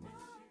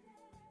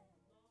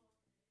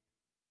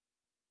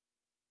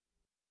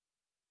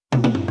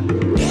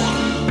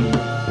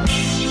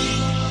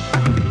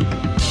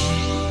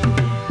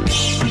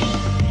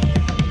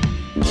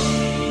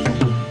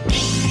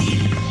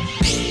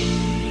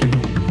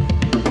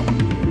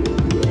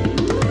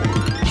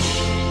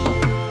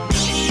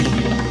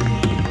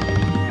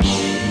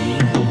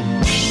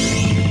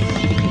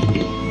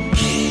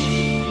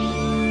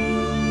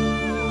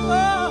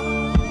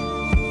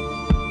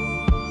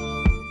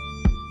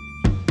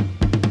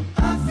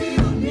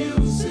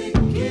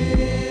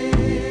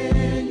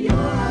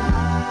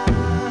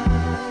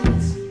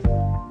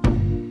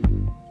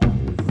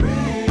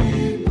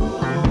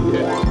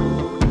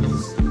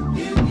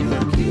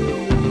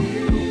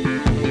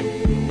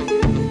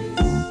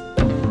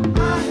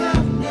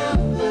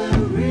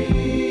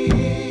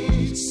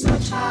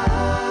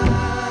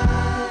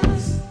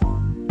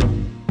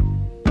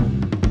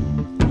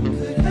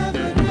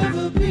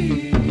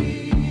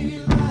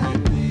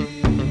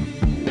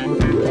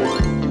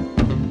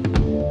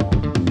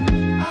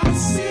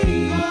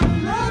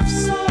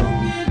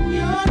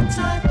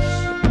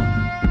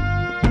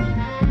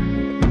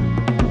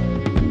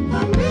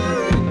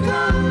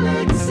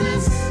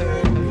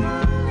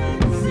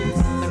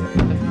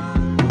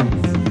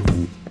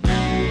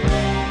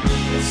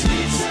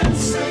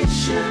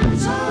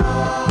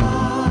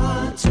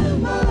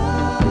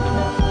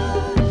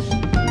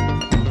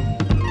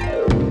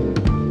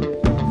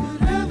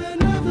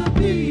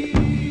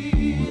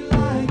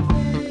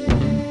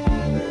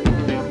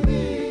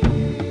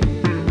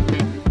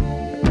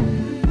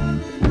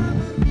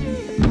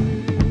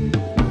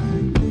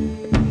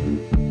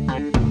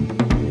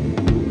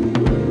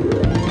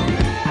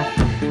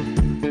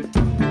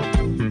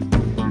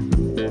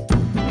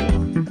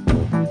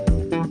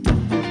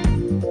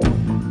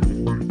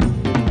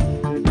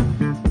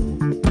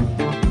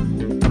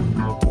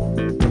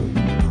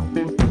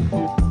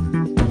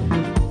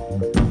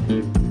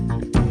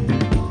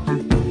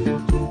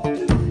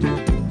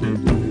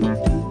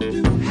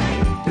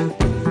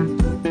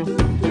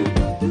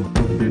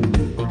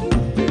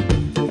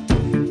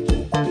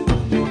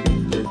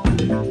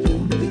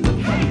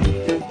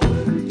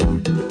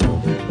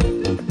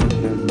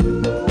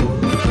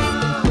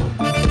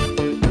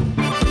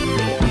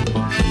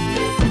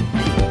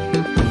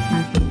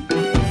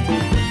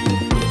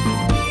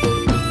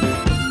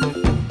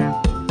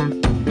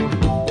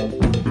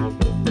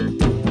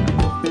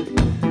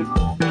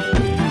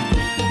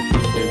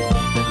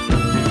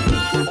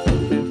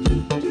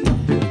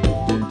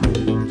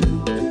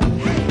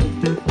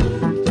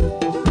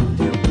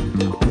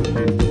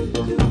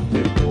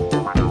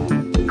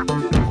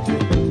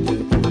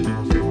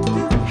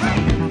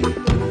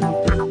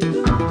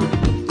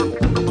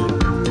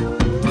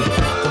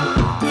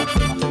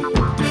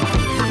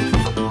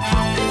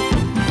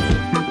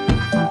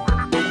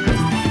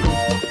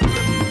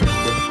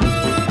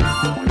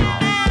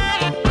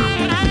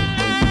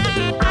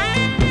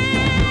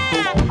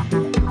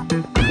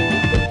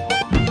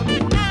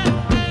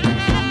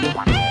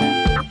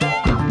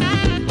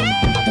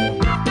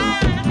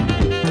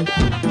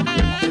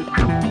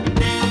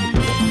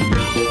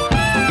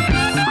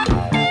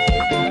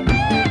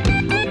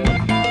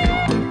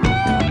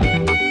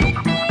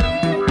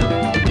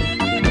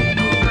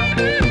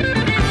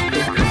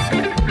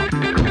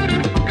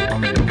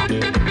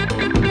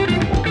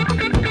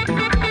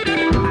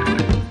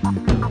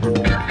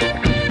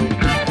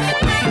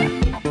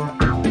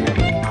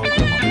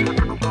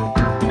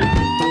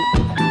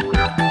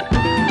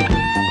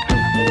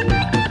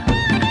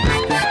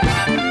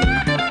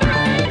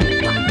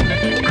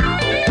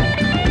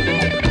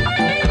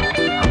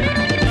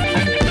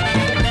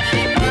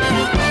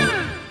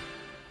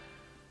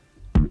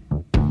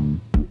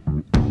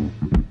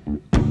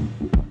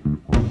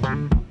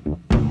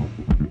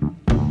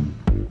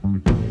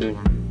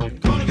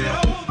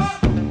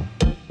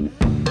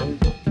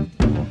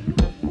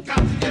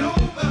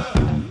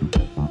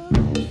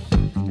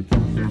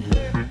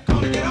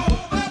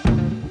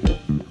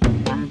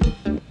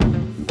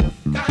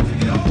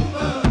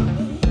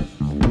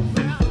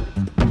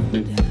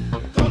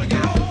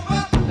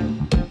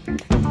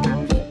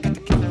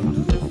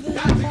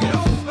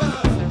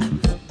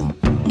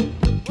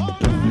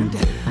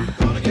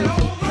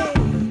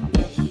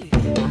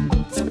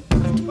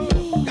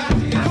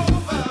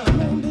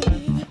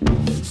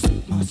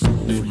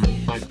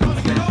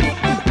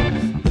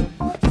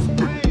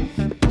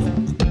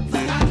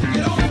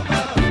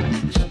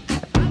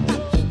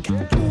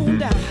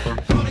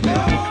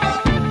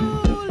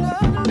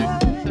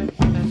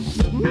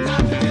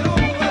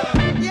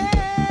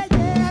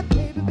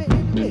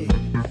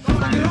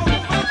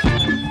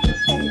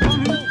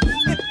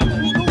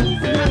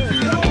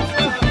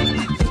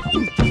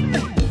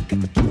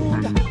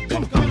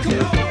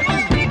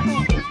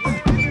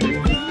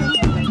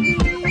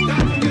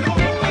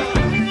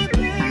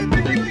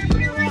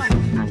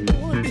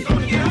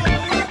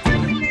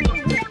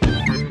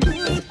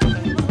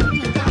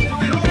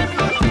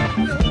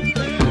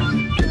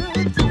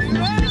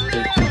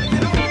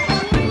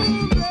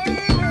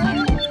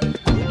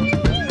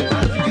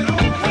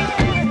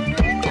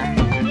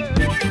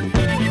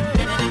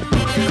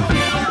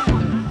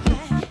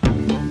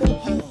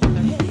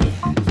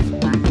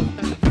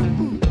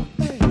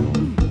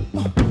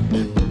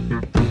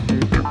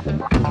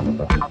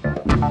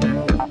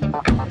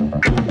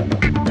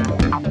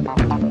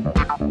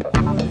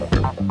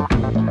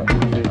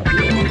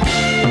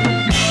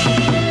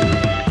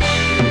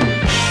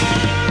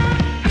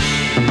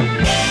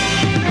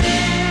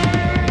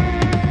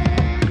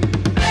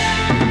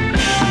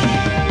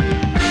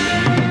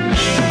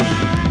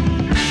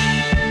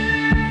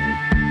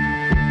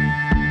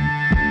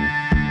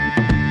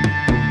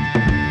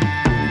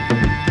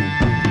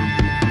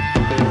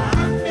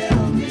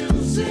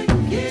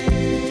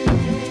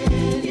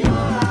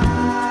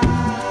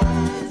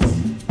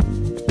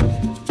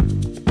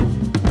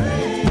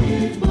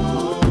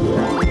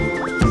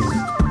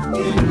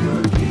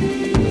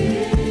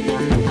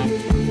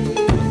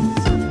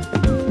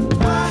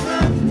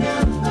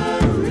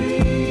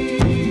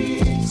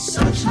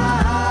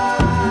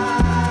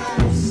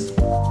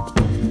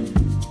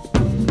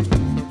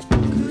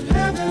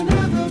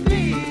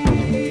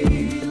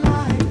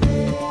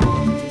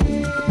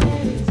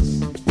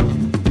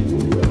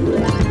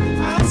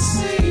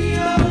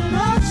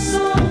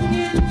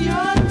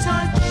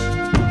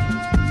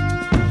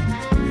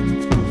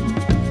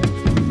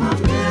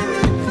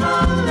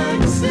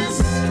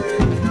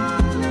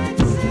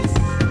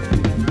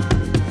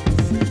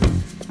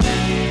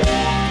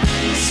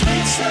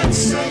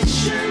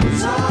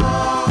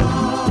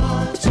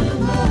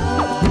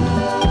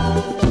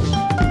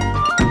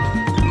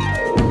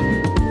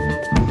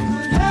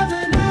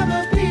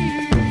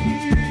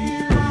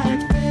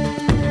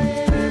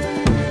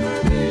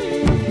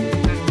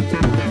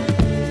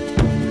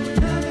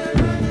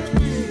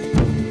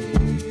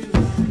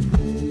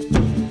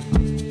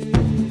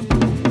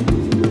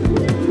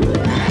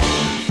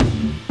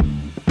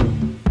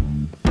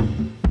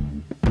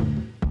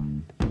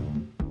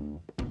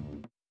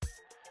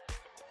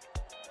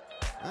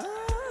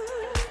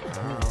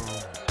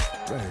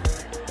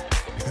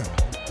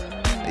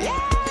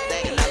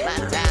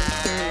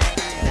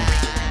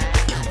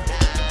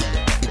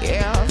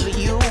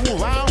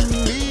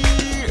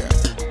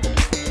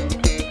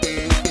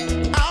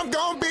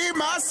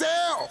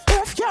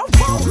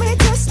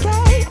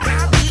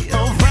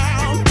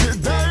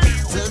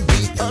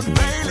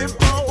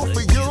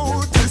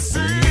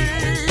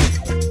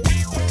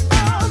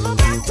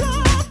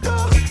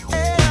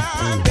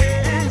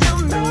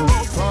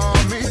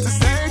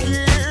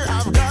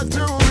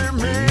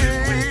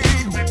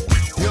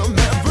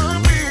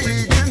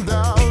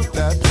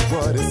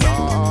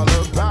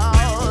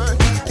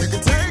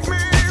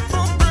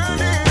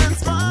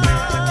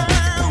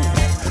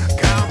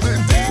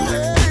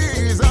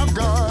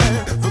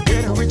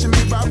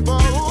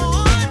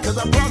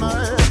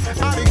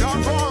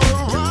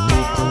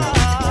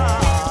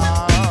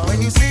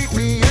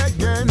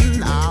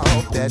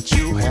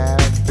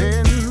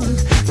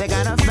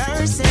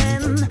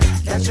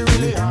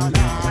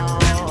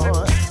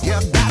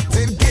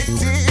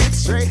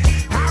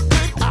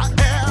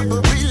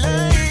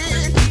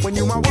 loving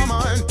you, my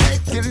woman,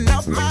 taking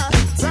up my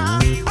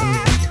time.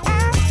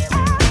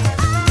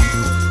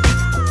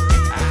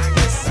 I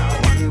guess I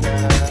wonder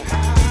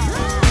how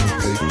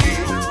could get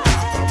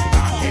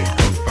about it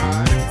to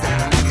find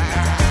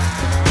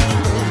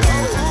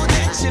oh,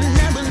 that you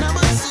never,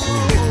 never saw.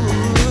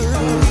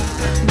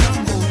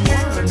 Number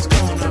one's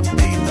gonna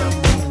be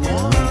number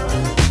one.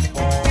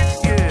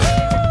 Yeah.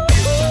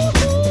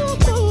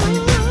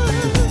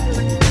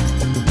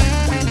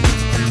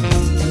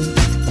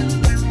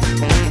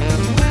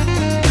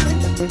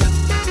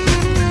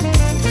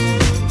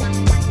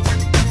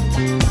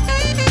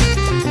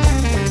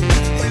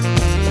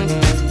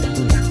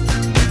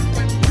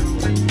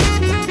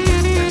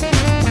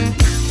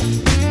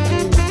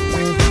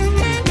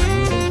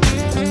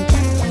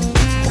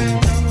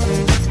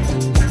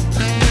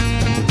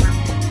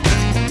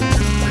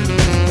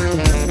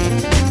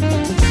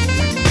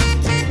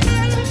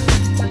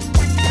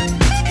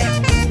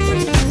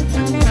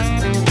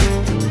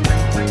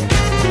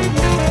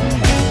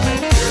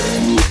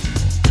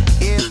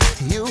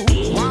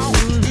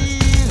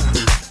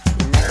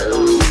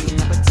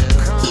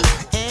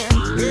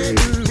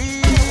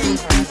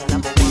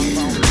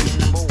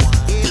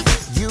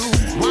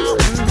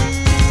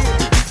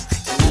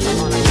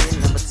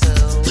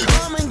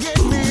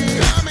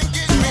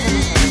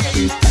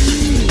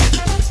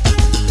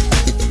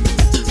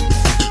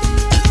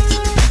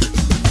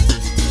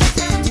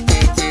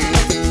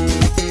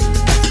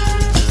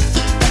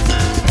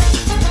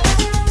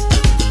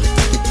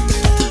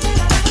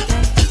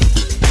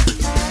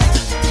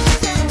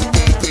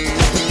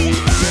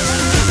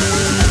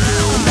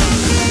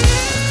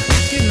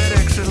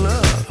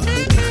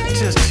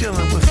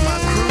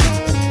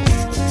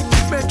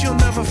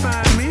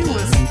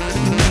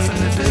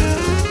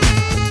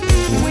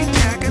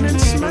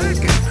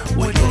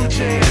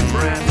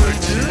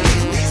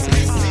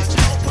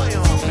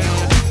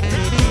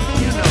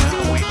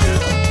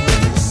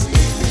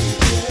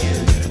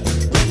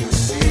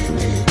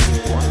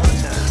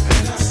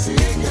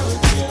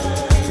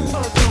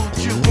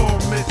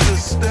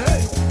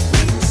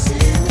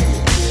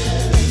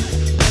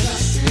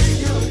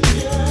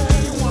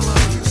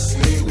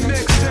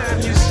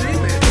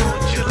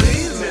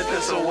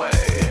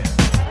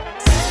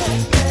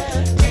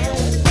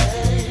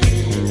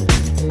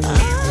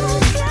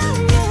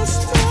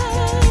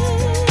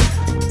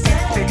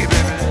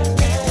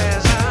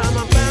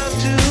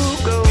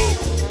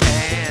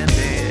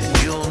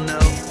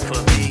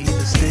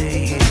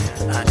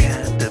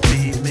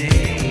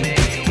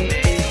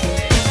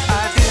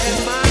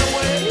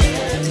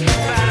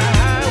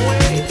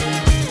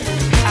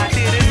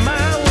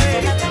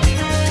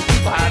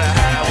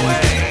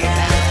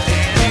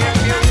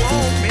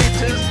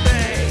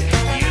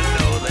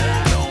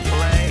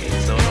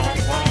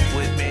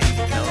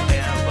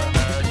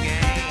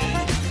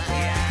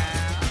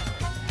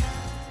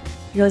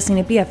 You're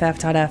listening to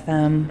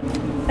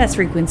BFF.FM, best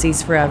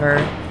frequencies forever.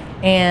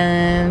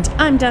 And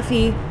I'm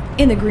Duffy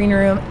in the green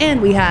room,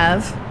 and we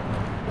have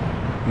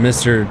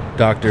Mr.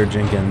 Dr.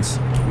 Jenkins.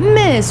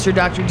 Mr.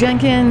 Dr.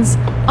 Jenkins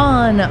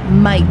on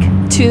mic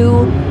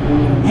 2,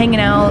 hanging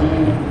out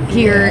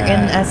here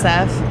in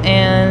SF.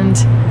 And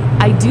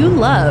I do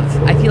love,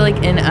 I feel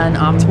like in an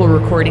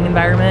optimal recording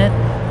environment,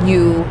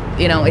 you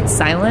know, it's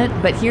silent,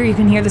 but here you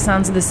can hear the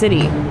sounds of the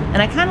city.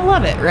 And I kind of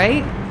love it,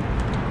 right?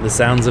 The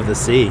sounds of the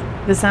sea.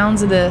 The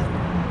sounds of the...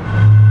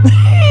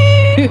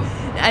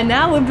 And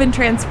now we've been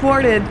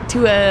transported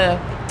to a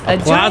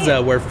plaza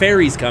giant, where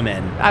ferries come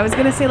in. I was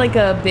going to say like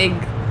a big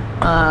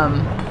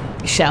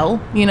shell,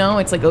 you know?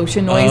 It's like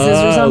ocean noises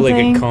or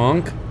something. Like a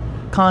conch?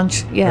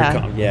 Conch,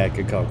 yeah. Yeah, I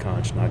could call it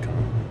conch, not conch.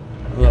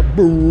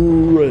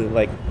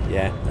 Like,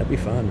 yeah, that'd be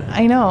fun, man.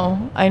 I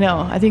know.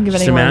 I think if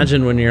Just anyone...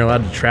 imagine when you're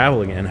allowed to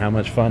travel again, how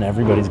much fun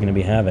everybody's going to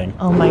be having.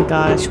 Oh my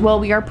gosh. Well,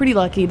 we are pretty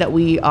lucky that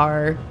we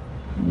are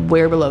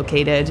where we're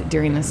located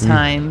during this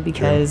time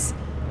because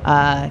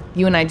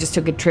you and I just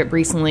took a trip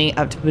recently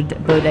up to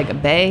Bodega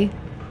Bay.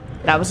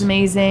 That was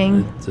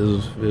amazing. It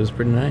was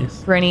pretty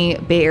nice. For any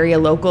Bay Area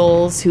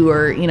locals who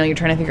are, you know, you're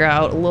trying to figure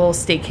out a little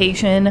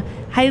staycation,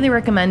 highly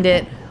recommend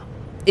it.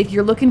 If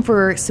you're looking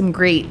for some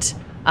great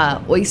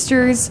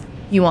oysters,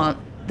 you want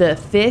the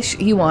fish,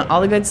 you want all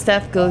the good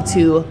stuff, go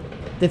to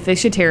the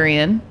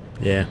Fishitarian.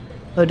 Yeah.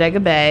 Bodega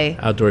Bay.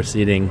 Outdoor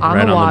seating on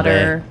right the on water.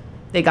 the bay.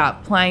 They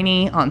got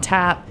Pliny on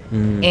tap,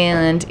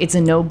 and it's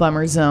a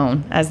no-bummer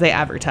zone, as they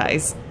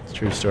advertise. It's a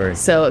true story.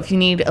 So if you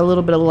need a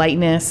little bit of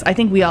lightness, I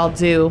think we all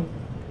do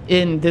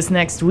in this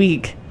next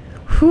week.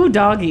 Whoo,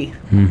 doggy.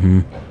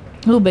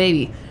 Whoo,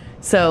 baby.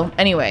 So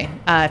anyway,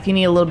 if you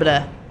need a little bit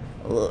of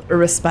a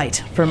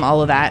respite from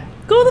all of that,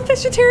 go to the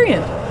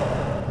Fishitarian.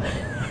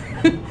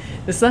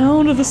 The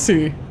sound of the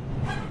sea.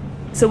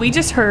 So we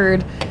just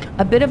heard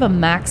a bit of a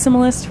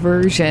maximalist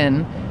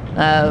version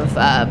of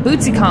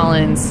Bootsy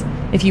Collins'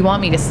 If You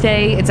Want Me to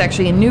Stay. It's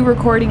actually a new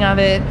recording of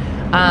it.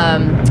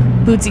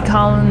 Bootsy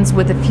Collins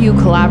with a few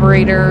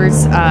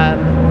collaborators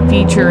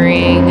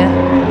featuring...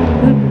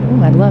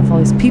 Ooh, I love all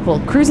these people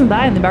cruising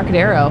by in the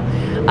Embarcadero.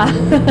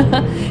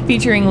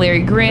 featuring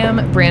Larry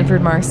Graham,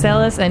 Branford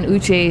Marsalis, and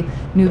Uche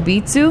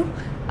Nubitsu.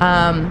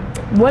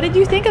 What did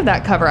you think of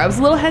that cover? I was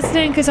a little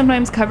hesitant because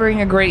sometimes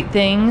covering a great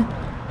thing.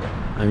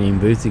 I mean,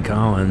 Bootsy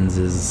Collins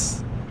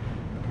is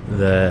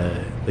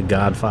the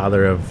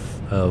godfather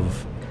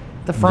of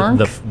The funk?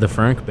 the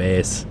funk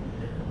bass.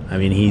 I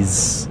mean,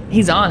 he's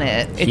on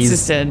it. It's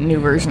just a new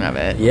version of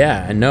it.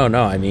 Yeah, no.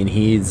 I mean,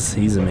 he's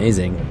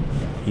amazing.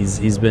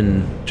 He's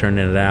been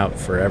turning it out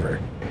forever.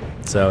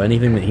 So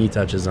anything that he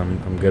touches,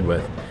 I'm good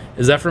with.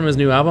 Is that from his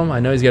new album? I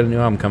know he's got a new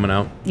album coming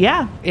out.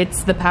 Yeah,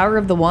 it's The Power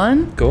of the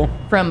One. Cool.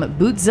 From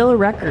Bootzilla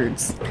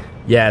Records.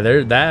 Yeah,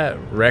 that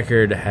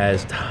record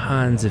has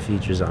tons of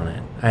features on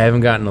it. I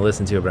haven't gotten to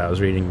listen to it, but I was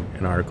reading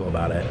an article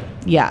about it.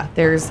 Yeah,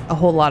 there's a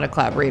whole lot of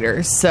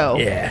collaborators, so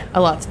yeah,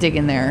 a lot to dig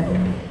in there.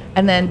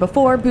 And then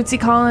before Bootsy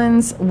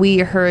Collins, we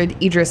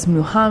heard Idris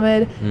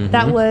Muhammad.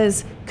 That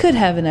was Could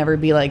Heaven Ever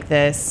Be Like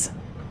This?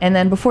 And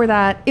then before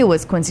that, it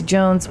was Quincy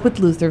Jones with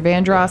Luther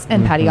Vandross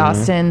and Patty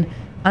Austin.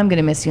 I'm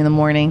Gonna Miss You in the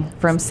Morning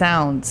from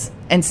Sounds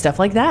and stuff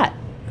like that.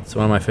 It's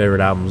one of my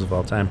favorite albums of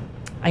all time.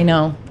 I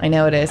know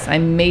it is. I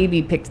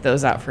maybe picked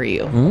those out for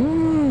you.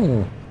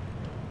 Ooh.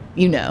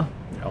 You know.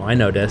 Oh, I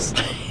know this.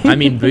 I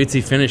mean,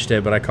 Bootsy finished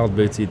it, but I called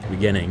Bootsy at the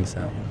beginning,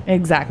 so.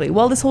 Exactly.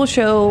 Well, this whole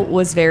show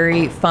was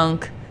very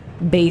funk,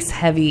 bass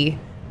heavy,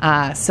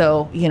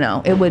 so,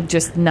 it would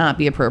just not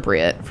be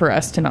appropriate for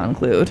us to not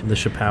include. The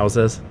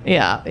Chappelle's.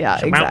 Yeah,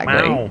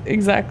 Chappelle.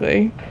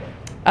 Exactly.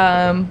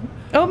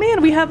 Oh,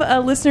 man, we have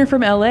a listener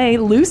from L.A.,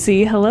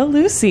 Lucy. Hello,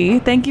 Lucy.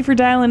 Thank you for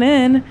dialing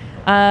in.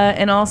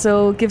 And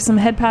also give some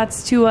head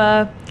pats to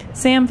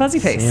Sam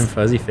Fuzzyface. Sam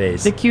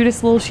Fuzzyface. The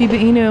cutest little Shiba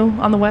Inu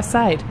on the west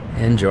side.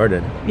 And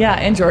Jordan. Yeah,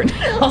 and Jordan.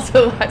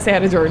 Also, say hi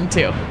to Jordan,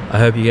 too. I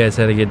hope you guys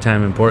had a good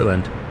time in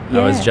Portland. Yeah.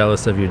 I was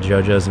jealous of your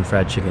JoJo's and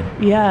fried chicken.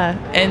 Yeah,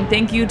 and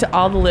thank you to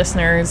all the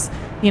listeners.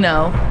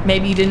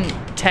 Maybe you didn't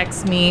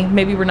text me.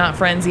 Maybe we're not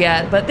friends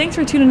yet. But thanks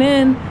for tuning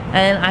in,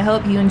 and I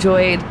hope you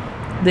enjoyed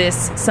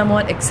this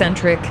somewhat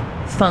eccentric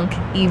funk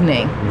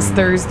evening. It's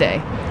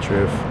Thursday.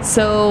 Truth.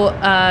 So,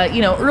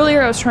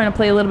 earlier I was trying to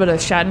play a little bit of a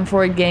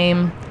Schadenfreude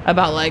game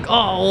about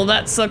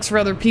that sucks for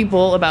other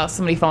people, about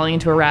somebody falling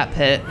into a rat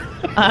pit.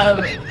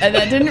 And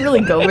that didn't really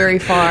go very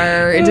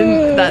far. It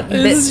didn't.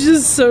 It's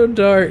just so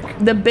dark.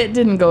 The bit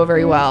didn't go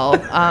very well.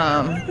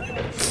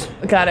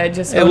 At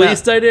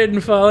least I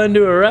didn't fall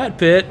into a rat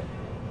pit.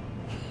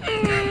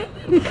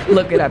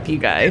 Look it up, you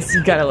guys.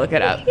 You gotta look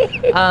it up.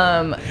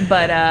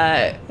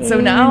 So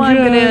now I'm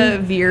gonna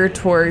veer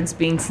towards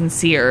being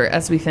sincere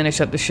as we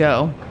finish up the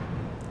show.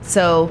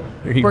 So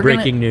are you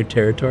breaking new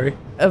territory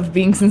of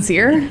being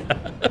sincere?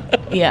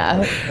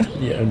 Yeah.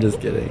 Yeah, I'm just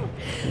kidding.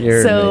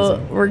 You're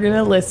amazing. We're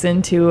gonna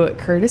listen to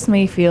Curtis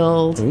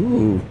Mayfield.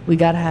 Ooh. We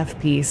gotta have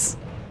peace,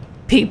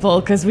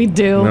 people, because we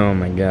do. Oh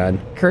my God.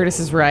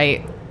 Curtis is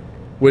right.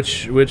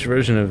 Which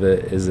version of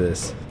it is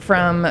this?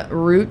 From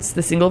Roots,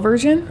 the single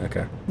version.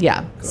 Okay.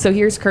 Yeah. Cool. So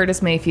here's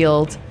Curtis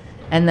Mayfield,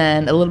 and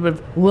then a little bit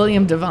of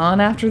William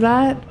Devon after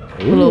that.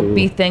 A little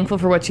Be Thankful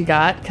for What You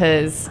Got,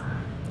 because,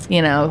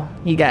 you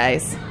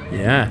guys.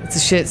 Yeah. It's a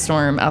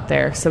shitstorm out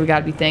there, so we got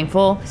to be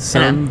thankful.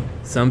 Some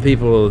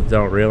people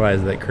don't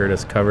realize that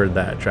Curtis covered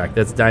that track.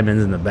 That's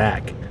Diamonds in the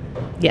Back.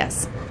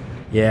 Yes.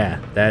 Yeah,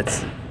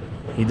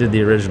 he did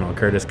the original.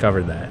 Curtis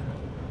covered that.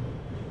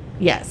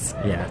 Yes.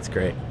 Yeah, it's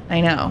great.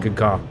 I know. Good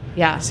call.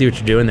 Yeah. I see what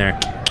you're doing there.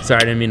 Sorry,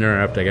 I didn't mean to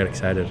interrupt. I got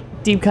excited.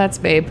 Deep cuts,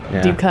 babe.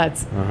 Yeah. Deep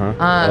cuts.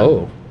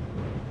 Oh.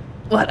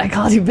 What? I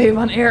called you babe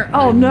on air?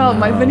 Oh, no.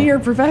 My veneer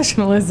of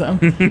professionalism.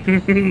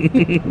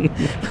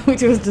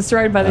 Which was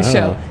destroyed by the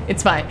show.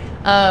 It's fine.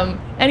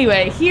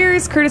 Anyway,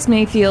 here's Curtis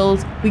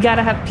Mayfield. We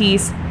gotta have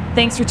peace.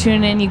 Thanks for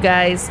tuning in, you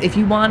guys. If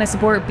you want to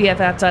support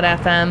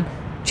BFF.FM,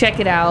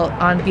 check it out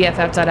on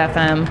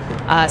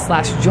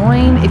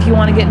BFF.FM/join. If you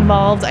want to get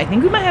involved, I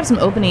think we might have some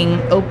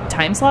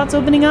time slots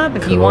opening up.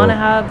 If you want to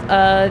have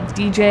a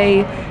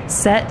DJ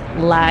set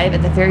live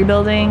at the Ferry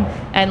Building,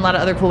 and a lot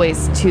of other cool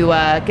ways to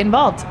get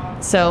involved.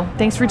 So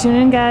thanks for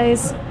tuning in,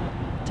 guys.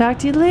 Talk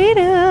to you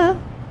later.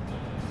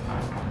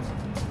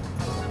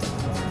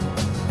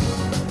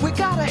 We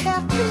gotta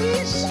have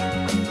peace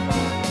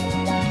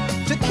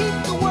to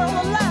keep the world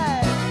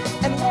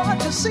alive and war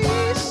to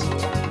cease.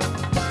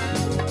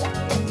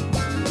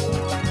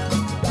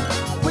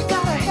 We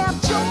gotta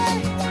have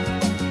joy,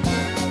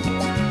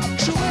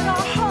 true in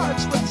our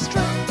hearts with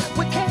strength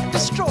we can't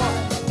destroy.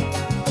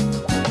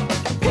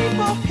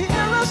 People hear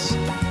us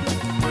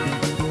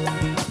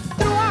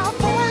through our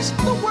voice.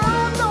 The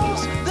world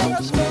knows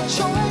there's no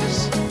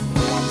choice.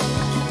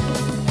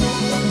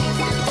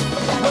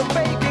 We're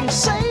begging,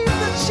 save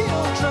the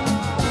children.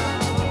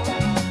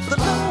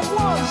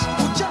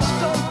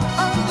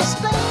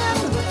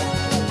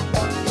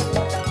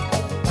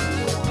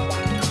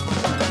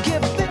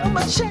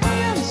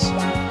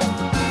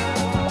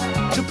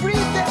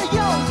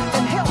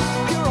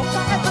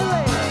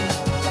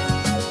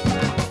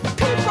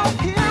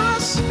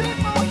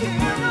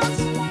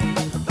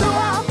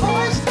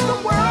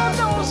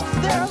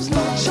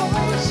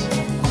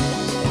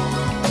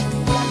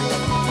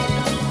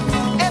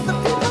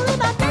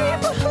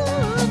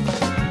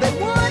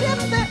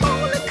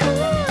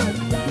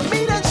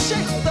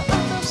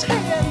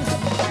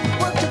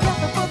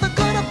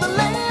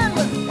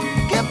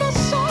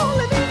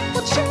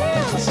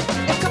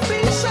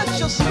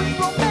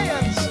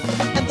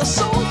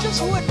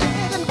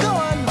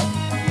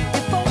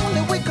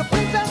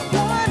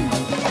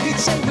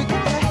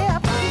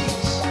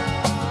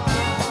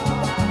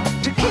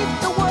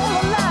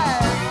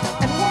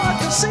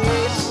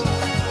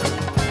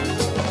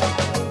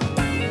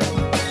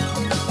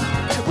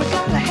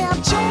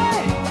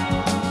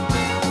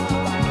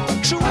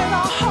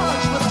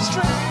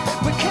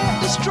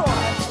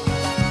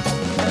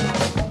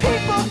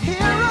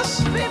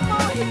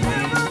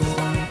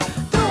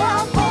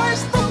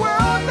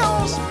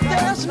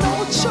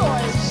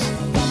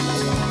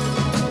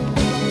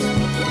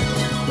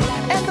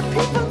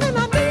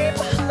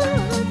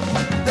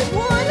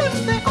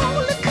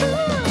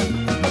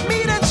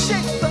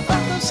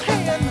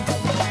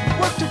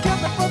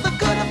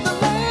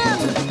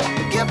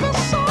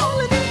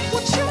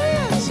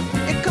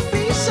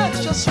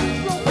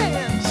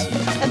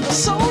 the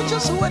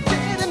soldiers who are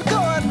dead and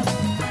gone.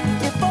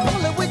 If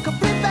only we could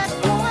bring back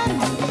one,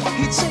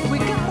 he'd say we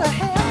gotta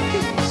have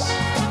peace.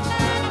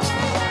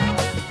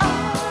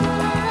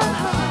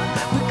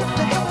 We got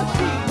to have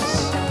peace.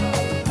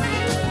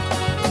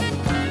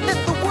 Let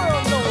the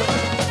world know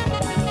it.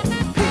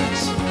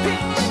 Peace,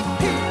 peace,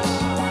 peace.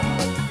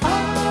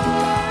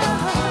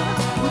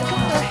 We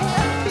gotta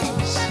have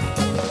peace.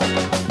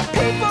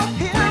 People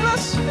hear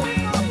us.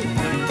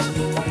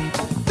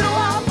 Through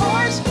our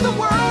voice, the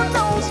world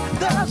knows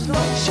there's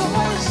no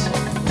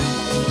choice.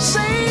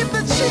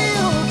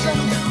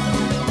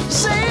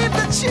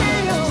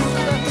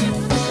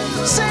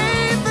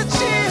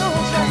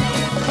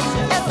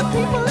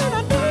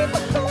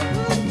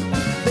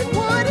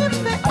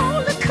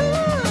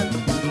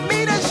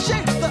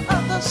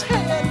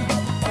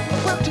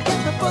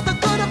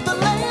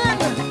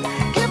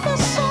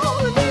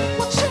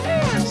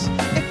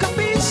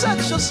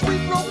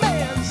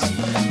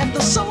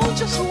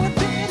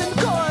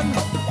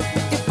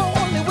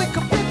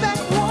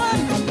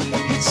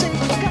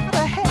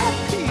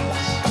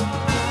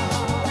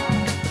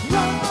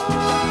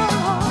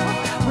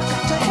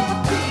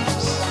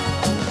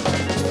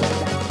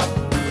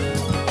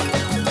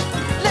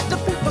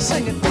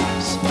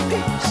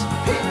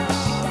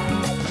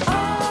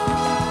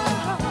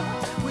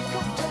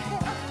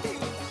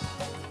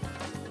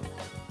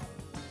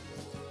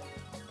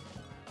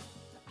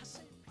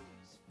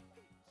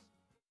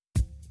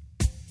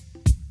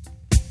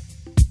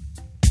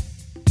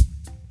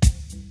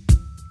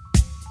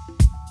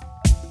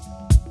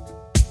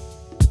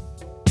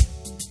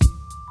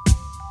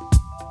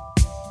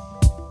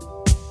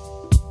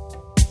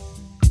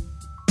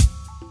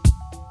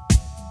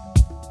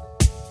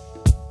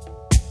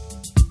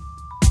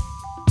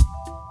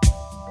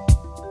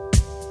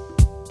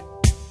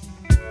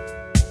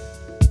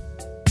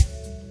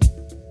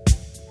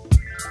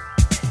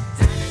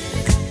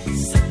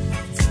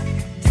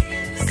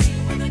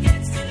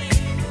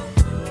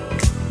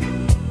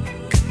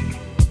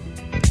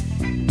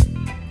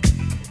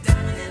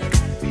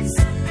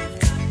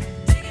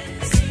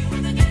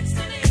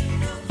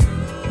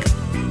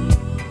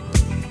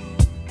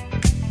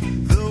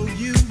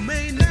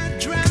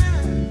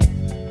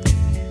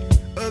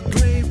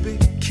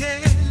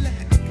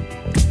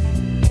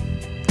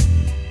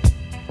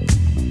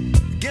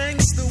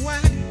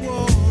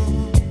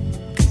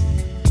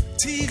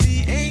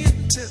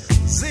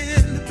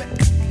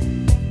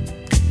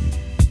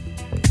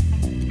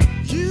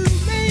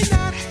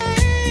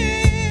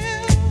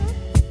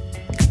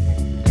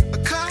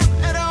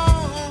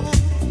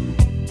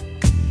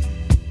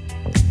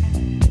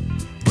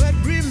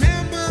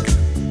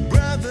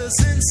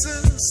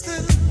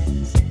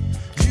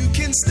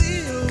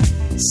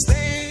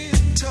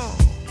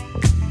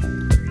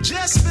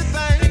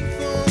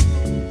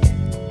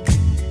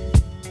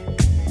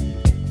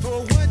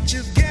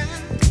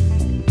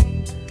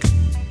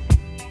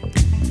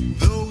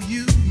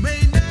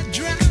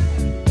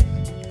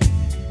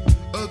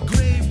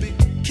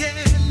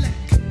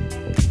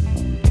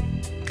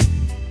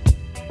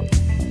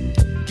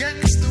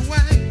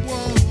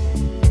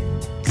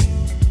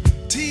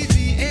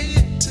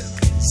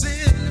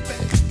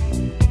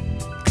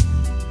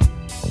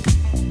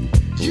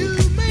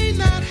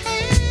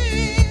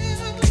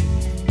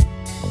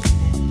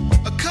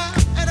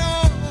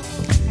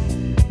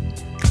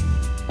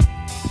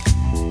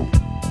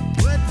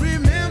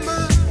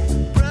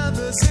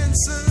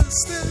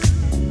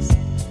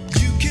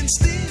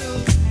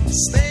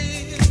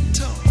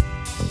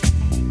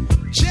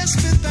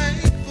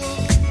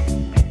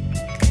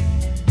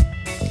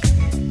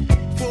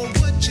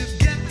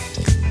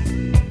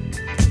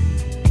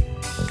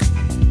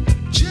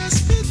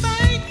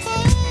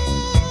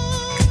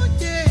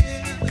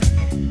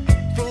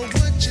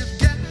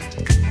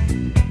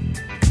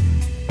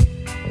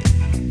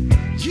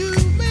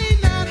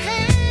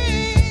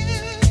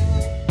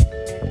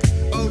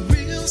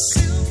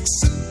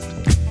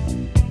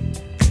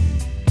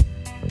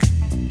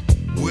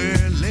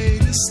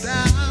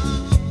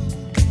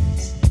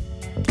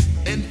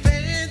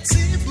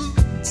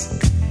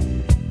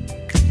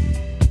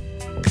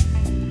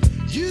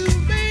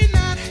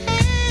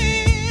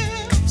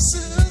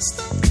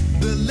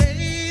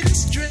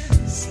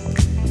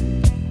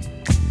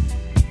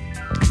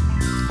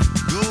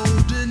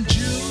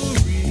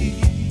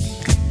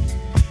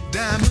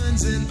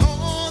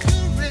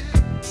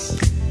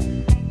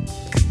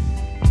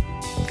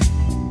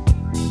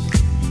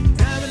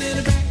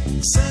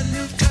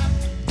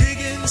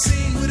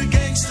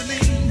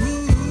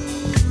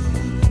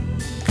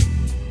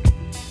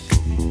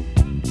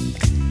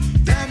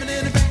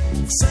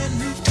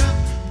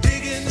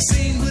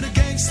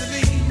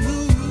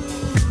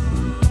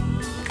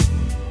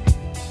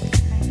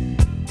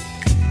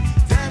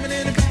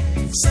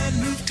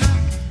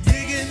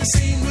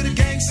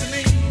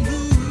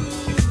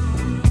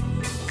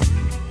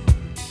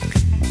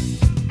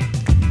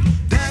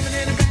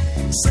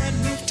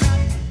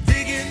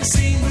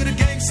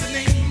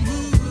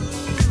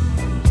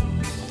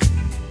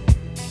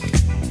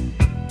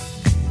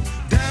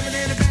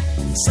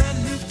 Sun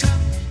rooftop,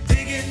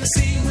 digging the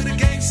scene with a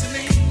gang.